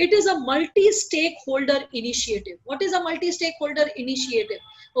 it is a multi-stakeholder initiative. What is a multi-stakeholder initiative?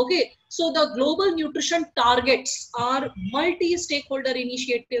 Okay, so the global nutrition targets are multi-stakeholder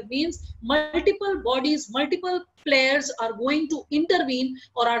initiative, means multiple bodies, multiple players are going to intervene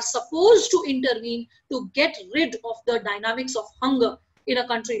or are supposed to intervene to get rid of the dynamics of hunger in a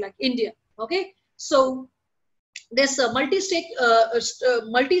country like India. Okay, so this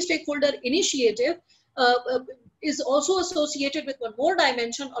multi-stakeholder initiative is also associated with one more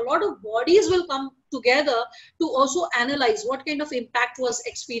dimension. A lot of bodies will come together to also analyze what kind of impact was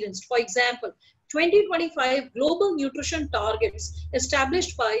experienced. For example, 2025 global nutrition targets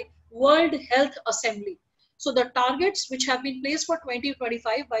established by World Health Assembly. So the targets which have been placed for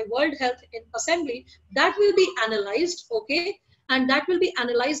 2025 by World Health Assembly, that will be analyzed, okay, and that will be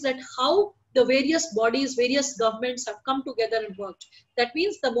analyzed at how the various bodies, various governments have come together and worked. That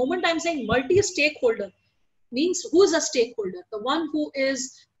means the moment I'm saying multi-stakeholder, means who is a stakeholder? The one who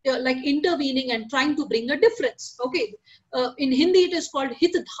is like intervening and trying to bring a difference. Okay, in Hindi it is called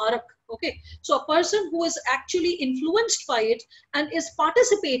hitdharak. Okay, so a person who is actually influenced by it and is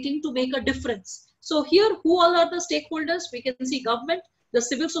participating to make a difference. So here, who all are the stakeholders? We can see government, the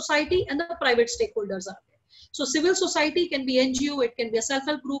civil society, and the private stakeholders are there. So civil society can be NGO, it can be a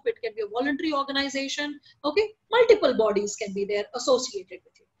self-help group, it can be a voluntary organization. Okay, multiple bodies can be there associated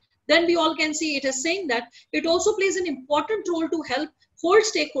with it. Then we all can see it is saying that it also plays an important role to help hold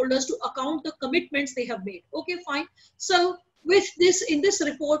stakeholders to account the commitments they have made. Okay, fine. So with this, in this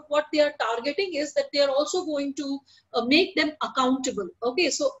report, what they are targeting is that they are also going to make them accountable. Okay,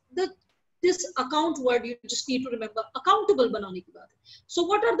 so this account word you just need to remember, accountable banane ki baat hai. So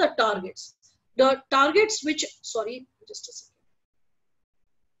what are the targets? The targets which, sorry, just a second.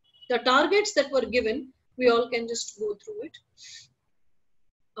 The targets that were given, we all can just go through it.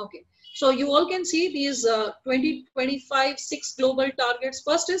 Okay, so you all can see these 2025 6 global targets.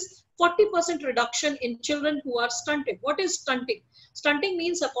 First is 40% reduction in children who are stunted. What is stunting? Stunting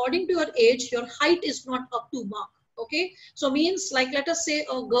means according to your age, your height is not up to mark. Okay, so means like, let us say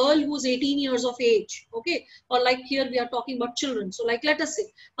a girl who's 18 years of age. Okay, or like here we are talking about children. So like, let us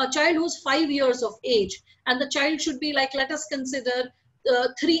say a child who's 5 years of age, and the child should be like, let us consider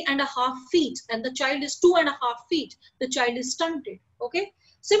 3.5 feet, and the child is 2.5 feet. The child is stunted. Okay.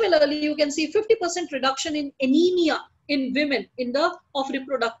 Similarly, you can see 50% reduction in anemia in women of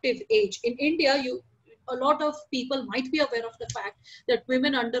reproductive age. In India, a lot of people might be aware of the fact that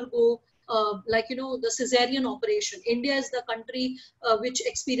women undergo the cesarean operation. India is the country which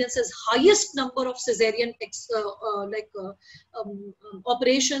experiences highest number of cesarean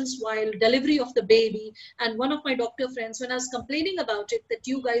operations while delivery of the baby. And one of my doctor friends, when I was complaining about it, that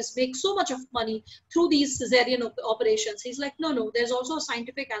you guys make so much of money through these cesarean operations, he's like, no, there's also a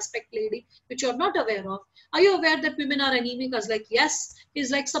scientific aspect, lady, which you're not aware of. Are you aware that women are anemic? I was like, yes.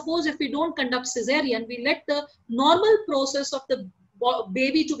 He's like, suppose if we don't conduct cesarean, we let the normal process of the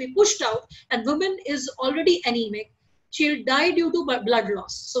baby to be pushed out, and woman is already anemic, she'll die due to blood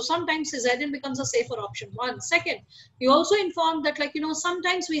loss. So sometimes cesarean becomes a safer option. One. Second, you also informed that, like,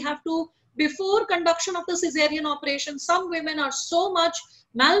 sometimes we have to, before conduction of the cesarean operation, some women are so much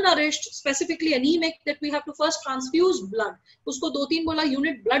malnourished, specifically anemic, that we have to first transfuse blood. Usko 2-3 bola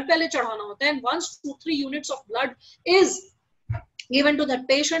unit blood pehle chadhana hota hai, and once 2-3 units of blood is given to that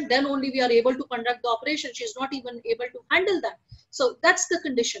patient, then only we are able to conduct the operation. She's not even able to handle that. So that's the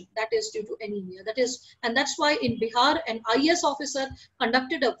condition, that is due to anemia. And that's why in Bihar, an IAS officer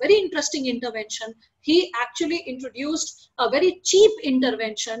conducted a very interesting intervention. He actually introduced a very cheap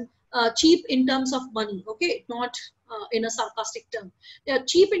intervention, cheap in terms of money, okay, not in a sarcastic term. A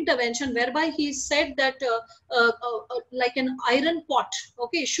cheap intervention whereby he said that like an iron pot,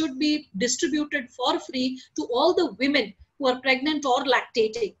 okay, should be distributed for free to all the women who are pregnant or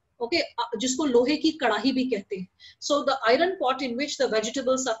lactating. Okay, jisko lohe ki kadahi bhi kehte hain. So the iron pot in which the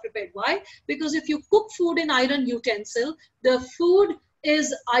vegetables are prepared. Why? Because if you cook food in iron utensil, the food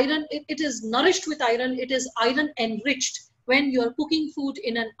is iron, it is nourished with iron, it is iron enriched when you are cooking food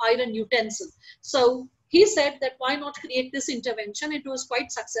in an iron utensil. So he said that why not create this intervention? It was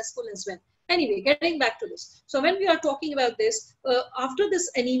quite successful as well. Anyway, getting back to this. So when we are talking about this, after this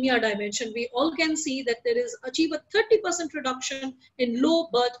anemia dimension, we all can see that there is achieve a 30% reduction in low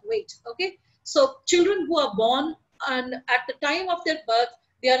birth weight. Okay, so children who are born and at the time of their birth,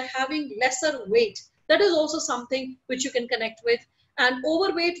 they are having lesser weight. That is also something which you can connect with. And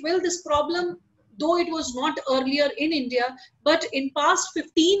overweight, well, this problem, though it was not earlier in India, but in past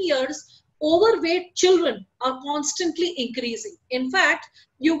 15 years, overweight children are constantly increasing. In fact,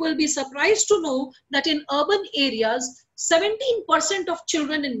 you will be surprised to know that in urban areas, 17% of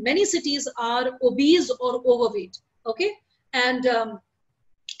children in many cities are obese or overweight. Okay, and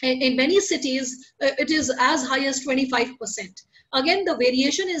in many cities, it is as high as 25%. Again, the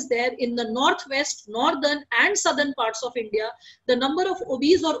variation is there in the northwest, northern and southern parts of India. The number of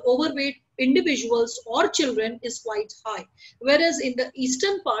obese or overweight individuals or children is quite high, whereas in the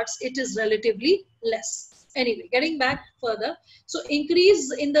eastern parts, it is relatively less. Anyway, getting back further, so increase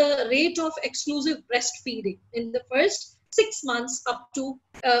in the rate of exclusive breastfeeding in the first 6 months up to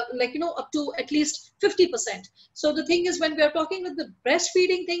up to at least 50%. So the thing is, when we are talking with the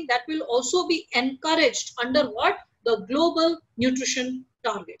breastfeeding thing, that will also be encouraged under what? The global nutrition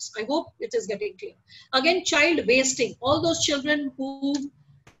targets. I hope it is getting clear. Again, child wasting. All those children who,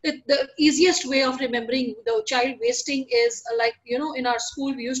 the easiest way of remembering the child wasting is like, in our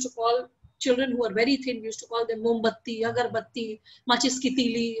school, we used to call children who are very thin, we used to call them mombatti, agarbatti, machis ki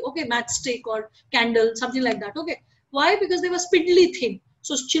tili, okay, matchstick or candle, something like that. Okay. Why? Because they were spindly thin.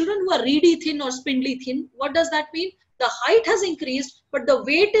 So children who are reedy thin or spindly thin, what does that mean? The height has increased, but the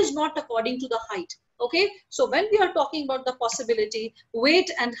weight is not according to the height. Okay, so when we are talking about the possibility, weight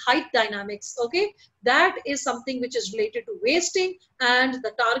and height dynamics, okay, that is something which is related to wasting, and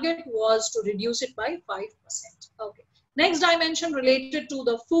the target was to reduce it by 5%. Okay, next dimension related to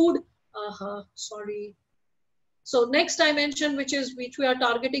the food. So next dimension which we are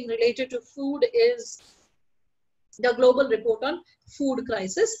targeting related to food is the global report on food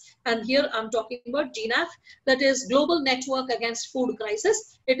crisis, and here I'm talking about GNAF, that is Global Network Against Food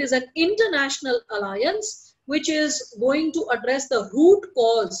Crisis. It is an international alliance which is going to address the root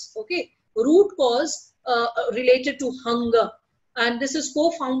cause, okay, root cause related to hunger. And this is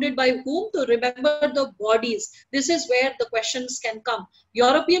co-founded by whom? To remember the bodies. This is where the questions can come.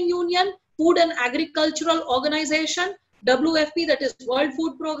 European Union, Food and Agricultural Organization, WFP, that is World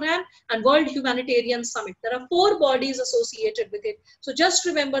Food Program, and World Humanitarian Summit. There are 4 bodies associated with it. So just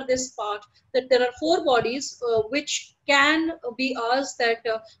remember this part, that there are 4 bodies which can be asked that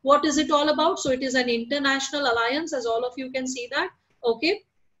what is it all about? So it is an international alliance, as all of you can see that, okay.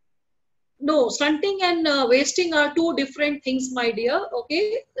 No, stunting and wasting are 2 different things, my dear,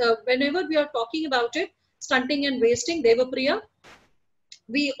 okay. Whenever we are talking about it, stunting and wasting, Devapriya,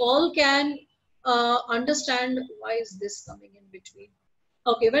 we all can understand. Why is this coming in between?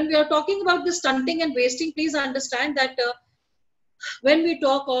 Okay, when we are talking about the stunting and wasting, please understand that when we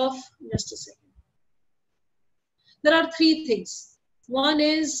talk of, just a second, there are 3 things. One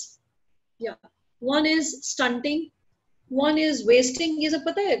is stunting, one is wasting. ये सब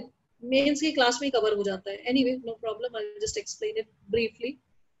पता है, mains की class में cover हो जाता है. Anyway, no problem, I'll just explain it briefly.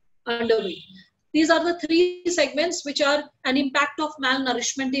 Underweight. These are the 3 segments which are an impact of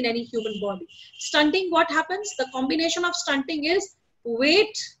malnourishment in any human body. Stunting, what happens? The combination of stunting is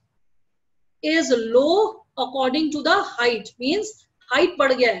weight is low according to the height. Means height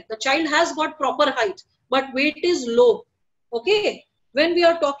बढ़ गया है. The child has got proper height, but weight is low. Okay. When we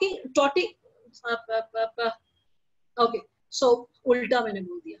are talking, okay. So उल्टा मैंने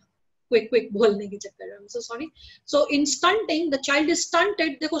बोल दिया. Quick बोलने की चक्कर में. I'm so sorry. So in stunting, the child is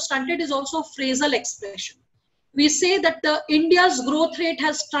stunted. देखो, stunted is also a phrasal expression. We say that the India's growth rate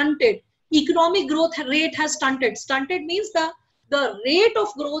has stunted. Economic growth rate has stunted. Stunted means the rate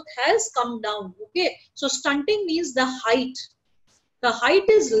of growth has come down. Okay. So stunting means the height. The height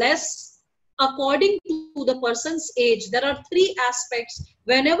is less according to the person's age. There are 3 aspects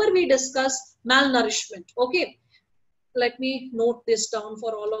whenever we discuss malnourishment. Okay. Let me note this down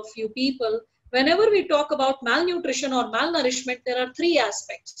for all of you people. Whenever we talk about malnutrition or malnourishment, there are 3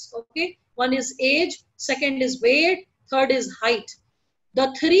 aspects. Okay. One is age, second is weight, third is height.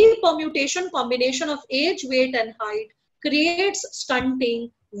 The 3 permutation combination of age, weight, and height creates stunting,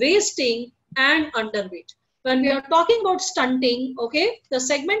 wasting, and underweight. When we are talking about stunting, okay, the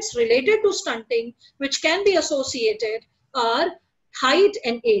segments related to stunting which can be associated are height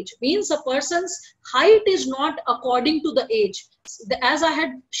and age. Means a person's height is not according to the age. As I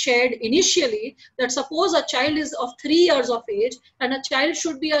had shared initially, that suppose a child is of 3 years of age and a child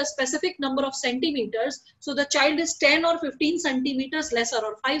should be a specific number of centimeters. So the child is 10 or 15 centimeters lesser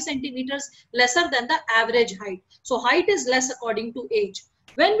or 5 centimeters lesser than the average height. So height is less according to age.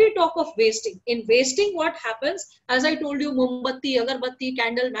 When we talk of wasting, in wasting what happens? As I told you, mombatti, agarbatti,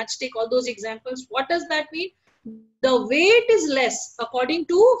 candle, matchstick, all those examples. What does that mean? The weight is less according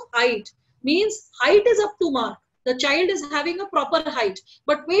to height. Means height is up to mark. The child is having a proper height,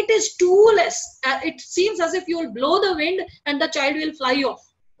 but weight is too less. It seems as if you will blow the wind and the child will fly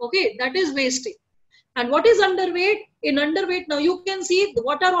off. Okay, that is wasting. And what is underweight? In underweight, now you can see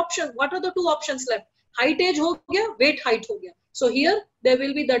what are options. What are the 2 options left? Height, age ho gaya, weight, height ho gaya. So here there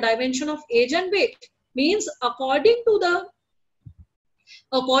will be the dimension of age and weight. Means according to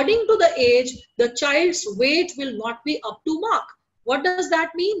the age, the child's weight will not be up to mark. What does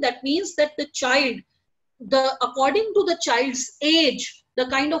that mean? That means that the child, according to the child's age, the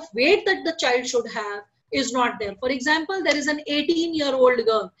kind of weight that the child should have is not there. For example, there is an 18-year-old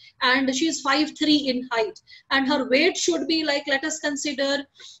girl and she is 5'3" in height and her weight should be like, let us consider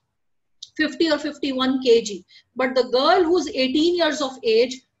 50 or 51 kg. But the girl who's 18 years of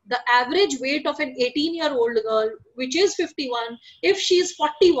age, the average weight of an 18-year-old girl, which is 51, if she is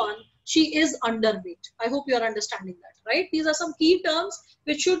 41, she is underweight. I hope you are understanding that, right? These are some key terms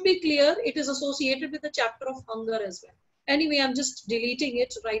which should be clear. It is associated with the chapter of hunger as well. Anyway, I'm just deleting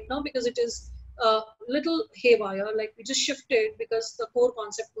it right now because it is a little haywire, like we just shifted because the core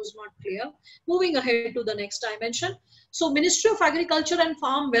concept was not clear. Moving ahead to the next dimension. So Ministry of Agriculture and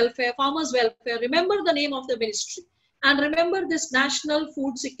Farmers Welfare, remember the name of the ministry and remember this National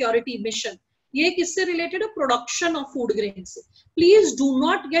Food Security Mission. ये किससे related है? Production of food grains. Please do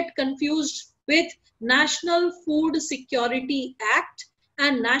not get confused with National Food Security Act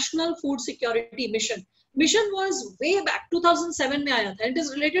and National Food Security Mission. Mission was way back 2007 में आया था. It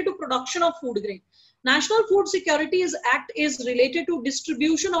is related to production of food grain. National Food Security Act is related to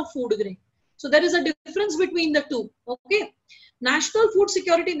distribution of food grain. So there is a difference between the 2. Okay. National Food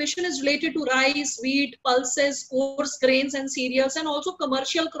Security Mission is related to rice, wheat, pulses, coarse grains and cereals and also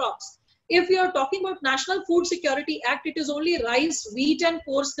commercial crops. If you are talking about National Food Security Act, it is only rice, wheat and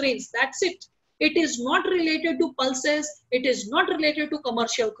coarse grains. That's it. It is not related to pulses. It is not related to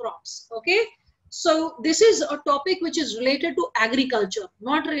commercial crops. Okay. So this is a topic which is related to agriculture,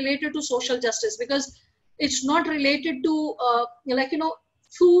 not related to social justice, because it's not related to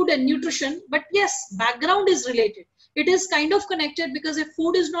food and nutrition. But yes, background is related. It is kind of connected, because if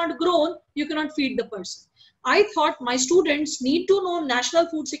food is not grown, you cannot feed the person. I thought my students need to know National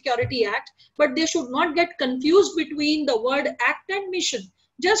Food Security Act, but they should not get confused between the word act and mission.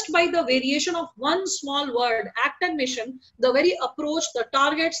 Just by the variation of one small word, act and mission, the very approach, the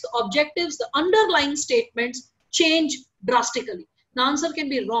targets, the objectives, the underlying statements change drastically. The answer can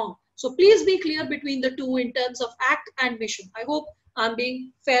be wrong. So please be clear between the two in terms of act and mission. I hope I'm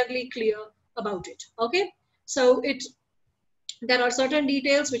being fairly clear about it. Okay. So there are certain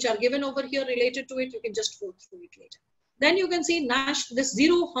details which are given over here related to it. You can just go through it later. Then you can see this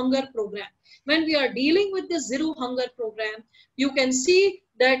Zero Hunger program. When we are dealing with this Zero Hunger program, you can see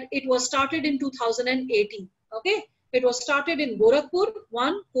that it was started in 2018. Okay, it was started in Gorakhpur,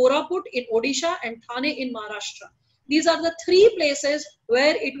 Koraput in Odisha, and Thane in Maharashtra. These are the three places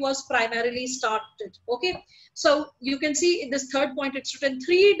where it was primarily started. Okay, so you can see in this third point, it's written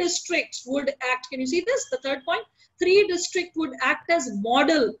 3 districts would act. Can you see this? The third point, 3 districts would act as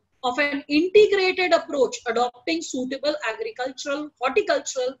model of an integrated approach adopting suitable agricultural,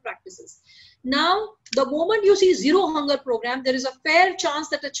 horticultural practices. Now, the moment you see Zero Hunger program, there is a fair chance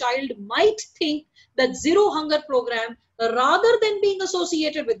that a child might think that Zero Hunger program, rather than being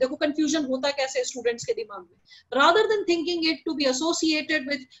associated with, देखो confusion होता कैसे students के दिमाग में, rather than thinking it to be associated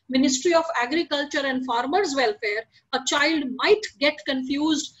with Ministry of Agriculture and Farmers Welfare, a child might get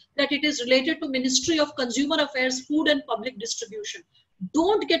confused that it is related to Ministry of Consumer Affairs, Food and Public Distribution.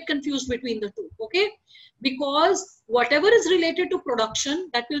 Don't get confused between the two, okay? Because whatever is related to production,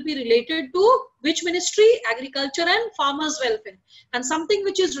 that will be related to which ministry? Agriculture and Farmers Welfare. And something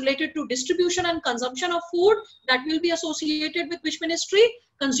which is related to distribution and consumption of food, that will be associated with which ministry?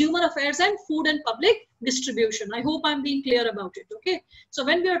 Consumer Affairs and Food and Public Distribution. I hope I'm being clear about it, okay? So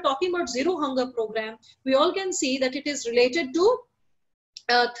when we are talking about Zero Hunger program, we all can see that it is related to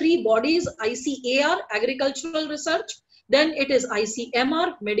 3 bodies: ICAR, Agricultural Research, then it is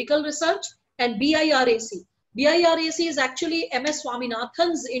ICMR, Medical Research, and BIRAC. BIRAC is actually MS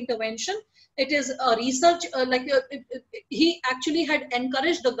Swaminathan's intervention. It is a research, he actually had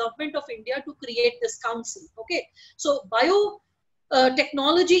encouraged the government of India to create this council. Okay, so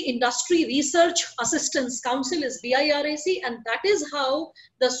Technology Industry Research Assistance Council is BIRAC, and that is how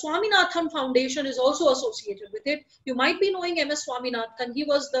the Swaminathan Foundation is also associated with it. You might be knowing MS Swaminathan. He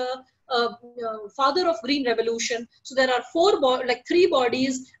was the father of Green Revolution. So there are 3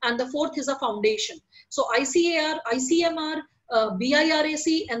 bodies, and the 4th is a foundation. So ICAR, ICMR,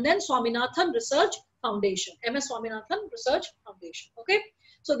 BIRAC, and then Swaminathan Research Foundation, MS Swaminathan Research Foundation. Okay,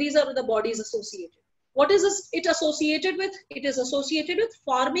 so these are the bodies associated. What is it associated with? It is associated with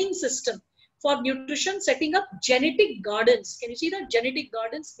farming system for nutrition, setting up genetic gardens. Can you see that? Genetic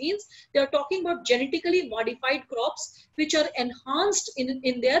gardens means they are talking about genetically modified crops which are enhanced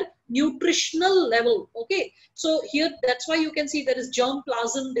in their nutritional level. Okay, so here that's why you can see there is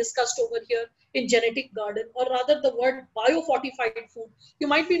germplasm discussed over here in genetic garden, or rather the word biofortified food. You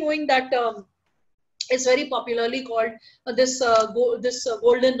might be knowing that it's very popularly called this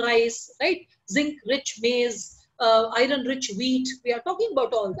golden rice, right? Zinc rich maize, iron rich wheat. We are talking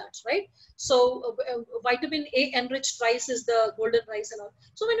about all that, right? So vitamin A enriched rice is the golden rice and all.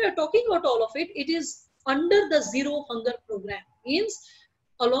 So when we are talking about all of it, it is under the Zero Hunger program. Means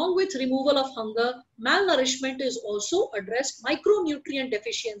along with removal of hunger, malnourishment is also addressed. Micronutrient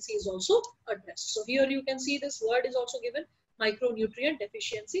deficiency is also addressed. So here you can see this word is also given, micronutrient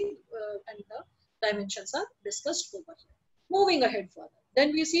deficiency, and the dimensions are discussed over here. Moving ahead further.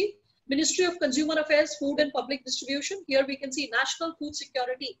 Then we see Ministry of Consumer Affairs, Food and Public Distribution. Here we can see National Food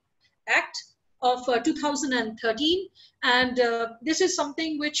Security Act of 2013. And this is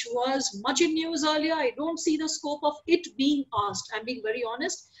something which was much in news earlier. I don't see the scope of it being asked. I'm being very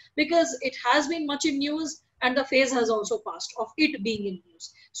honest, because it has been much in news and the phase has also passed of it being in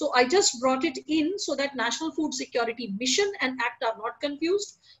news. So I just brought it in so that National Food Security Mission and Act are not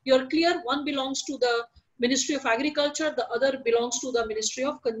confused. You're clear, one belongs to the Ministry of Agriculture, the other belongs to the Ministry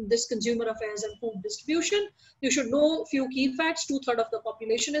of Consumer Affairs and Food Distribution. You should know few key facts. 2/3 of the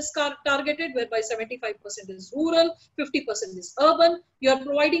population is targeted, whereby 75% is rural, 50% is urban. You are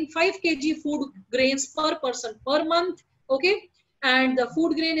providing 5 kg food grains per person per month. Okay, and the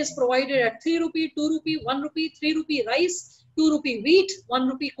food grain is provided at 3 rupee, 2 rupee, 1 rupee, 3 rupee rice, 2 rupee wheat, 1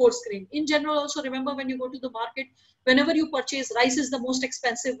 rupee coarse grain. In general, also remember when you go to the market, whenever you purchase, rice is the most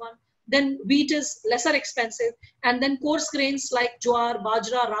expensive one. Then wheat is lesser expensive, and then coarse grains like jowar,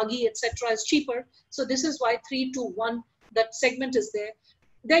 bajra, ragi, etc. is cheaper. So this is why 3 to 1, that segment is there.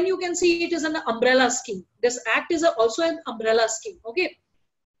 Then you can see it is an umbrella scheme. This act is also an umbrella scheme. Okay.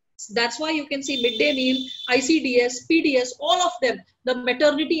 That's why you can see midday meal, ICDS, PDS, all of them, the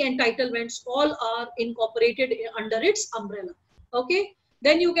maternity entitlements, all are incorporated under its umbrella. Okay.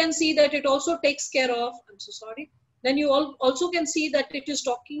 Then you can see that it also takes care of, I'm so sorry. Then you also can see that it is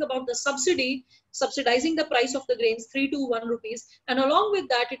talking about the subsidizing the price of the grains 3 to 1 rupees. And along with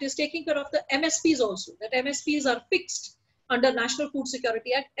that, it is taking care of the MSPs also, that MSPs are fixed under National Food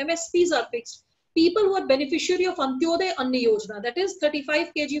Security Act. MSPs are fixed. People who are beneficiary of Antyodaya Anna Yojana, that is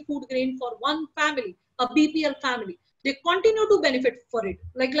 35 kg food grain for one family, a BPL family, they continue to benefit for it.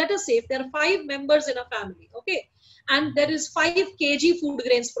 Like let us say if there are 5 members in a family, okay, and there is 5 kg food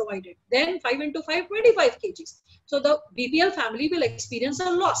grains provided, then 5 into 5, 25 kgs. So the BPL family will experience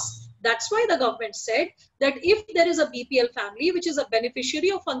a loss. That's why the government said that if there is a BPL family which is a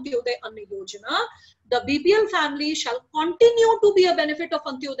beneficiary of Antyodaya Anna Yojana, the BPL family shall continue to be a benefit of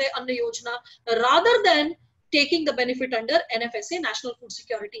Antyodaya Anna Yojana rather than taking the benefit under NFSA, National Food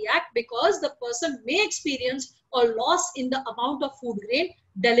Security Act, because the person may experience a loss in the amount of food grain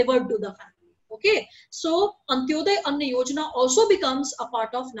delivered to the family. Okay, so Antyodaya Anna Yojana also becomes a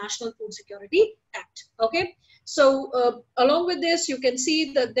part of National Food Security Act. Okay, so along with this, you can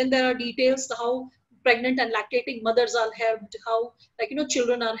see that then there are details how pregnant and lactating mothers are helped, how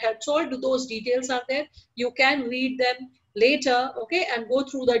children are helped. So all those details are there. You can read them later, okay, and go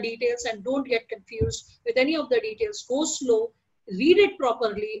through the details and don't get confused with any of the details. Go slow, read it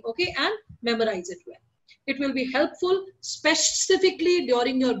properly, okay, and memorize it well. It will be helpful specifically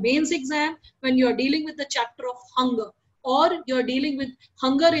during your mains exam when you are dealing with the chapter of hunger, or you are dealing with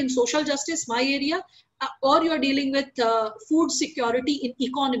hunger in social justice, my area, or you are dealing with food security in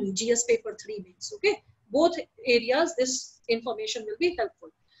economy, GS paper 3 mains. Okay, both areas this information will be helpful.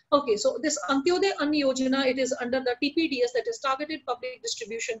 Okay, so this Antyodaya Anna Yojana, it is under the TPDS, that is Targeted Public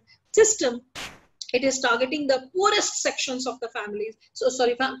Distribution System. It is targeting the poorest sections of the families,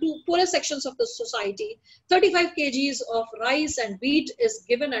 poorest sections of the society. 35 kgs of rice and wheat is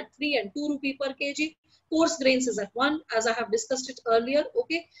given at 3 and 2 rupee per kg. Coarse grains is at 1, as I have discussed it earlier.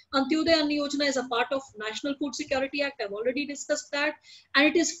 Okay, Antyodaya Anna Yojana is a part of National Food Security Act. I've already discussed that, and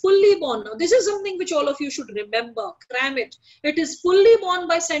it is fully borne. Now, this is something which all of you should remember. Cram it. It is fully borne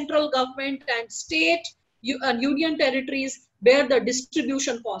by central government, and state and union territories bear the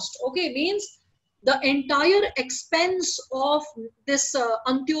distribution cost. Okay, means the entire expense of this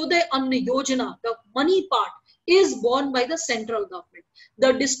Antyodaya Anna Yojana, the money part, is borne by the central government.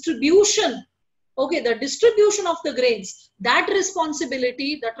 The distribution, okay, the distribution of the grains, that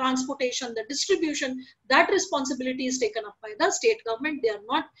responsibility, the transportation, the distribution, that responsibility is taken up by the state government. They are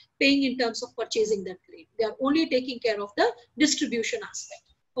not paying in terms of purchasing that grain. They are only taking care of the distribution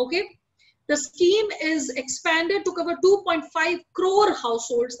aspect. Okay. The scheme is expanded to cover 2.5 crore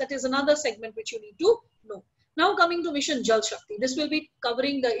households. That is another segment which you need to know. Now coming to Mission Jal Shakti, this will be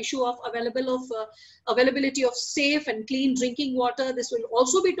covering the issue of availability of safe and clean drinking water. This will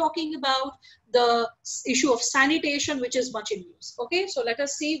also be talking about the issue of sanitation, which is much in use. Okay, so let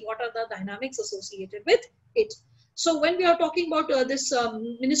us see what are the dynamics associated with it. So when we are talking about this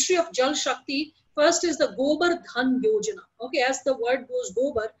Ministry of Jal Shakti, first is the Gobar Dhan Yojana. Okay, as the word goes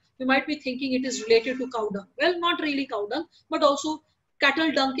Gobar, you might be thinking it is related to cow dung. Well, not really cow dung, but also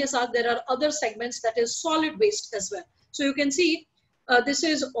cattle dung ke saath there are other segments, that is solid waste as well. So you can see this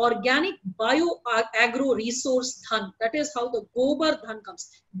is organic bio agro resource dhan. That is how the Gobar Dhan comes.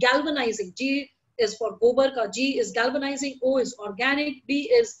 Galvanizing. G is for Gobar ka, G is galvanizing, O is organic,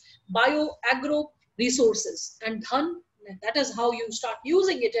 B is bio agro resources, and dhan, that is how you start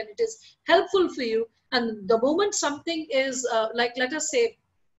using it, and it is helpful for you. And the moment something is like, let us say,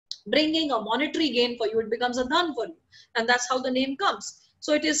 bringing a monetary gain for you, it becomes a dhan for you, and that's how the name comes.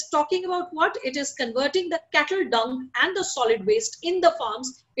 So it is talking about what? It is converting the cattle dung and the solid waste in the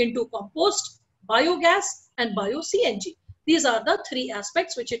farms into compost, biogas, and bio-CNG. These are the 3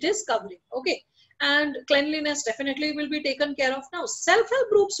 aspects which it is covering. Okay, and cleanliness definitely will be taken care of. Now self-help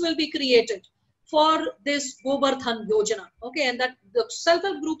groups will be created for this Gobar Dhan Yojana. Okay, and that the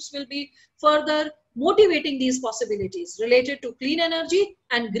self-help groups will be further motivating these possibilities related to clean energy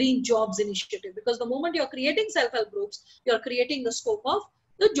and green jobs initiative, because the moment you're creating self-help groups, you're creating the scope of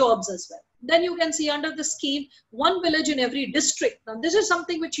the jobs as well. Then you can see under the scheme, 1 village in every district. Now this is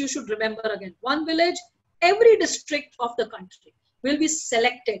something which you should remember again. 1 village, every district of the country will be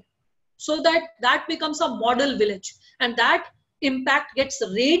selected, so that that becomes a model village, and that impact gets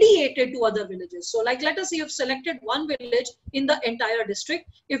radiated to other villages. So like, let us say you've selected 1 village in the entire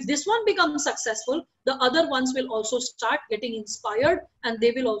district. If this one becomes successful, the other ones will also start getting inspired, and they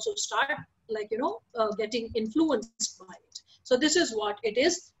will also start, like, getting influenced by it. So this is what it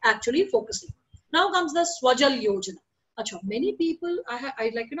is actually focusing. Now comes the Swajal Yojana. Achha, many people,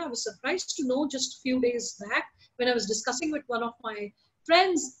 I was surprised to know just a few days back when I was discussing with one of my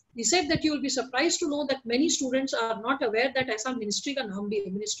friends. He said that you will be surprised to know that many students are not aware that aisa ministry ka naam bhi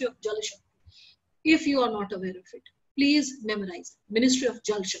hai, Ministry of Jal Shakti. If you are not aware of it, please memorize Ministry of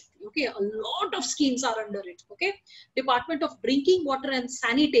Jal Shakti. Okay, a lot of schemes are under it. Okay, Department of Drinking Water and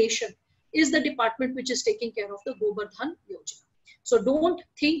Sanitation is the department which is taking care of the Govardhan Yojana. So don't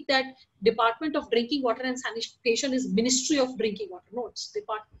think that Department of Drinking Water and Sanitation is Ministry of Drinking Water. No, it's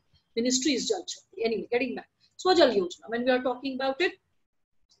department. Ministry is Jal Shakti. Anyway, getting back. Swajal Yojana, when we are talking about it,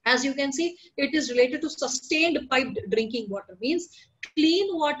 as you can see, it is related to sustained piped drinking water. Means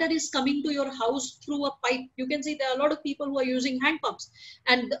clean water is coming to your house through a pipe. You can see there are a lot of people who are using hand pumps,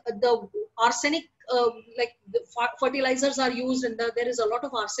 and the arsenic, like the fertilizers are used, and there is a lot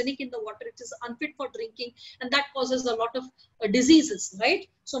of arsenic in the water. It is unfit for drinking, and that causes a lot of diseases, right?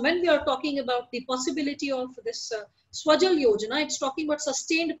 So when we are talking about the possibility of this Swajal Yojana, it's talking about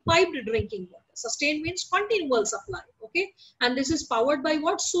sustained piped drinking water. Sustained means continual supply, okay? And this is powered by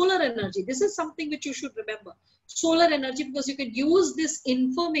what? Solar energy. This is something which you should remember. Solar energy, because you can use this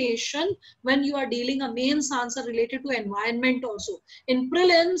information when you are dealing a mains answer related to environment also. In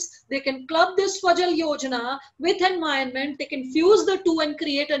prelims, they can club this Swajal Yojana with environment. They can fuse the two and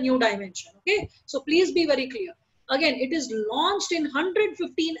create a new dimension, okay? So please be very clear. Again, it is launched in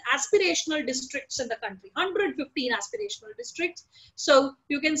 115 aspirational districts in the country. 115 aspirational districts. So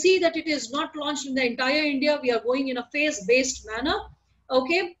you can see that it is not launched in the entire India. We are going in a phase-based manner.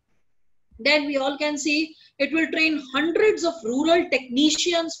 Okay. Then we all can see it will train hundreds of rural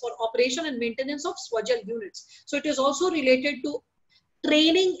technicians for operation and maintenance of Swajal units. So it is also related to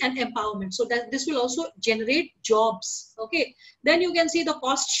training and empowerment, so that this will also generate jobs. Okay, then you can see the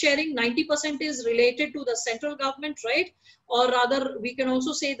cost sharing. 90% is related to the central government, right? Or rather, we can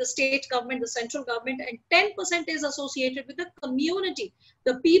also say the state government, the central government, and 10% is associated with the community.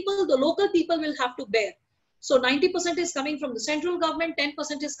 The people, the local people will have to bear. So 90% is coming from the central government,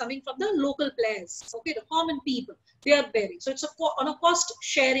 10% is coming from the local players. Okay, the common people, they are bearing. So it's on a cost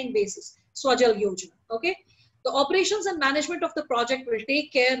sharing basis, Swajal Yojana. Okay. The operations and management of the project will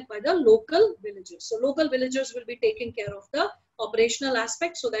take care by the local villagers. So local villagers will be taking care of the operational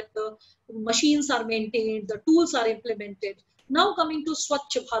aspect so that the machines are maintained, the tools are implemented. Now coming to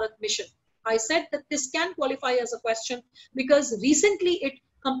Swachh Bharat Mission. I said that this can qualify as a question because recently it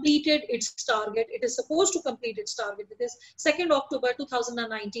completed its target. It is supposed to complete its target. It is 2nd October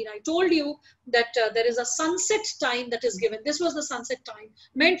 2019. I told you that there is a sunset time that is given. This was the sunset time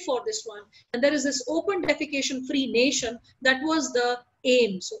meant for this one. And there is this open defecation free nation. That was the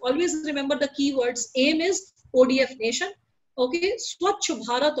aim. So always remember the keywords. Aim is ODF nation. Okay, Swachh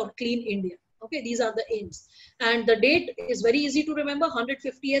Bharat or Clean India. Okay, these are the aims. And the date is very easy to remember.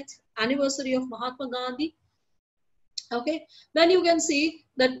 150th anniversary of Mahatma Gandhi. Okay, then you can see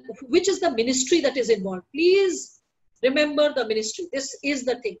that which is the ministry that is involved. Please remember the ministry. This is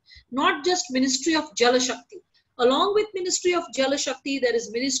the thing. Not just Ministry of Jal Shakti. Along with Ministry of Jal Shakti, there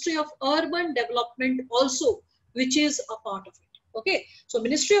is Ministry of Urban Development also, which is a part of it. Okay, so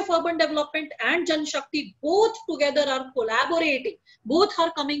Ministry of Urban Development and Jal Shakti both together are collaborating. Both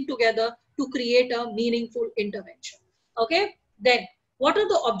are coming together to create a meaningful intervention. Okay, then what are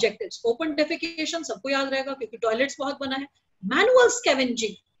the objectives? Open defecation, सबको याद रहेगा क्योंकि toilets बहुत बना है. Manual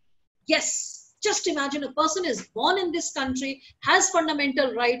scavenging. Yes, just imagine a person is born in this country, has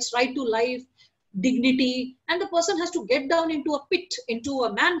fundamental rights, right to life, dignity, and the person has to get down into a pit, into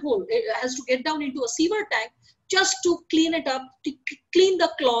a manhole, has to get down into a sewer tank just to clean it up, to clean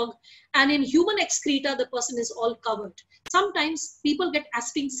the clog, and in human excreta, the person is all covered. Sometimes people get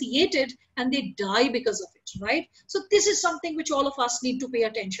asphyxiated and they die because of it, right? So this is something which all of us need to pay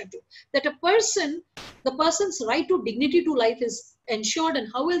attention to, that a person, the person's right to dignity to life is ensured. And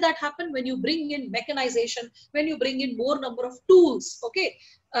how will that happen? When you bring in mechanization, when you bring in more number of tools, okay?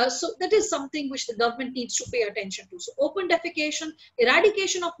 So that is something which the government needs to pay attention to. So open defecation,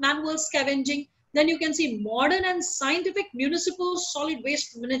 eradication of manual scavenging. Then you can see modern and scientific municipal solid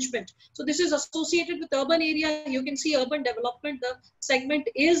waste management. So this is associated with urban area. You can see urban development, the segment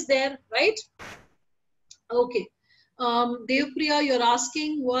is there, right? Okay. Devpriya, you're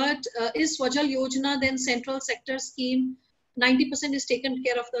asking what is Swajal Yojana, then central sector scheme, 90% is taken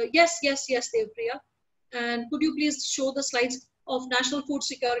care of the, yes, Devpriya. And could you please show the slides of national food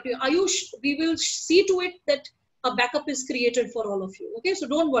security? Ayush, we will see to it that a backup is created for all of you. Okay, so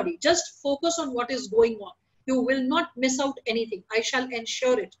don't worry. Just focus on what is going on. You will not miss out anything. I shall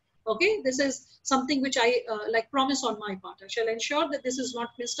ensure it. Okay, this is something which I like promise on my part. I shall ensure that this is not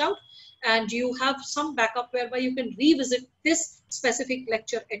missed out, and you have some backup whereby you can revisit this specific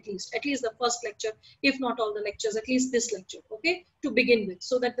lecture at least the first lecture, if not all the lectures, at least this lecture, okay, to begin with,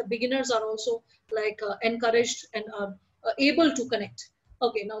 so that the beginners are also like encouraged and are able to connect.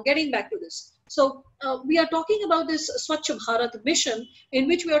 Okay, now getting back to this. So we are talking about this Swachh Bharat mission, in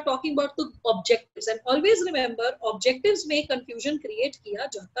which we are talking about the objectives, and always remember objectives में confusion create किया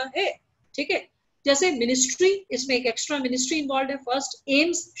जाता है, ठीक है? जैसे ministry, इसमें एक extra ministry involved है. First,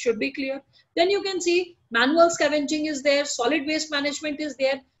 aims should be clear. Then you can see manual scavenging is there, solid waste management is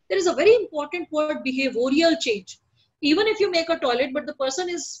there. There is a very important word, behavioral change. Even if you make a toilet, but the person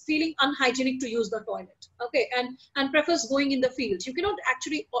is feeling unhygienic to use the toilet, okay, and prefers going in the fields, you cannot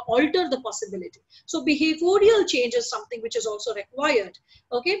actually alter the possibility. So behavioral change is something which is also required,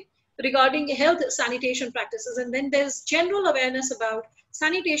 okay, regarding health sanitation practices. And then there's general awareness about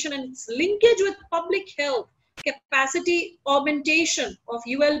sanitation and its linkage with public health, capacity augmentation of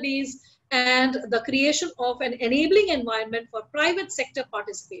ULBs, and the creation of an enabling environment for private sector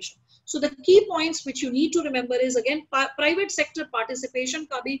participation. So the key points which you need to remember is, again, private sector participation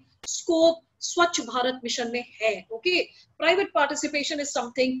का भी scope Swachh Bharat mission में है, okay. Private participation is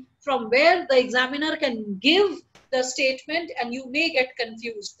something from where the examiner can give the statement and you may get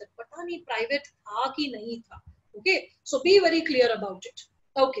confused that पता नहीं private था कि नहीं था, okay. So be very clear about it.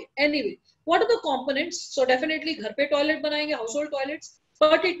 Okay, anyway, what are the components? So definitely घर पे toilet बनाएंगे, household toilets,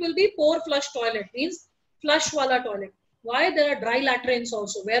 but it will be pour flush toilet, means flush wala toilet. Why? There are dry latrines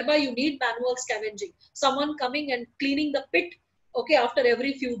also, whereby you need manual scavenging, someone coming and cleaning the pit, okay, after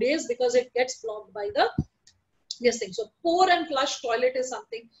every few days, because it gets blocked by the this thing. So pour and flush toilet is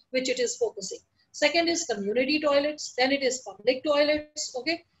something which it is focusing. Second is community toilets, then it is public toilets,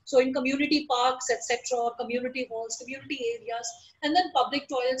 okay. So in community parks, etc., or community halls, community areas, and then public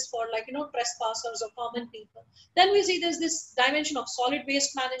toilets for, like, you know, trespassers or common people. Then we see there's this dimension of solid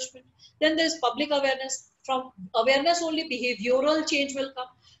waste management. Then there's public awareness. From awareness only behavioral change will come.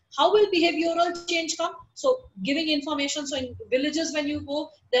 How will behavioral change come? So giving information. So in villages, when you go,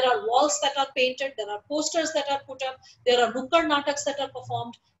 there are walls that are painted, there are posters that are put up, there are nukkad nataks that are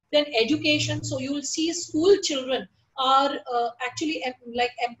performed. Then education. So you will see school children are actually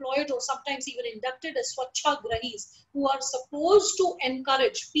like employed or sometimes even inducted as Swachhagrahis, who are supposed to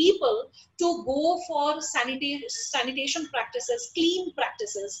encourage people to go for sanitation practices, clean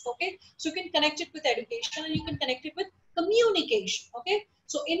practices, okay. So you can connect it with education and you can connect it with communication, okay.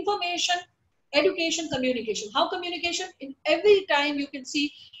 So information, education, communication. How communication? In every time you can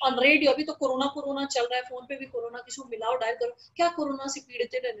see on radio, अभी तो corona चल रहा है, phone पे भी corona किसी को मिलाओ, डायल करो, क्या कोरोना से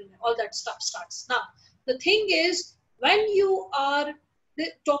पीड़ित है, all that stuff starts. Now the thing is, when you are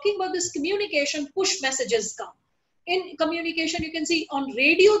talking about this communication, push messages come. In communication, you can see on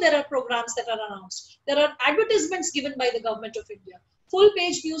radio there are programs that are announced. There are advertisements given by the government of India. Full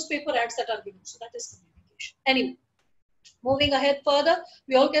page newspaper ads that are given. So that is communication. Anyway, moving ahead further,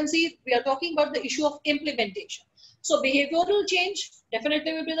 we all can see we are talking about the issue of implementation. So behavioral change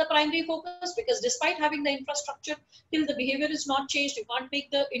definitely will be the primary focus, because despite having the infrastructure, till the behavior is not changed, you can't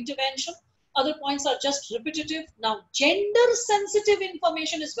make the intervention. Other points are just repetitive. Now, gender sensitive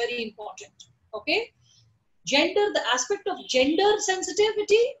information is very important, okay. Gender, the aspect of gender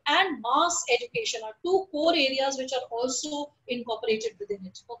sensitivity and mass education are two core areas which are also incorporated within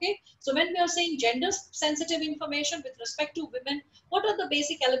it, okay. So when we are saying gender sensitive information with respect to women, what are the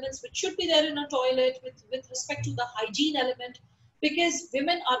basic elements which should be there in a toilet with respect to the hygiene element? Because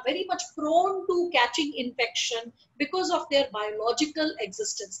women are very much prone to catching infection because of their biological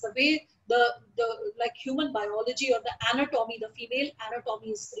existence, the way the like human biology or the anatomy, the female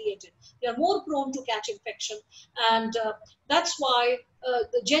anatomy is created. They are more prone to catch infection, and that's why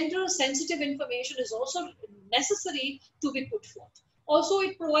the gender sensitive information is also necessary to be put forth. Also,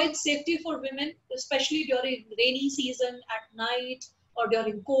 it provides safety for women, especially during rainy season, at night, or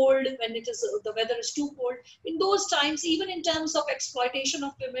during cold, when it is the weather is too cold. In those times, even in terms of exploitation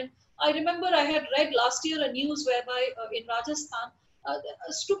of women, I remember I had read last year a news whereby in Rajasthan,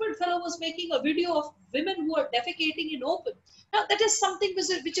 a stupid fellow was making a video of women who are defecating in open. Now that is something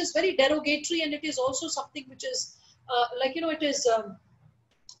which is very derogatory, and it is also something which is like, you know, it is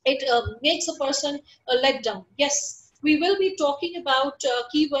it makes a person let down. Yes, we will be talking about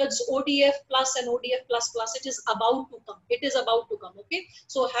keywords ODF plus and ODF plus plus. It is about to come. It is about to come. Okay,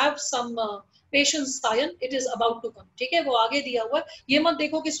 so have some patience, Sayan. It is about to come. ठीक है, वो आगे दिया हुआ. ये मत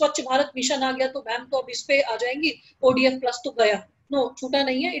देखो कि स्वच्छ भारत मिशन आ गया तो मैम तो अब इस पे आ जाएंगी, ODF plus तो गया. No, छूटा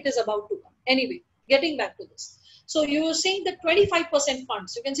नहीं है. It is about to come. Anyway, getting back to this. So you were saying that 25%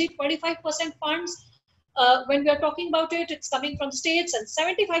 funds. You can see 25% funds When we are talking about it, it's coming from states, and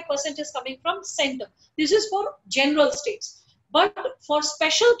 75% is coming from center. This is for general states. But for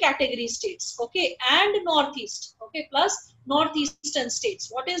special category states, okay, and northeast, okay, plus northeastern states,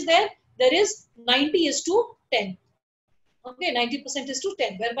 what is there? There is 90:10. Okay, 90% is to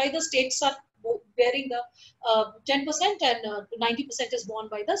 10, whereby the states are bearing the 10% and 90% is borne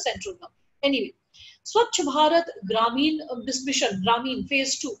by the central government. Anyway, Swachh Bharat Gramin, this mission, Gramin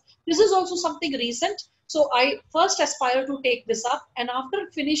phase 2. This is also something recent. So I first aspire to take this up, and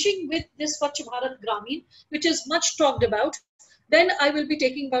after finishing with this Swachh Bharat Gramin, which is much talked about, then I will be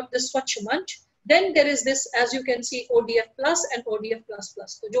taking about the Swachh Manch. Then there is this, as you can see, ODF plus and ODF plus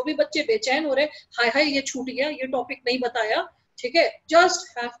plus. तो जो भी बच्चे बेचैन हो रहे, हाय ये छूट गया, ये टॉपिक नहीं बताया, ठीक है? Just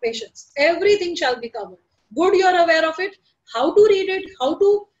have patience. Everything shall be covered. Good, you are aware of it. How to read it, how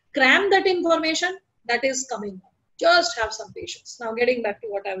to cram that information, that is coming up. Just have some patience. Now getting back to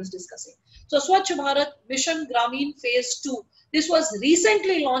what I was discussing. So Swachh Bharat Mission Gramin Phase 2. This was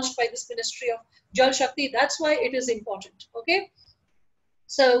recently launched by this Ministry of Jal Shakti. That's why it is important. Okay.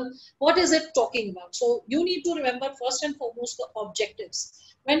 So what is it talking about? So you need to remember first and foremost the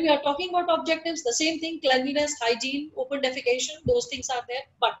objectives. When we are talking about objectives, the same thing, cleanliness, hygiene, open defecation, those things are there.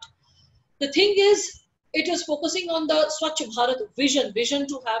 But the thing is, it is focusing on the Swachh Bharat vision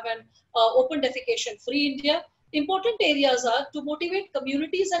to have an open defecation free India. Important areas are to motivate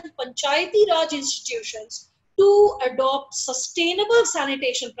communities and Panchayati Raj institutions to adopt sustainable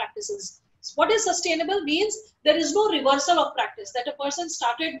sanitation practices. What is sustainable means there is no reversal of practice, that a person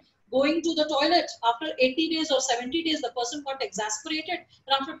started going to the toilet after 80 days or 70 days, the person got exasperated,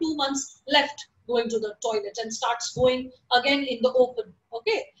 and after 2 months left going to the toilet and starts going again in the open.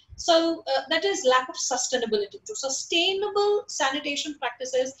 Okay. So that is lack of sustainability. So sustainable sanitation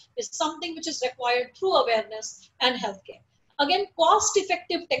practices is something which is required through awareness and healthcare. Again,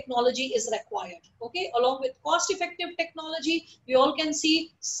 cost-effective technology is required. Okay, along with cost-effective technology, we all can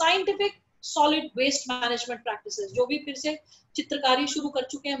see scientific solid waste management practices. जो भी फिर से चित्रकारी शुरू कर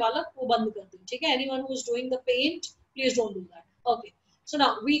चुके हैं बालक, वो बंद कर दें. ठीक है? Anyone who is doing the paint, please don't do that. Okay. So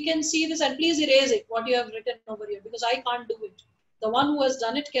now we can see this, and please erase it what you have written over here, because I can't do it. The one who has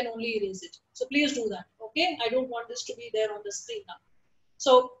done it can only erase it. So please do that. Okay, I don't want this to be there on the screen now.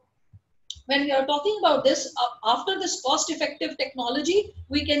 So when we are talking about this, after this cost-effective technology,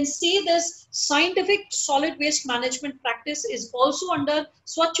 we can see this scientific solid waste management practice is also under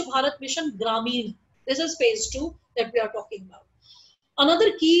Swachh Bharat Mission Gramin. This is phase 2 that we are talking about.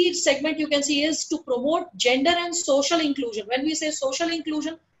 Another key segment you can see is to promote gender and social inclusion. When we say social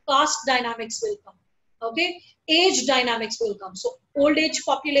inclusion, caste dynamics will come. Okay, age dynamics will come. So old age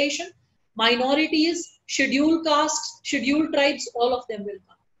population, minorities, scheduled castes, scheduled tribes, all of them will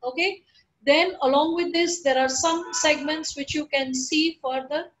come. Okay. Then along with this, there are some segments which you can see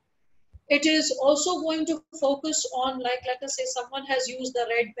further. It is also going to focus on, like, let us say someone has used the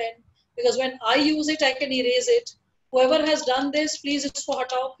red pen, because when I use it, I can erase it. Whoever has done this, please इसको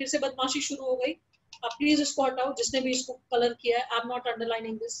हटाओ. फिर से बदमाशी शुरू हो गई. आप please इसको हटाओ. जिसने भी इसको color किया है, I'm not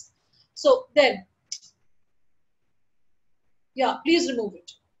underlining this. So then, yeah, please remove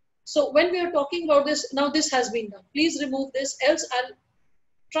it. So when we are talking about this, now this has been done. Please remove this, else I'll,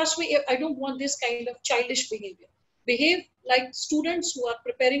 trust me, I don't want this kind of childish behavior. Behave like students who are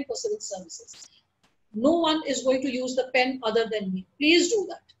preparing for civil services. No one is going to use the pen other than me. Please do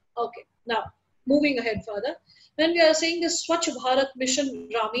that. Okay. Now, moving ahead further. When we are saying this Swachh Bharat Mission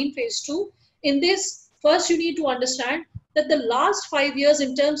Gramin Phase 2, in this, first you need to understand that the last 5 years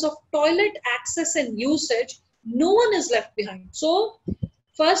in terms of toilet access and usage, no one is left behind. So,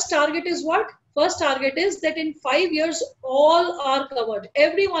 first target is what? First target is that in 5 years, all are covered.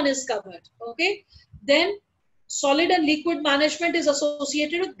 Everyone is covered. Okay. Then solid and liquid management is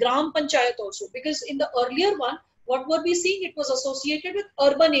associated with Gram Panchayat also, because in the earlier one, what were we seeing? It was associated with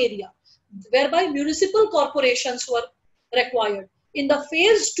urban area, whereby municipal corporations were required. In the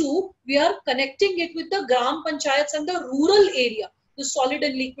phase 2, we are connecting it with the Gram Panchayats and the rural area, the solid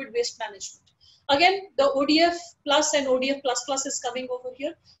and liquid waste management. Again, the ODF plus and ODF plus plus is coming over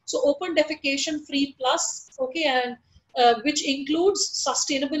here. So open defecation free plus, okay, and which includes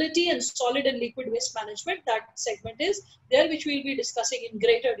sustainability and solid and liquid waste management. That segment is there, which we'll be discussing in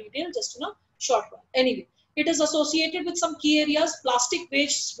greater detail just in a short while. Anyway, it is associated with some key areas, plastic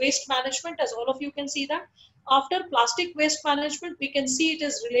waste management, as all of you can see that. After plastic waste management, we can see it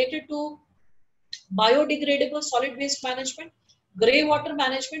is related to biodegradable solid waste management, grey water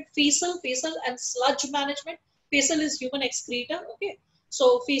management, fecal and sludge management. Fecal is human excreta, okay.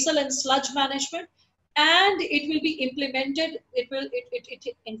 So fecal and sludge management, and it will be implemented.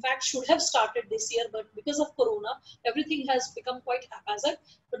 It in fact should have started this year, but because of corona everything has become quite haphazard.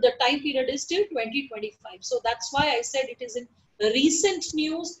 But the time period is till 2025, so that's why I said it is in recent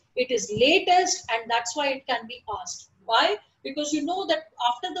news, it is latest, and that's why it can be asked. Why? Because you know that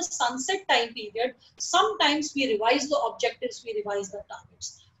after the sunset time period, sometimes we revise the objectives, we revise the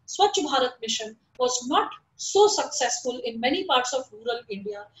targets. Swachh Bharat mission was not so successful in many parts of rural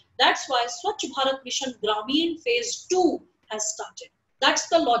India. That's why Swachh Bharat Mission Grameen Phase 2 has started. That's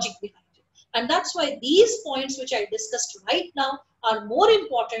the logic behind it. And that's why these points which I discussed right now are more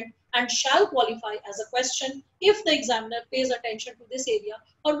important and shall qualify as a question if the examiner pays attention to this area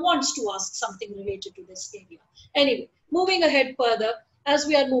or wants to ask something related to this area. Anyway, moving ahead further, as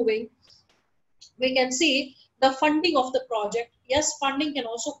we are moving, we can see the funding of the project. Yes, funding can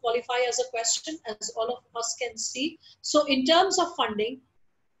also qualify as a question, as all of us can see. So in terms of funding,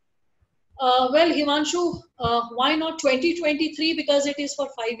 well, Himanshu, why not 2023? Because it is for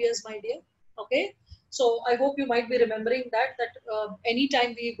 5 years, my dear. Okay. So I hope you might be remembering that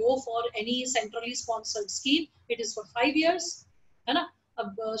anytime we go for any centrally sponsored scheme, it is for 5 years.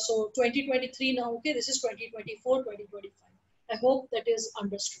 So 2023 now, okay, this is 2024, 2025. I hope that is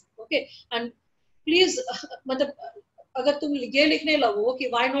understood. Okay. And please, मतलब अगर तुम ये लिखने लगो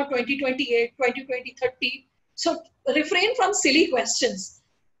कि why not 2028, 2020, 30, so refrain from silly questions.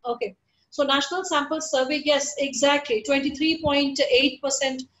 Okay. So national sample survey, yes, exactly.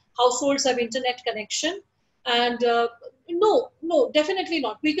 23.8% households have internet connection, and no, definitely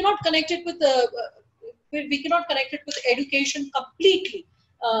not. We cannot connect it with we cannot connect it with education completely,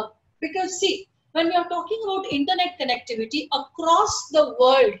 because see, when we are talking about internet connectivity across the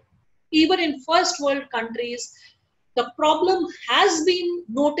world, even in first world countries, the problem has been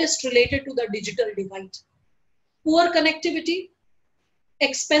noticed related to the digital divide. Poor connectivity,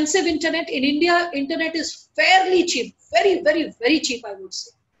 expensive internet. In India, internet is fairly cheap, very, very, very cheap, I would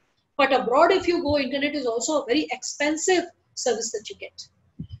say. But abroad, if you go, internet is also a very expensive service that you get.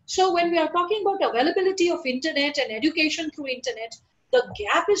 So when we are talking about availability of internet and education through internet, the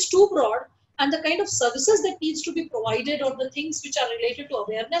gap is too broad, and the kind of services that needs to be provided or the things which are related to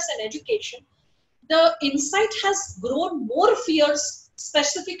awareness and education, the insight has grown more fierce,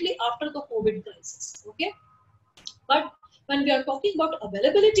 specifically after the COVID crisis. Okay, but when we are talking about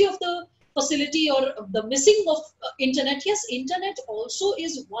availability of the facility or the missing of internet, yes, internet also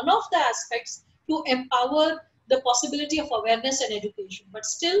is one of the aspects to empower the possibility of awareness and education. But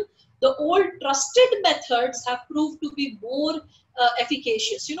still, the old trusted methods have proved to be more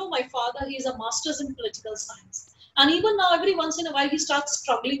efficacious. You know, my father, he is a master's in political science. And even now, every once in a while, he starts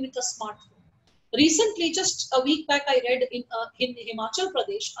struggling with a smartphone. Recently, just a week back, I read in Himachal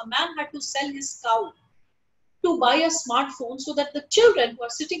Pradesh, a man had to sell his cow to buy a smartphone so that the children who are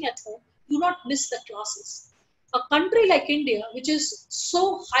sitting at home do not miss the classes. A country like India, which is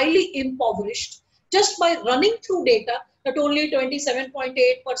so highly impoverished, just by running through data that only 27.8%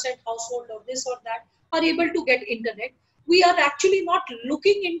 household of this or that are able to get internet, we are actually not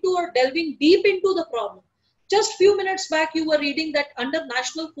looking into or delving deep into the problem. Just few minutes back, you were reading that under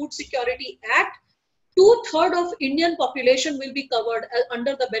National Food Security Act, 2/3 of Indian population will be covered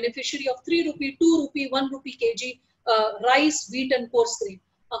under the beneficiary of 3 rupee, 2 rupee, 1 rupee kg rice, wheat and coarse grain.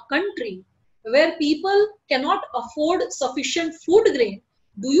 A country where people cannot afford sufficient food grain,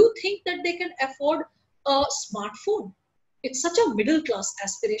 do you think that they can afford a smartphone? It's such a middle class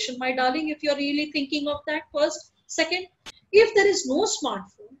aspiration, my darling, if you're really thinking of that first. Second, if there is no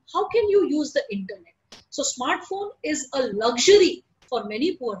smartphone, how can you use the internet? So smartphone is a luxury for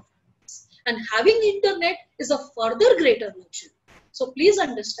many poor families, and having internet is a further greater luxury. So please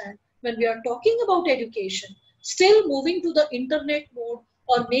understand, when we are talking about education, still moving to the internet mode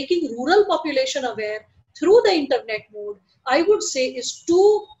or making rural population aware through the internet mode, I would say is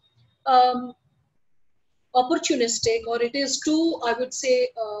too opportunistic, or it is too, I would say,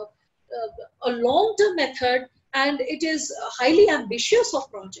 a long-term method, and it is highly ambitious of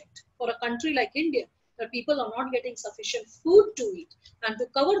project for a country like India, where people are not getting sufficient food to eat and to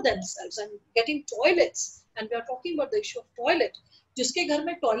cover themselves and getting toilets. And we are talking about the issue of toilet. जिसके घर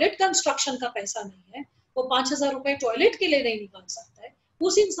में toilet construction का पैसा नहीं है, वो 5,000 रुपए toilet के लिए नहीं निकाल सकता है,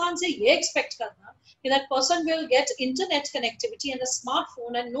 उस इंसान से ये एक्सपेक्ट करना कि that person will get internet connectivity and a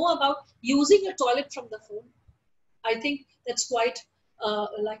smartphone and know about using a toilet from the phone, I think that's quite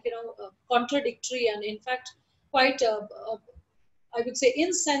contradictory, and in fact quite I would say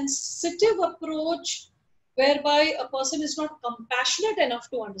insensitive approach, whereby a person is not compassionate enough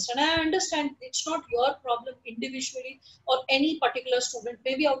to understand. I understand it's not your problem individually or any particular student,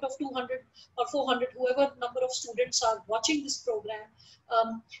 maybe out of 200 or 400, whoever number of students are watching this program,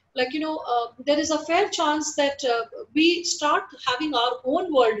 there is a fair chance that we start having our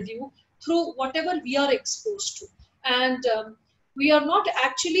own worldview through whatever we are exposed to. And we are not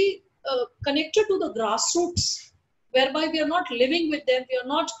actually connected to the grassroots, whereby we are not living with them, we are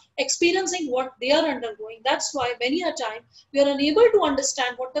not experiencing what they are undergoing. That's why many a time we are unable to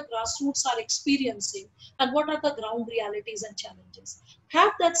understand what the grassroots are experiencing and what are the ground realities and challenges.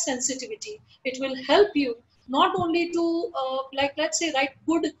 Have that sensitivity. It will help you not only to, let's say, write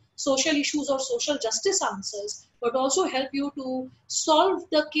good social issues or social justice answers, but also help you to solve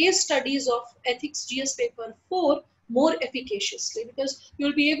the case studies of ethics GS paper 4 more efficaciously, because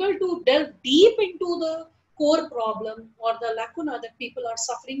you'll be able to delve deep into the core problem or the lacuna that people are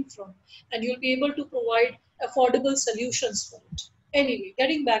suffering from, and you'll be able to provide affordable solutions for it. Anyway,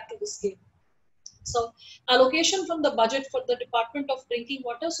 getting back to this game. So allocation from the budget for the Department of Drinking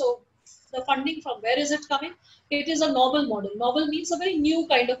Water. So the funding, from where is it coming? It is a novel model. Novel means a very new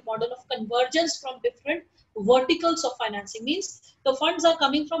kind of model of convergence from different verticals of financing. Means the funds are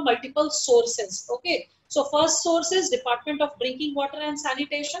coming from multiple sources. Okay. So first source is Department of Drinking Water and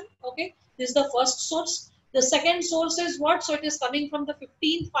Sanitation. Okay. This is the first source. The second source is what? So it is coming from the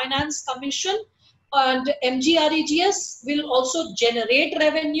 15th Finance Commission, and MGREGS will also generate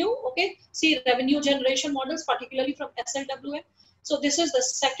revenue. Okay. See revenue generation models, particularly from SLWM. So this is the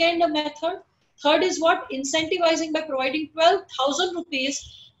second method. Third is what? Incentivizing by providing 12,000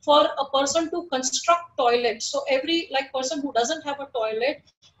 rupees for a person to construct toilets. So every person who doesn't have a toilet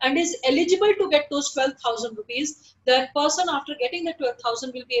and is eligible to get those 12,000 rupees, that person after getting the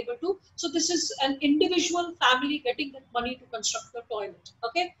 12,000 will be able to. So this is an individual family getting that money to construct the toilet.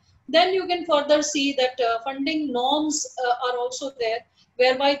 Okay. Then you can further see that funding norms are also there,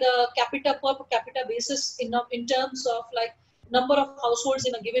 whereby the per capita basis in terms of number of households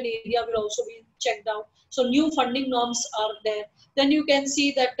in a given area will also be checked out. So new funding norms are there. Then you can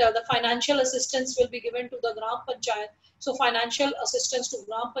see that the financial assistance will be given to the Gram Panchayat. So financial assistance to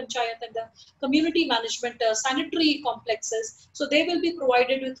Gram Panchayat and the community management sanitary complexes. So they will be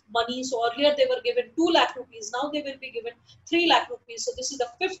provided with money. So earlier they were given 2 lakh rupees. Now they will be given 3 lakh rupees. So this is the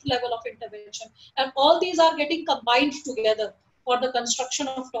 5th level of intervention. And all these are getting combined together for the construction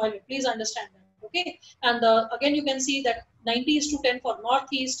of toilet. Please understand that. Okay. And again, you can see that 90:10 for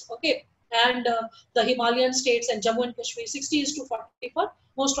Northeast. Okay. And the Himalayan states and Jammu and Kashmir, 60:40 for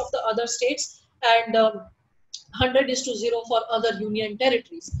most of the other states, and 100:0 for other union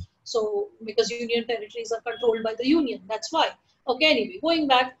territories. So because union territories are controlled by the union, that's why. Okay, anyway, going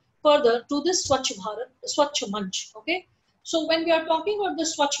back further to this Swachh Bharat, Swachh Manch. Okay, so when we are talking about the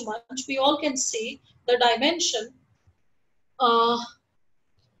Swachh Manch, we all can see the dimension.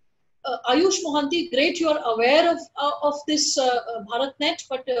 Ayush Mohanty, great, you are aware of this BharatNet,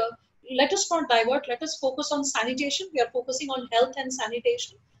 but let us not divert. Let us focus on sanitation. We are focusing on health and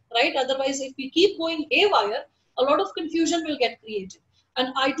sanitation, right? Otherwise, if we keep going haywire, a lot of confusion will get created.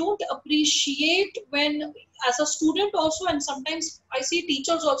 And I don't appreciate when, as a student also, and sometimes I see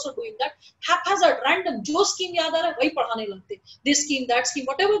teachers also doing that, haphazard, random, jo scheme yaad aa raha hai, wahi padhane lagte. This scheme, that scheme,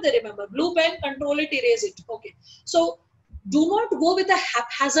 whatever they remember. Blue pen, control it, erase it. Okay. So do not go with a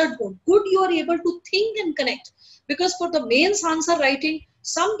haphazard mode. Good, you are able to think and connect. Because for the mains answer writing,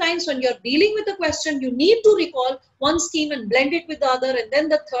 sometimes when you're dealing with a question, you need to recall one scheme and blend it with the other, and then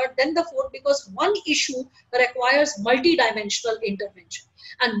the third, then the fourth, because one issue requires multi-dimensional intervention.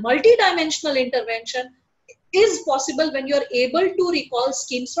 And multi-dimensional intervention is possible when you're able to recall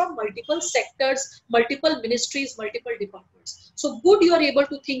schemes from multiple sectors, multiple ministries, multiple departments. So good, you are able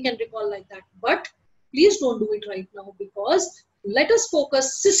to think and recall like that. But please don't do it right now, because let us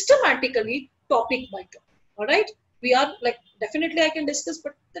focus systematically topic by topic. All right. We are definitely I can discuss,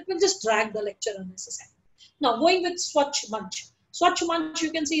 but that will just drag the lecture unnecessarily. Now going with Swachh Manch. Swachh Manch,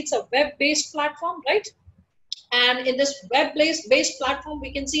 you can see it's a web-based platform, right? And in this web-based platform,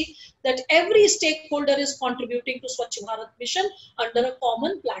 we can see that every stakeholder is contributing to Swachh Bharat mission under a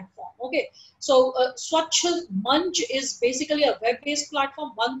common platform. Okay. So Swachh Manch is basically a web-based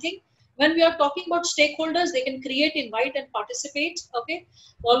platform. One thing, when we are talking about stakeholders, they can create, invite, and participate. Okay.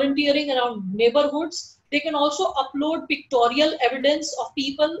 Volunteering around neighborhoods. They can also upload pictorial evidence of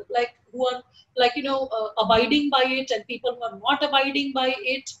people who are abiding by it and people who are not abiding by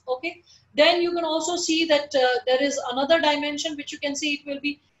it. Okay. Then you can also see that there is another dimension which you can see. It will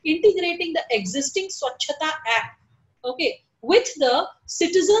be integrating the existing Swachhata app. Okay. With the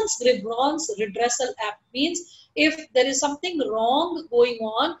Citizens Grievance Redressal app. Means if there is something wrong going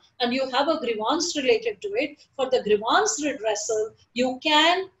on and you have a grievance related to it, for the grievance redressal, you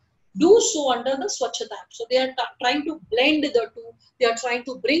can do so under the Swachhata app. So they are trying to blend the two. They are trying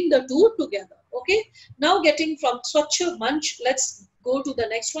to bring the two together. Okay. Now getting from Swachh Manch, let's go to the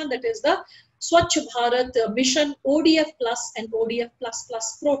next one, that is the Swachh Bharat Mission ODF Plus and ODF Plus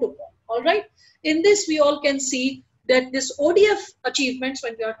Plus protocol. All right. In this, we all can see that this ODF achievements,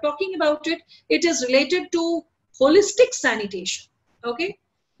 when we are talking about it, it is related to holistic sanitation. Okay.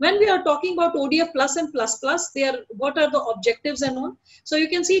 When we are talking about ODF plus and plus plus, what are the objectives and all? So you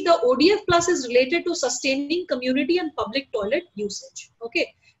can see the ODF plus is related to sustaining community and public toilet usage.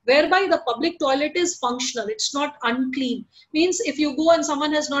 Okay, whereby the public toilet is functional, it's not unclean. Means if you go and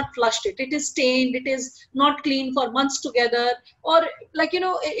someone has not flushed it, it is stained, it is not clean for months together, or like, you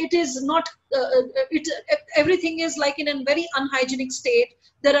know, it is not, everything is like in a very unhygienic state.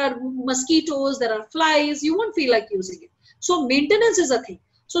 There are mosquitoes, there are flies, you won't feel like using it. So maintenance is a thing.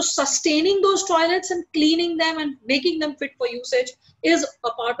 So sustaining those toilets and cleaning them and making them fit for usage is a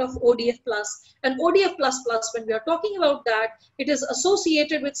part of ODF plus. And ODF plus plus, when we are talking about that, it is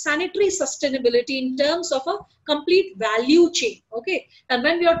associated with sanitary sustainability in terms of a complete value chain. Okay. And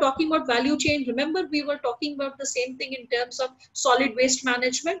when we are talking about value chain, remember we were talking about the same thing in terms of solid waste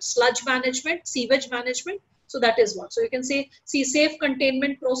management, sludge management, sewage management. So that is what. So you can say safe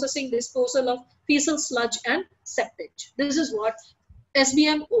containment, processing, disposal of fecal, sludge and septage. This is what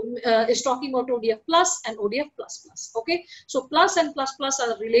SBM is talking about ODF plus and ODF plus plus. Okay, so plus and plus plus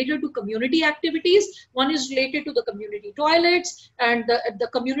are related to community activities. One is related to the community toilets and the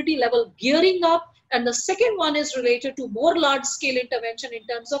community level gearing up, and the second one is related to more large scale intervention in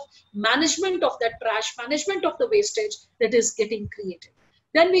terms of management of that trash, management of the wastage that is getting created.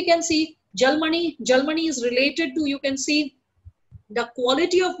 Then we can see Jal Money. Jal Money is related to, you can see, the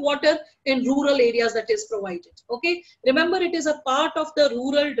quality of water in rural areas that is provided. Okay, remember it is a part of the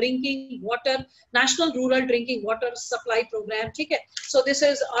rural drinking water, National Rural Drinking Water Supply Program. Okay, so this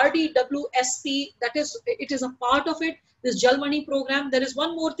is RDWSP, that is, it is a part of it, this Jal Money program. There is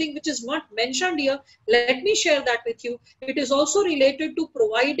one more thing which is not mentioned here. Let me share that with you. It is also related to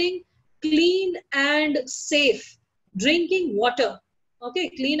providing clean and safe drinking water. Okay,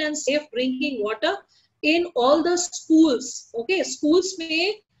 clean and safe drinking water in all the schools. Okay, schools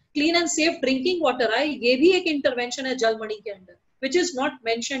में clean and safe drinking water आए, ये भी एक intervention है जल मणि के अंदर, which is not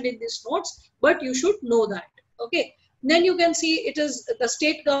mentioned in these notes, but you should know that. Okay, then you can see it is the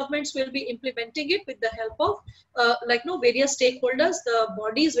state governments will be implementing it with the help of various stakeholders, the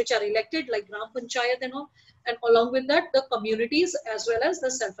bodies which are elected like Gram Panchayat and all, and along with that the communities as well as the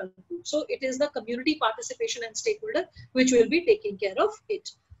self-help group. So it is the community participation and stakeholder which will be taking care of it.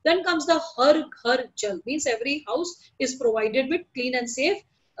 Then comes the Har Ghar Jal, means every house is provided with clean and safe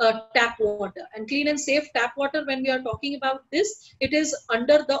tap water. And clean and safe tap water, when we are talking about this, it is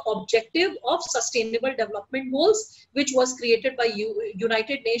under the objective of Sustainable Development Goals, which was created by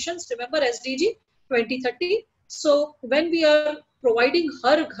United Nations. Remember SDG 2030. So when we are providing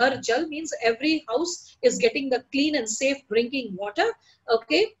Har Ghar Jal, means every house is getting the clean and safe drinking water.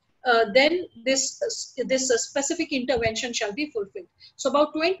 Okay. Then this specific intervention shall be fulfilled. So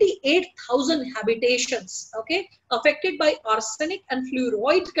about 28,000 habitations, okay, affected by arsenic and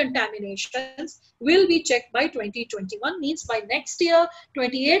fluoride contaminations will be checked by 2021. Means by next year,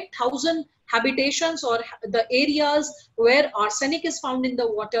 28,000 habitations or the areas where arsenic is found in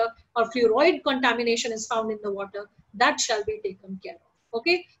the water or fluoride contamination is found in the water, that shall be taken care of.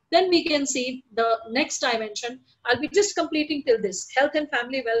 Okay, then we can see the next dimension. I'll be just completing till this. Health and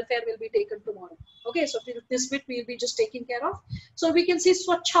family welfare will be taken tomorrow. Okay, so this bit we'll be just taking care of. So we can see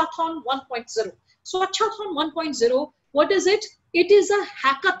Swachhathon 1.0. Swachhathon 1.0, what is it? It is a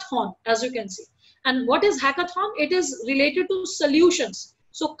hackathon, as you can see. And what is hackathon? It is related to solutions.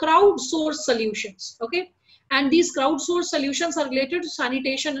 So crowdsourced solutions. Okay, and these crowdsourced solutions are related to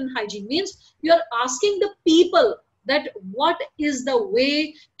sanitation and hygiene. Means you are asking the people that what is the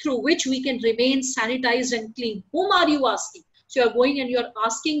way through which we can remain sanitized and clean. Whom are you asking? So you're going and you're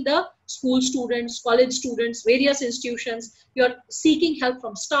asking the school students, college students, various institutions. You're seeking help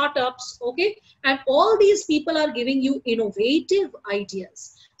from startups, okay? And all these people are giving you innovative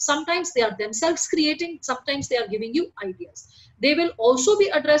ideas. Sometimes they are themselves creating, sometimes they are giving you ideas. They will also be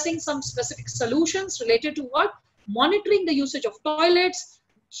addressing some specific solutions related to what? Monitoring the usage of toilets,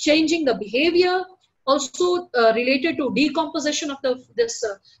 changing the behavior, also related to decomposition of this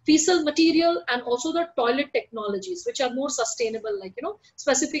fecal material, and also the toilet technologies which are more sustainable, like, you know,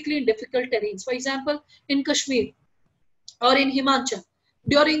 specifically in difficult terrains. For example, in Kashmir or in Himachal,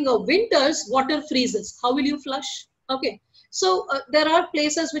 during winters, water freezes. How will you flush? Okay, so there are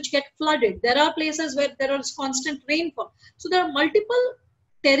places which get flooded. There are places where there is constant rainfall. So there are multiple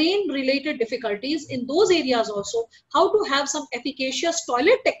terrain related difficulties in those areas also, how to have some efficacious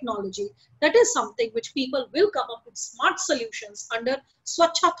toilet technology. That is something which people will come up with smart solutions under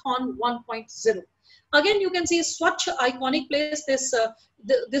Swachhathon 1.0. Again, you can see Swachh iconic place.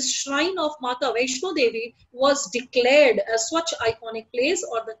 This shrine of Mata Vaishno Devi was declared as Swachh iconic place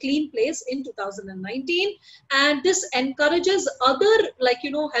or the clean place in 2019, and this encourages other, like, you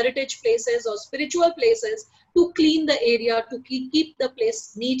know, heritage places or spiritual places to clean the area, to keep the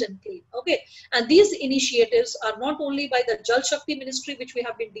place neat and clean. Okay, and these initiatives are not only by the Jal Shakti Ministry, which we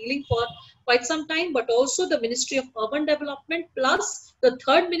have been dealing for quite some time, but also the Ministry of Urban Development, plus the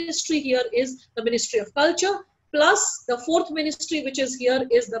third ministry here is the Ministry of Culture, plus the fourth ministry which is here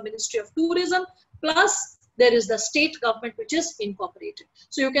is the Ministry of Tourism, plus there is the state government which is incorporated.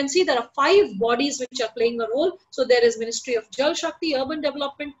 So you can see there are 5 bodies which are playing a role. So there is Ministry of Jal Shakti, Urban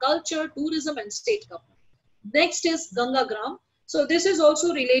Development, Culture, Tourism and state government. Next is Ganga Gram. So this is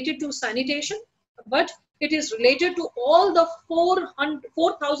also related to sanitation, but it is related to all the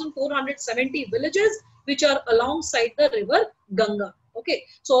 4,470 villages which are alongside the river Ganga. Okay,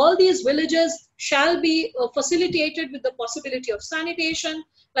 so all these villages shall be facilitated with the possibility of sanitation,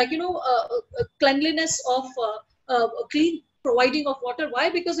 like, you know, cleanliness of clean providing of water. Why?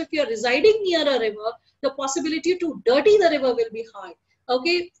 Because if you are residing near a river, the possibility to dirty the river will be high.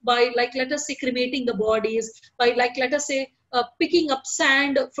 Okay, by, like, let us say, cremating the bodies, by, like, let us say, picking up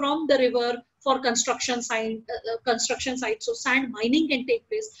sand from the river for construction sites. So sand mining can take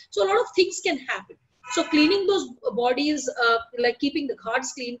place. So a lot of things can happen. So cleaning those bodies, like keeping the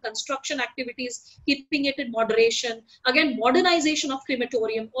ghats clean, construction activities, keeping it in moderation, again modernization of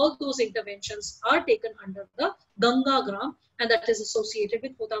crematorium, all those interventions are taken under the Ganga Gram, and that is associated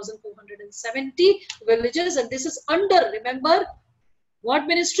with 4,470 villages. And this is under, remember, what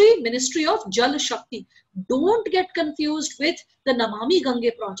ministry? Ministry of Jal Shakti. Don't get confused with the Namami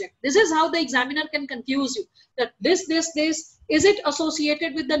Gange project. This is how the examiner can confuse you. That this, is it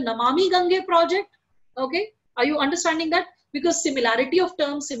associated with the Namami Gange project? Okay, are you understanding that? Because similarity of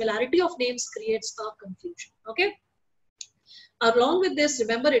terms, similarity of names creates a confusion. Okay. Along with this,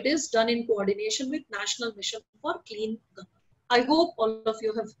 remember, it is done in coordination with National Mission for Clean Ganga. I hope all of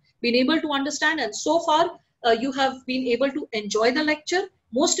you have been able to understand, and so far you have been able to enjoy the lecture.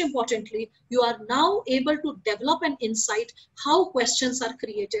 Most importantly, you are now able to develop an insight how questions are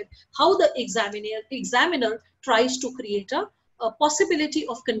created, how the examiner tries to create a possibility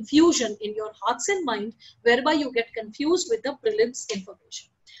of confusion in your hearts and mind, whereby you get confused with the prelims information.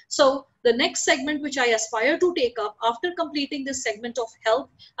 So the next segment which I aspire to take up after completing this segment of health,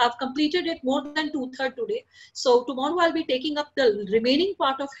 I've completed it more than 2/3 today. So tomorrow I'll be taking up the remaining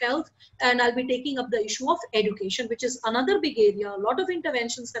part of health, and I'll be taking up the issue of education, which is another big area. A lot of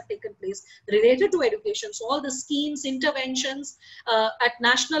interventions have taken place related to education. So all the schemes, interventions at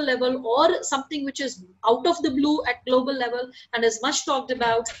national level, or something which is out of the blue at global level and is much talked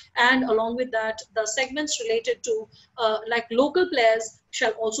about. And along with that, the segments related to like local players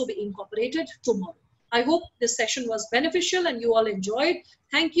shall also be incorporated tomorrow. I hope this session was beneficial and you all enjoyed.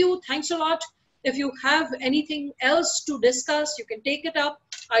 Thank you. Thanks a lot. If you have anything else to discuss, you can take it up.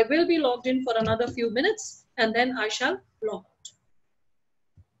 I will be logged in for another few minutes and then I shall log out.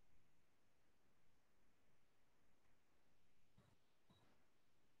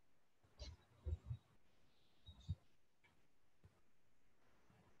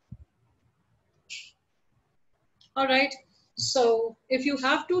 All right. So if you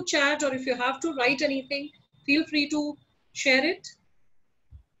have to chat or if you have to write anything, feel free to share it.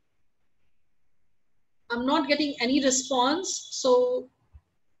 I'm not getting any response. So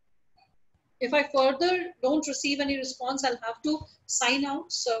if I further don't receive any response, I'll have to sign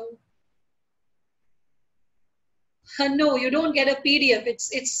out. So no, you don't get a PDF.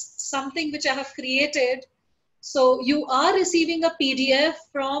 It's something which I have created. So you are receiving a PDF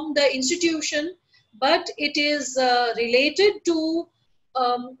from the institution, but it is related to,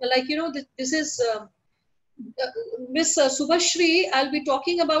 like, you know, this is Miss Subhashri. I'll be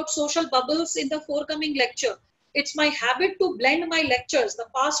talking about social bubbles in the forthcoming lecture. It's my habit to blend my lectures, the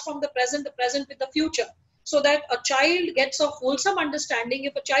past from the present with the future, so that a child gets a wholesome understanding.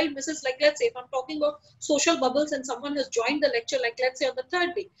 If a child misses, like, let's say, if I'm talking about social bubbles and someone has joined the lecture, like, let's say on the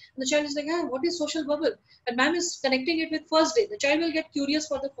 3rd day, and the child is like, ah, what is social bubble? And ma'am is connecting it with first day. The child will get curious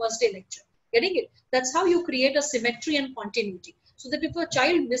for the first day lecture. Getting it? That's how you create a symmetry and continuity. So that if a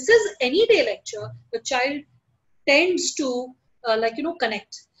child misses any day lecture, the child tends to like, you know,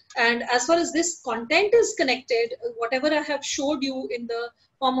 connect. And as far as this content is connected, whatever I have showed you in the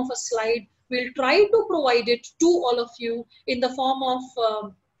form of a slide, we'll try to provide it to all of you in the form of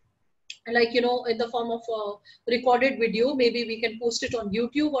like, in the form of a recorded video. Maybe we can post it on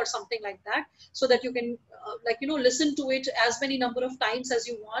YouTube or something like that, so that you can listen to it as many number of times as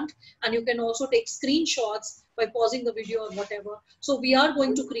you want, and you can also take screenshots by pausing the video or whatever. So we are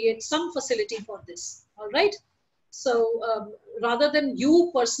going to create some facility for this. All right. So rather than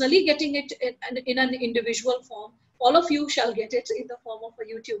you personally getting it in an individual form, all of you shall get it in the form of a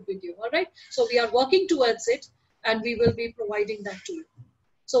YouTube video. All right. So we are working towards it, and we will be providing that to you.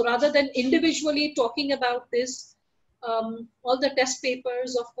 So rather than individually talking about this, all the test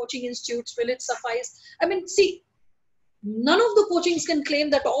papers of coaching institutes, will it suffice? I mean, see, none of the coachings can claim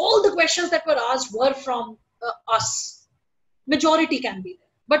that all the questions that were asked were from us. Majority can be there,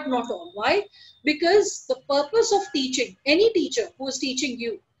 but not all. Why? Because the purpose of teaching, any teacher who is teaching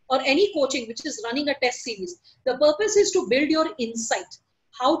you, or any coaching which is running a test series, the purpose is to build your insight,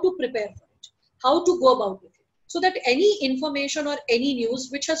 how to prepare for it, how to go about it. So that any information or any news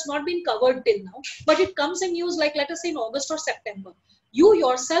which has not been covered till now, but it comes in news like, let us say, in August or September, you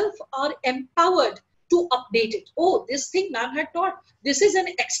yourself are empowered to update it. Oh, this thing ma'am had taught, this is an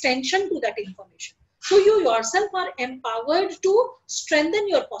extension to that information. So you yourself are empowered to strengthen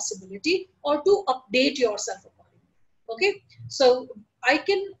your possibility or to update yourself accordingly. Okay, so I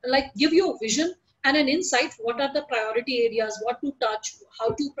can give you a vision and an insight, what are the priority areas, what to touch, how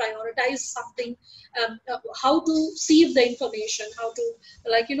to prioritize something, how to sieve the information, how to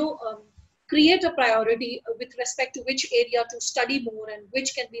create a priority with respect to which area to study more and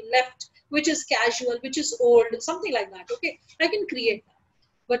which can be left, which is casual, which is old, something like that. Okay, I can create that.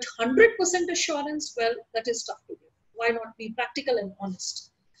 But 100% assurance, well, that is tough to give. Why not be practical and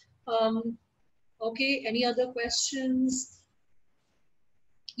honest? Okay, any other questions?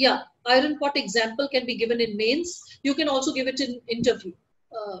 Yeah, iron pot example can be given in mains. You can also give it in interview.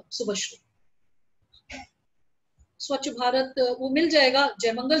 Subhashri. Swachh Bharat, wo mil jayega.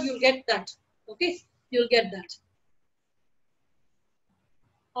 Jaimangal, you'll get that. Okay, you'll get that.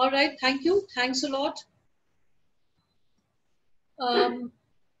 All right, thank you. Thanks a lot.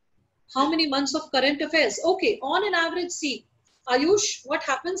 How many months of current affairs? Okay, on an average, see, Ayush, what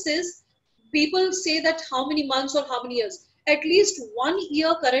happens is people say that how many months or how many years. At least 1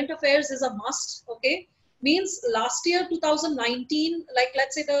 year current affairs is a must. Okay, means last year 2019, like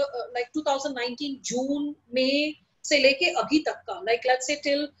let's say the 2019 June, May से लेके अभी तक का, like let's say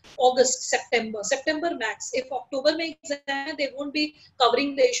till August, September max. If October में exam है, they won't be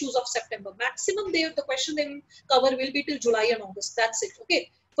covering the issues of September. Maximum the question they will cover will be till July and August. That's it.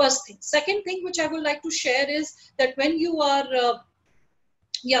 Okay. First thing. Second thing which I would like to share is that when you are,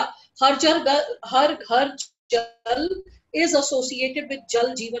 Har Ghar Jal is associated with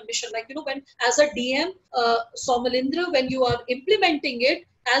Jal Jeevan Mission. Like, when as a DM, Somalindra, when you are implementing it,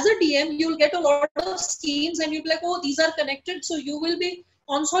 as a DM, you'll get a lot of schemes and you'll be like, oh, these are connected. So you will be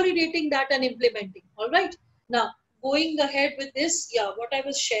consolidating that and implementing. All right. Now, going ahead with this, what I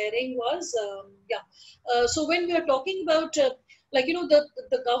was sharing was, so when we are talking about,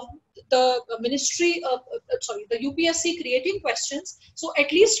 the ministry of, the UPSC creating questions. So at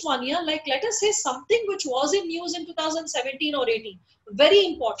least 1 year, like let us say something which was in news in 2017 or 18, very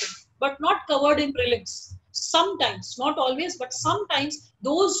important, but not covered in prelims. Sometimes, not always, but sometimes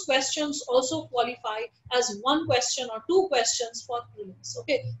those questions also qualify as one question or two questions for prelims.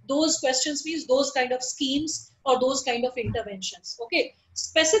 Okay, those questions means those kind of schemes or those kind of interventions. Okay,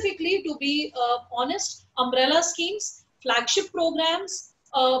 specifically to be honest, umbrella schemes, flagship programs,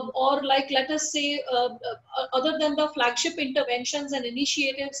 or like let us say other than the flagship interventions and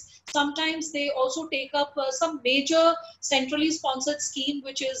initiatives, sometimes they also take up some major centrally sponsored scheme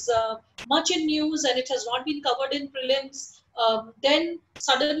which is much in news and it has not been covered in prelims. Then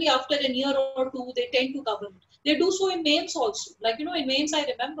suddenly after a year or two they tend to cover it. They do so in mains also. Like, in mains I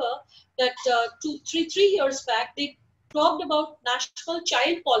remember that 3 years back they talked about national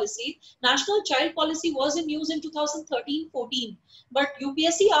child policy. National child policy was in news in 2013-14, but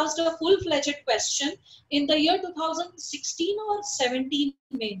UPSC asked a full-fledged question in the year 2016 or 17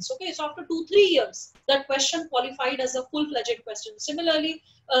 mains. Okay, so after 2-3 years, that question qualified as a full-fledged question. Similarly,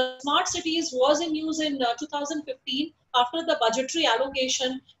 smart cities was in news in 2015 after the budgetary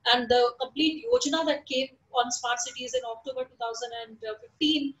allocation and the complete yojana that came on smart cities in October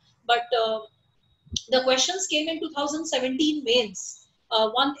 2015, but the questions came in 2017 mains.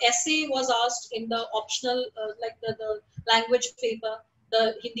 One essay was asked in the optional, like the language paper,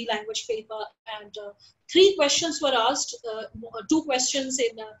 the Hindi language paper, and 3 questions were asked, 2 questions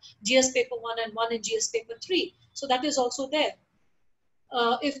in GS paper 1 and 1 in GS paper 3. So that is also there.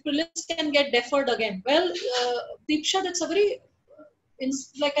 If prelims can get deferred again, well, Deeksha, that's a very,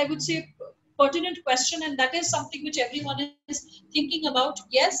 like I would say, pertinent question, and that is something which everyone is thinking about.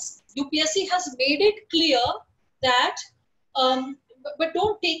 Yes, UPSC has made it clear that, but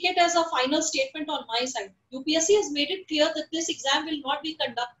don't take it as a final statement on my side. UPSC has made it clear that this exam will not be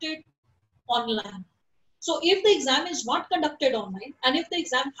conducted online. So if the exam is not conducted online, and if the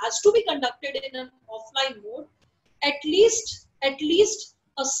exam has to be conducted in an offline mode, at least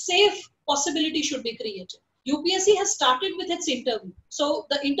a safe possibility should be created. UPSC has started with its interview. So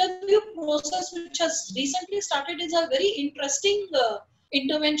the interview process which has recently started is a very interesting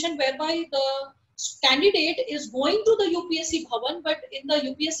intervention, whereby the candidate is going to the UPSC Bhavan, but in the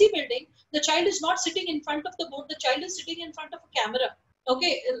UPSC building, the child is not sitting in front of the board, the child is sitting in front of a camera.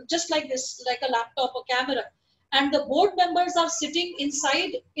 Okay, just like this, like a laptop or camera. And the board members are sitting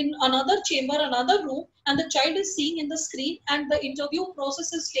inside in another chamber, another room, and the child is seeing in the screen, and the interview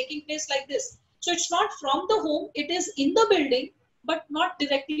process is taking place like this. So it's not from the home, it is in the building, but not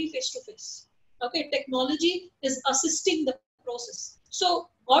directly face to face. Okay, technology is assisting the process. So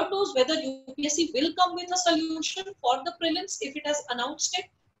God knows whether UPSC will come with a solution for the prelims if it has announced it,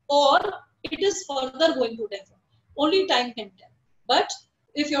 or it is further going to defer. Only time can tell. But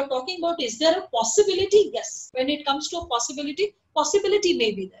if you're talking about, is there a possibility? Yes. When it comes to a possibility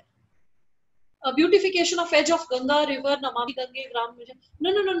may be there. A beautification of edge of Ganga river, Namami Gange Gram.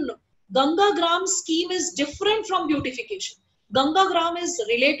 No. Ganga Gram scheme is different from beautification. Ganga Gram is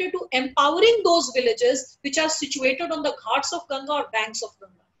related to empowering those villages which are situated on the ghats of Ganga or banks of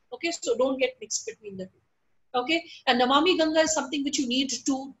Ganga. Okay, so don't get mixed between the two. Okay, and Namami Ganga is something which you need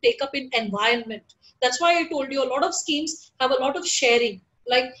to take up in environment. That's why I told you a lot of schemes have a lot of sharing.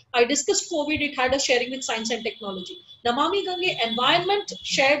 Like I discussed COVID, it had a sharing with science and technology. Namami Ganga environment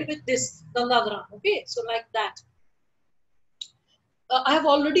shared with this Ganga Gram. Okay, so like that. I have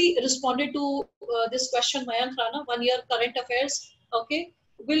already responded to this question, Mayank Rana, 1 year current affairs. Okay,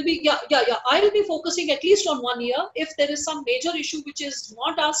 will be, yeah. I will be focusing at least on 1 year. If there is some major issue which is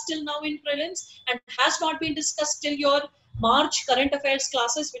not asked till now in prelims and has not been discussed till your March current affairs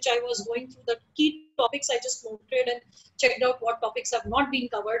classes, which I was going through the key topics, I just noted and checked out what topics have not been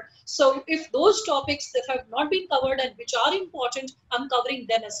covered. So if those topics that have not been covered and which are important, I'm covering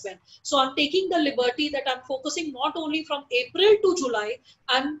them as well. So I'm taking the liberty that I'm focusing not only from April to July,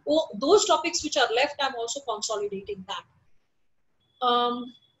 and those topics which are left, I'm also consolidating that.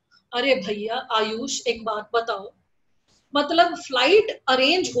 अरे भैया आयुष एक बात बताओ, मतलब flight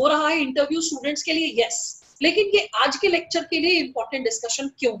arrange हो रहा है interview students के लिए, यस, लेकिन ये आज के लेक्चर के लिए इंपॉर्टेंट डिस्कशन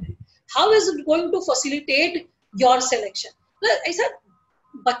क्यों है? How is it going to facilitate your selection? ऐसा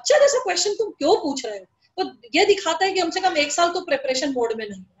बच्चा जैसा क्वेश्चन तुम क्यों पूछ रहे हो? तो ये दिखाता है कि कम से कम 1 साल तो प्रिपरेशन मोड में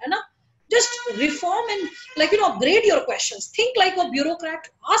नहीं है ना. Just reform and, like, upgrade your questions. Think like a bureaucrat,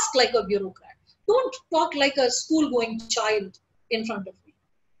 ask like a bureaucrat. Don't talk like a school-going child in front of me.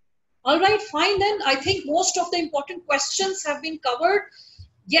 All right, fine then. I think most of the important questions have been covered.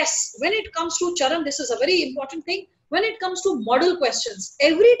 Yes, when it comes to Charan, this is a very important thing. When it comes to model questions,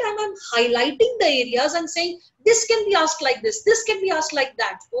 every time I'm highlighting the areas and saying, this can be asked like this can be asked like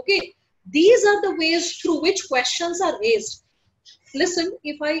that. Okay, these are the ways through which questions are raised. Listen,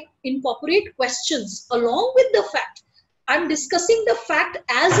 if I incorporate questions along with the fact, I'm discussing the fact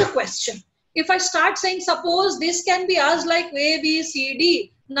as a question. If I start saying, suppose this can be asked like A, B, C,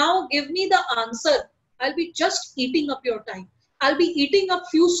 D, now give me the answer, I'll be just eating up your time. I'll be eating up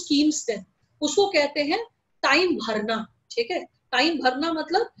few schemes then. उसको कहते हैं time भरना. ठीक है, time भरना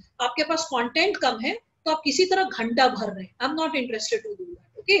मतलब आपके पास content कम है तो आप किसी तरह घंटा भर रहे हैं. I'm not interested to do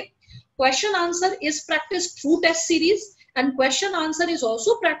that. Okay, question answer is practiced through test series, and question answer is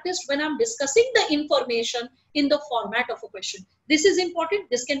also practiced when I'm discussing the information in the format of a question. This is important,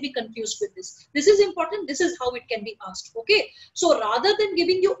 this can be confused with this. This is important, this is how it can be asked. Okay, so rather than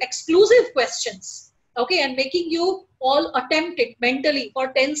giving you exclusive questions, okay, and making you all attempt it mentally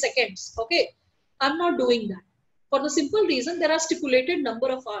for 10 seconds, okay, I'm not doing that. For the simple reason, there are stipulated number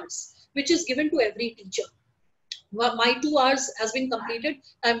of hours which is given to every teacher. My 2 hours has been completed.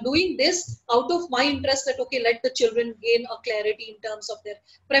 I'm doing this out of my interest that, okay, let the children gain a clarity in terms of their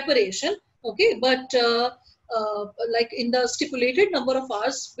preparation. Okay, but like in the stipulated number of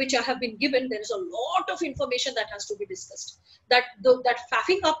hours which I have been given, there is a lot of information that has to be discussed. That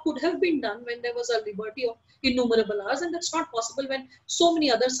faffing up could have been done when there was a liberty of innumerable hours, and that's not possible when so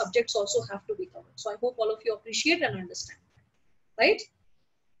many other subjects also have to be covered. So I hope all of you appreciate and understand that, right?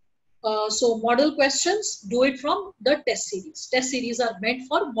 So model questions, do it from the test series. Test series are meant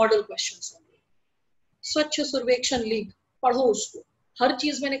for model questions only. स्वच्छ सर्वेक्षण league पढ़ो उसको. हर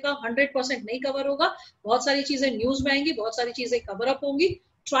चीज मैंने कहा 100% नहीं cover होगा, बहुत सारी चीजें न्यूज में आएंगी, बहुत सारी चीजें कवर अप होंगी.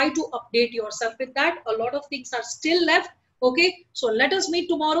 Try to update yourself with that. A lot of things are still left. Okay, so let us meet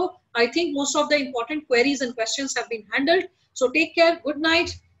tomorrow. I think most of the important queries and questions have been handled. So take care. Good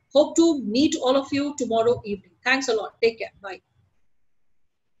night. Hope to meet all of you tomorrow evening. Thanks a lot. Take care. Bye.